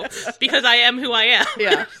show, because I am who I am.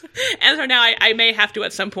 Yeah. And so now I may have to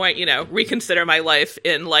at some point, reconsider my life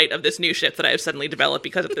in light of this new ship that I have suddenly developed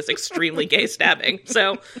because of this extremely gay stabbing.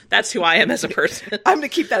 So that's who I am as a person. I'm going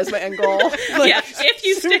to keep that as my end goal. Yeah, if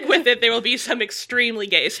you stick with it, there will be some extremely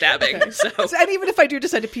gay stabbing. So. And even if I do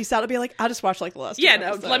decide to peace out, I'll be like, I'll just watch like the last Yeah, two no,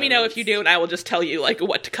 episodes. let me know if you do, and I will just tell you like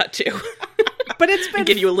what to cut to. But it's been... And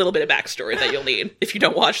give you a little bit of backstory that you'll need if you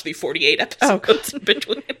don't watch the 48 episodes in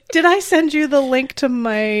between. Did I send you the link to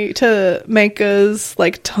Manka's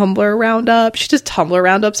like Tumblr roundup? She does Tumblr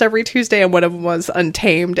roundups every Tuesday, and one of them was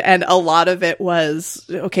Untamed, and a lot of it was,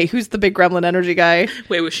 okay, who's the big gremlin energy guy?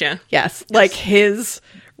 Wei Wuxian. Yes, like his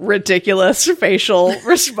ridiculous facial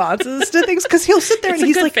responses to things, because he'll sit there It's and a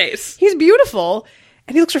he's good like, face. he's beautiful,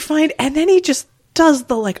 and he looks refined, and then he just does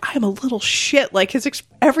the like, I'm a little shit, like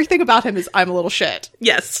everything about him is I'm a little shit.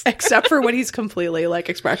 Yes. Except for when he's completely like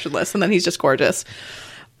expressionless, and then he's just gorgeous.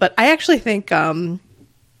 But I actually think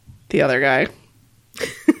the other guy,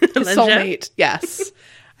 his soulmate, yes,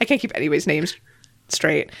 I can't keep anybody's names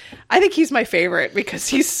straight. I think he's my favorite because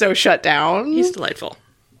he's so shut down. He's delightful.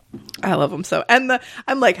 I love him so. And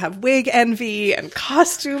I'm like, have wig envy and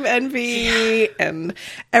costume envy, and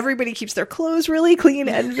everybody keeps their clothes really clean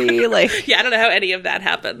envy. Like, Yeah, I don't know how any of that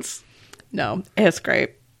happens. no, it's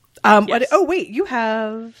great. Yes. Oh wait, you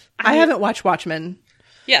have? I haven't watched Watchmen.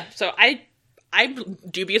 Yeah, so I'm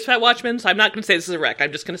dubious about Watchmen, so I'm not going to say this is a wreck.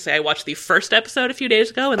 I'm just going to say I watched the first episode a few days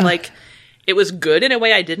ago, and it was good in a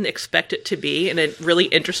way I didn't expect it to be, in a really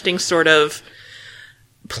interesting sort of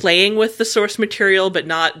playing with the source material, but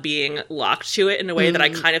not being locked to it in a way that I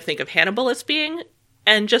kind of think of Hannibal as being.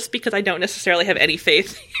 And just because I don't necessarily have any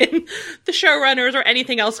faith in the showrunners or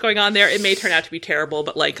anything else going on there, it may turn out to be terrible,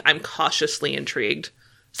 but I'm cautiously intrigued.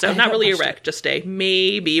 So not really a wreck, just a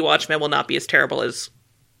maybe Watchmen will not be as terrible as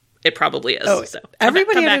it probably is. Oh, so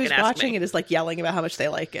everybody come back who's and ask watching me. it is like yelling about how much they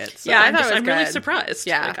like it. So. Yeah, I thought it was I'm really good. surprised.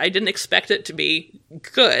 Yeah. I didn't expect it to be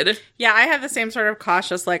good. Yeah, I have the same sort of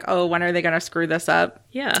cautious, like, oh, when are they going to screw this up?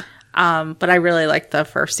 Yeah. But I really liked the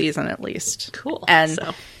first season at least. Cool. And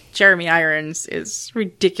So- Jeremy Irons is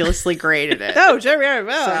ridiculously great at it. Oh, Jeremy,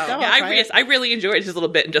 well, So- come on, Yeah, try it. I really enjoyed his little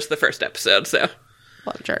bit in just the first episode, so.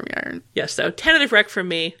 Love Jeremy Irons. Yes, so tentative rec from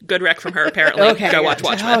me, good rec from her, apparently. Okay, Go yeah. watch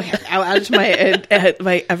Watchmen. Okay, I'll add to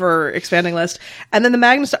my ever expanding list. And then the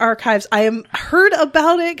Magnus Archives. I am heard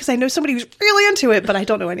about it because I know somebody who's really into it, but I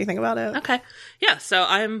don't know anything about it. Okay. Yeah, so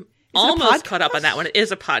I'm it a almost podcast? caught up on that one. It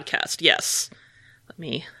is a podcast, yes. Let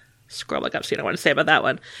me scroll back up so you know what to say about that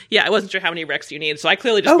one. Yeah, I wasn't sure how many recs you need, so I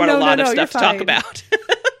clearly just brought a lot of you're stuff to talk fine. about.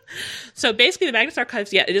 So basically, the Magnus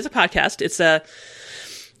Archives, yeah, it is a podcast.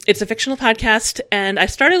 It's a fictional podcast, and I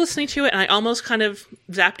started listening to it, and I almost kind of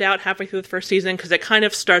zapped out halfway through the first season, because it kind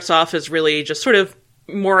of starts off as really just sort of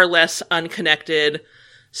more or less unconnected,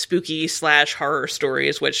 spooky / horror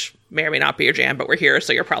stories, which may or may not be your jam, but we're here,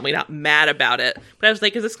 so you're probably not mad about it. But I was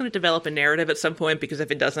like, is this going to develop a narrative at some point? Because if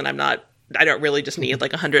it doesn't, I don't really just need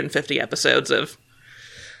 150 episodes of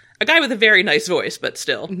a guy with a very nice voice, but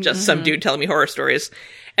still just some dude telling me horror stories.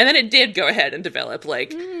 And then it did go ahead and develop,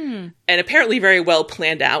 like, and apparently very well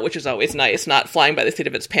planned out, which is always nice, not flying by the seat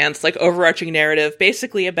of its pants, like, overarching narrative,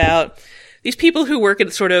 basically about these people who work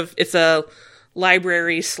at sort of, it's a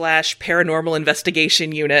library / paranormal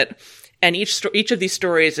investigation unit, and each of these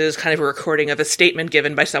stories is kind of a recording of a statement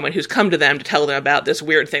given by someone who's come to them to tell them about this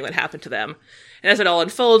weird thing that happened to them. And as it all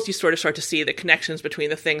unfolds, you sort of start to see the connections between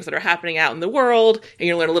the things that are happening out in the world, and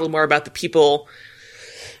you learn a little more about the people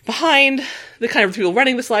behind the kind of people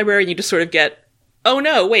running this library, and you just sort of get, oh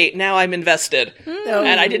no, wait, now I'm invested.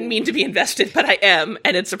 And I didn't mean to be invested, but I am,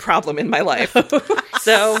 and it's a problem in my life.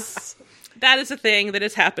 So that is a thing that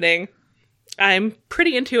is happening. I'm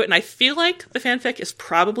pretty into it, and I feel like the fanfic is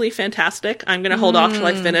probably fantastic. I'm going to hold off till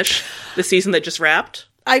I finish the season that just wrapped.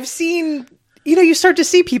 I've seen, you start to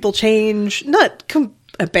see people change, not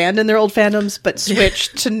abandon their old fandoms, but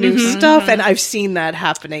switch to new stuff, and I've seen that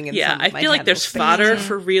happening in some of I my feel like there's fandoms. fodder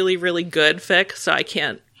for really, really good fic, so I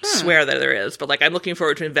can't swear that there is, but like I'm looking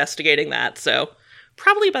forward to investigating that, so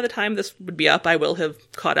probably by the time this would be up, I will have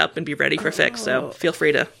caught up and be ready for fic, so feel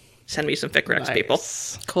free to send me some fic recs, people.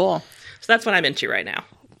 Cool. So that's what I'm into right now.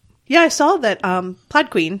 Yeah, I saw that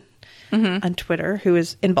Plaid Queen on Twitter, who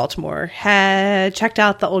is in Baltimore, had checked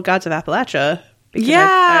out the Old Gods of Appalachia. because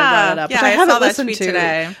I brought it up, which I haven't listened to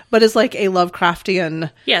today, but is like a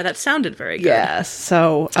Lovecraftian. Yeah, that sounded very good. Yeah,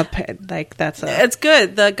 so like that's it's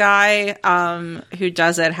good. The guy who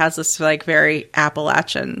does it has this like very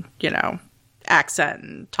Appalachian, accent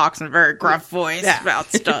and talks in a very gruff voice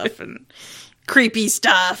about stuff and creepy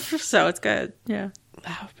stuff. So it's good. Yeah.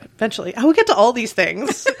 Eventually, I will get to all these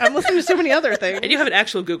things. I'm listening to so many other things. I do have an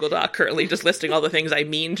actual Google Doc currently just listing all the things I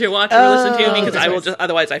mean to watch or listen to, because I will just,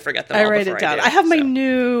 otherwise I forget them all. I write it down. I have my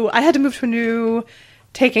new, I had to move to a new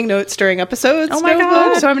taking notes during episodes notebook,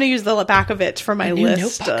 God. So I'm going to use the back of it for my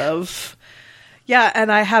list of... Yeah,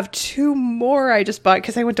 and I have 2 more I just bought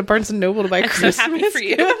because I went to Barnes & Noble to buy Christmas so happy for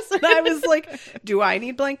you. gifts. And I was like, do I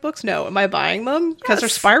need blank books? No. Am I buying them? Because they're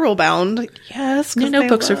spiral bound. Yes. New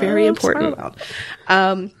notebooks are very important.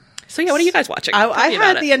 So yeah, what are you guys watching? I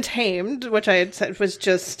had The Untamed, which I had said was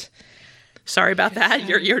just... Sorry about that.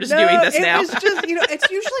 You're just doing this now. It's just,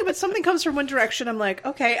 it's usually when something comes from one direction, I'm like,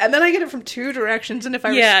 okay. And then I get it from 2 directions. And if I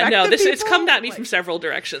respect the people, it's come at me from several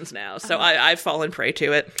directions now. So I've fallen prey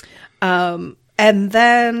to it. And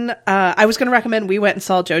then I was going to recommend we went and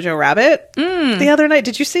saw Jojo Rabbit the other night.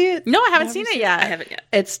 Did you see it? No, I haven't seen it yet. I haven't yet.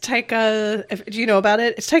 It's Taika. Do you know about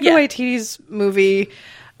it? It's Taika Waititi's movie.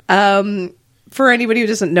 For anybody who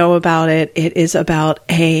doesn't know about it, it is about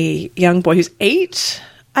a young boy who's 8,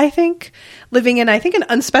 I think, living in, an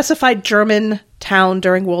unspecified German town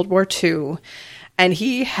during World War II. And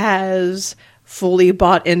he has fully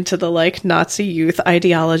bought into the Nazi youth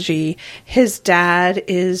ideology. His dad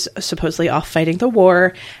is supposedly off fighting the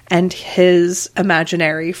war, and his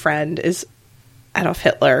imaginary friend is Adolf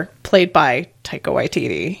Hitler, played by Taika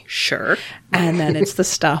Waititi. Sure. And then it's the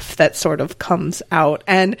stuff that sort of comes out.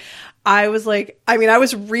 And I was like, I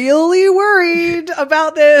was really worried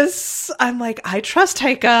about this. I'm like, I trust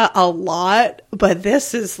Taika a lot, but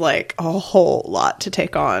this is like a whole lot to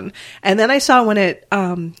take on. And then I saw when it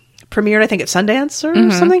premiered, I think at Sundance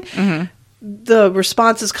or something, the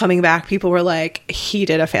responses coming back, people were like, he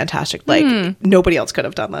did a fantastic, nobody else could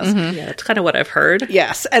have done this. Yeah, that's kind of what I've heard.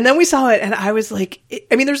 Yes. And then we saw it and I was like,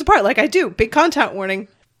 there's a part like I do, big content warning,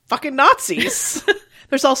 fucking Nazis.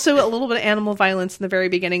 There's also a little bit of animal violence in the very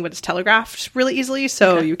beginning, but it's telegraphed really easily,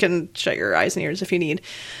 so you can shut your eyes and ears if you need.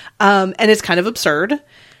 And it's kind of absurd.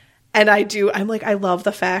 And I love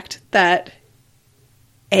the fact that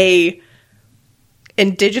a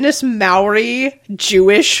indigenous Maori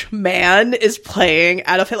Jewish man is playing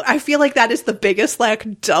Adolf Hitler. I feel like that is the biggest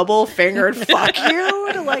double fingered fuck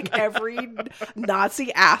you to every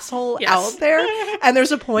Nazi asshole out there. And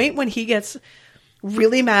there's a point when he gets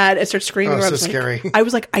really mad and starts screaming. Oh, so scary. I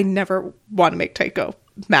was like, I never want to make Taika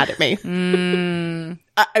mad at me.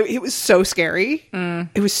 It was so scary.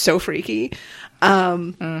 It was so freaky.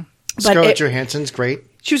 Scarlett Johansson's great.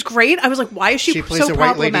 She was great. I was like, why is she so plays a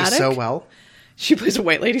white lady so well. She plays a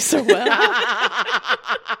white lady so well.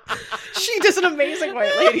 She does an amazing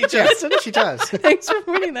white lady, Justin. Yeah, she does. Thanks for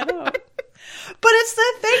pointing that out. But it's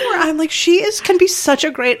the thing where I'm like, can be such a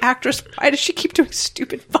great actress. Why does she keep doing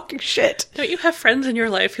stupid fucking shit? Don't you have friends in your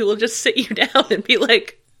life who will just sit you down and be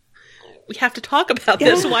like, we have to talk about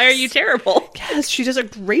this. Why are you terrible? Yes, she does a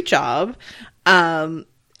great job. And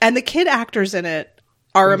the kid actors in it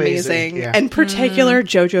are amazing. Yeah. In particular,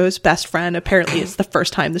 JoJo's best friend. Apparently, it's the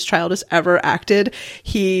first time this child has ever acted.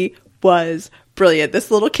 He was brilliant.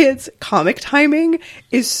 This little kid's comic timing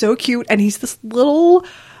is so cute. And he's this little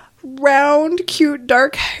round, cute,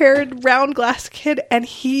 dark-haired, round glass kid, and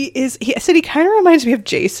he said he kind of reminds me of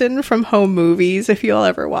Jason from Home Movies, if you all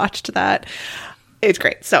ever watched that. It's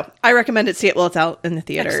great. So I recommend it. See it while it's out in the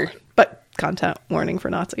theater. Excellent. But content warning for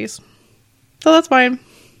Nazis. So that's fine.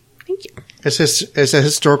 Thank you. It's a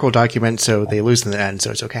historical document, so they lose in the end,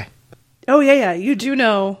 so it's okay. Oh, yeah. You do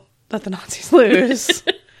know that the Nazis lose.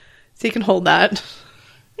 So you can hold that.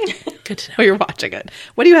 Good to know you're watching it.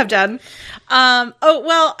 What do you have, Jen? I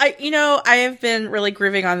have been really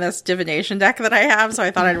grooving on this divination deck that I have, so I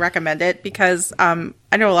thought I'd recommend it because I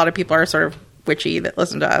know a lot of people are sort of witchy that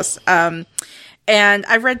listen to us. And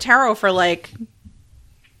I've read tarot for like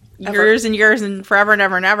years and years and forever and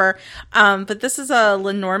ever and ever. But this is a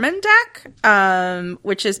Lenormand deck,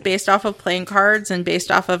 which is based off of playing cards and based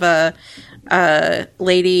off of a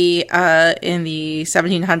lady in the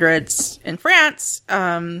 1700s in France,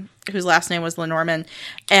 whose last name was Lenormand.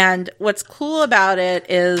 And what's cool about it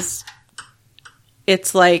is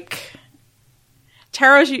it's like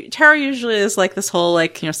tarot usually is like this whole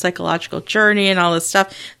like, psychological journey and all this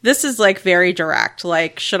stuff. This is like very direct,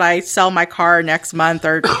 like, should I sell my car next month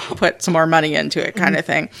or put some more money into it kind of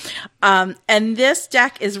thing. And this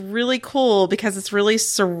deck is really cool because it's really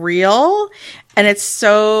surreal and it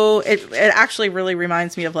actually really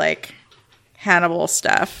reminds me of like Hannibal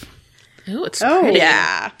stuff. Oh, it's pretty.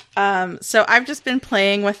 Yeah. So I've just been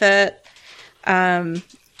playing with it.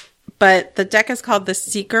 But the deck is called the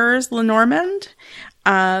Seeker's Lenormand.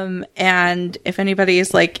 And if anybody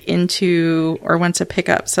is like into or wants to pick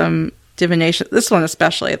up some divination, this one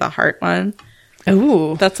especially, the heart one.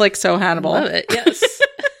 Ooh. That's like so Hannibal. Love it. Yes.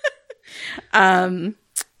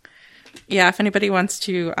 Yeah, if anybody wants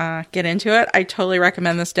to get into it, I totally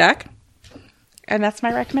recommend this deck. And that's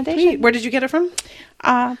my recommendation. Where did you get it from?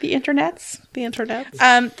 The internets. The internet.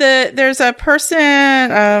 There's a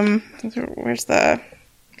person,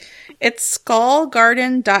 it's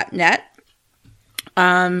skullgarden.net.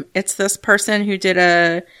 It's this person who did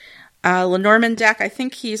a Lenormand deck. I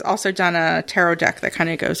think he's also done a tarot deck that kind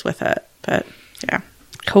of goes with it. But yeah.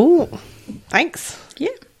 Cool. Thanks. Yeah.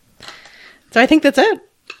 So I think that's it.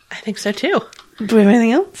 I think so too. Do we have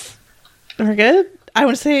anything else? We're good? I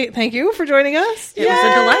want to say thank you for joining us. It was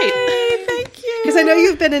a delight. Thank you. Because I know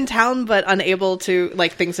you've been in town, but unable to,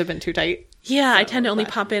 like, things have been too tight. Yeah, I tend to only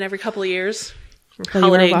pop in every couple of years.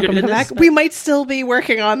 Holiday goodness. We might still be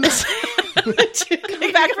working on this. Come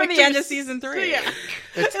back for the end of season 3. Yeah.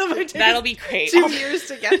 That'll be great. 2 years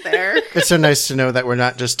to get there. It's so nice to know that we're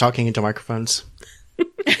not just talking into microphones.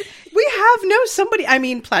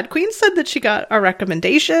 Plaid Queen said that she got our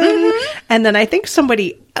recommendation, and then I think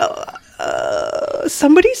somebody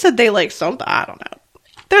said they like something. I don't know.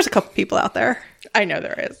 There's a couple people out there. I know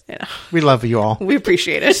there is. Yeah. We love you all. We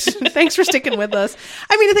appreciate it. Thanks for sticking with us.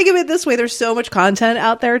 I mean, to think of it this way, there's so much content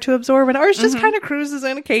out there to absorb, and ours just kind of cruises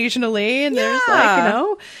in occasionally, and there's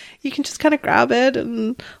like, you can just kind of grab it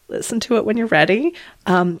and listen to it when you're ready.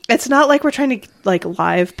 It's not like we're trying to like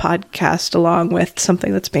live podcast along with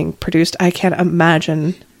something that's being produced. I can't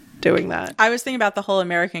imagine doing that. I was thinking about the whole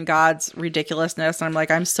American Gods ridiculousness, and I'm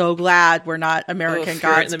like, I'm so glad we're not American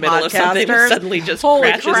Gods in the middle of something that suddenly just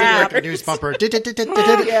crashes crap. News bumper.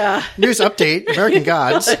 News update. American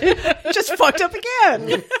Gods. Just fucked up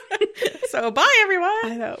again. So bye, everyone.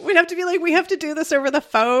 I know. We'd have to be like, we have to do this over the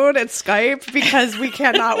phone and Skype because we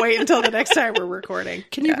cannot wait until the next time we're recording.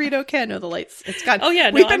 Can you read okay? I know the lights. It's gone. Oh,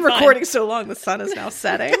 yeah. We've been recording so long, the sun is now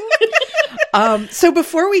setting. So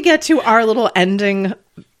before we get to our little ending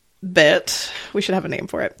bit, we should have a name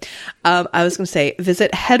for it. I was going to say,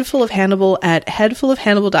 visit Headful of Hannibal at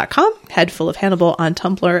headfulofhannibal.com, Headful of Hannibal on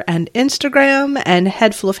Tumblr and Instagram, and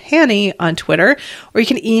Headful of Hanny on Twitter, or you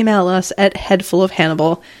can email us at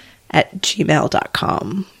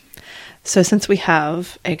headfulofhannibal@gmail.com. So since we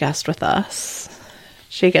have a guest with us,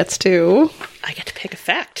 I get to pick a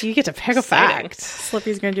fact. You get to pick Exciting. a fact.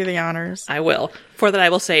 Slippy's going to do the honors. I will. For that, I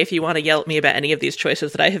will say, if you want to yell at me about any of these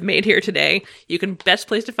choices that I have made here today, best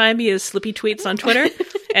place to find me is Slippy Tweets on Twitter.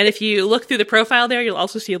 And if you look through the profile there, you'll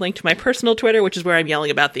also see a link to my personal Twitter, which is where I'm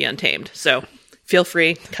yelling about the Untamed. So feel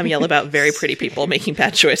free, come yell about very pretty people making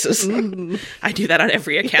bad choices. I do that on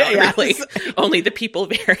every account, really. Only the people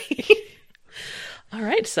vary. All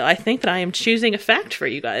right, so I think that I am choosing a fact for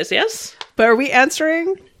you guys, yes? But are we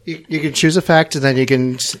answering? You can choose a fact, and then you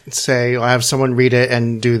can say, I'll have someone read it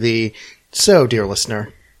and do the, so, dear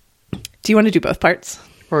listener. Do you want to do both parts?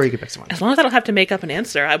 Or you can pick someone. As long as I don't have to make up an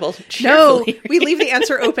answer, I will No, cheerfully we leave the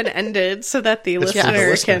answer open-ended so that the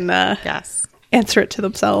listener can answer it to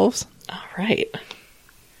themselves. All right.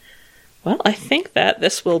 Well, I think that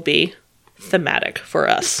this will be thematic for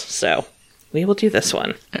us, so we will do this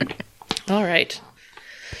one. All right.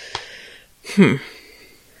 I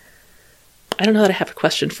don't know that I have a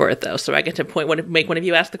question for it, though, so I get to make one of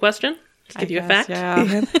you ask the question? Just give you a fact?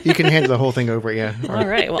 Yeah. You can hand the whole thing over, yeah. All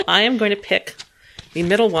right, well, I am going to pick the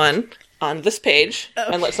middle one on this page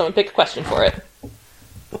and let someone pick a question for it.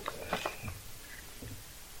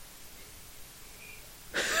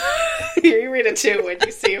 You read it too when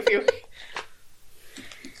you see if you...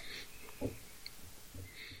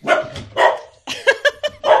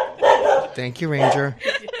 Thank you, Ranger.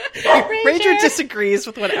 Ranger disagrees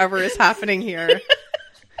with whatever is happening here.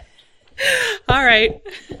 All right.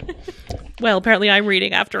 Well, apparently I'm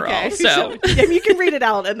reading after all, so... you can read it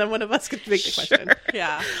out, and then one of us can make the question. Sure.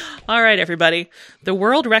 Yeah. All right, everybody. The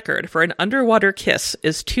world record for an underwater kiss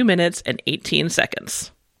is 2 minutes and 18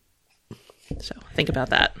 seconds. So, think about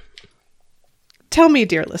that. Tell me,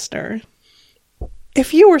 dear listener,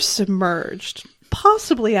 if you were submerged,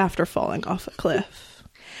 possibly after falling off a cliff,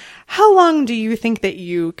 how long do you think that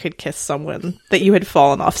you could kiss someone that you had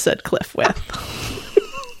fallen off said cliff with?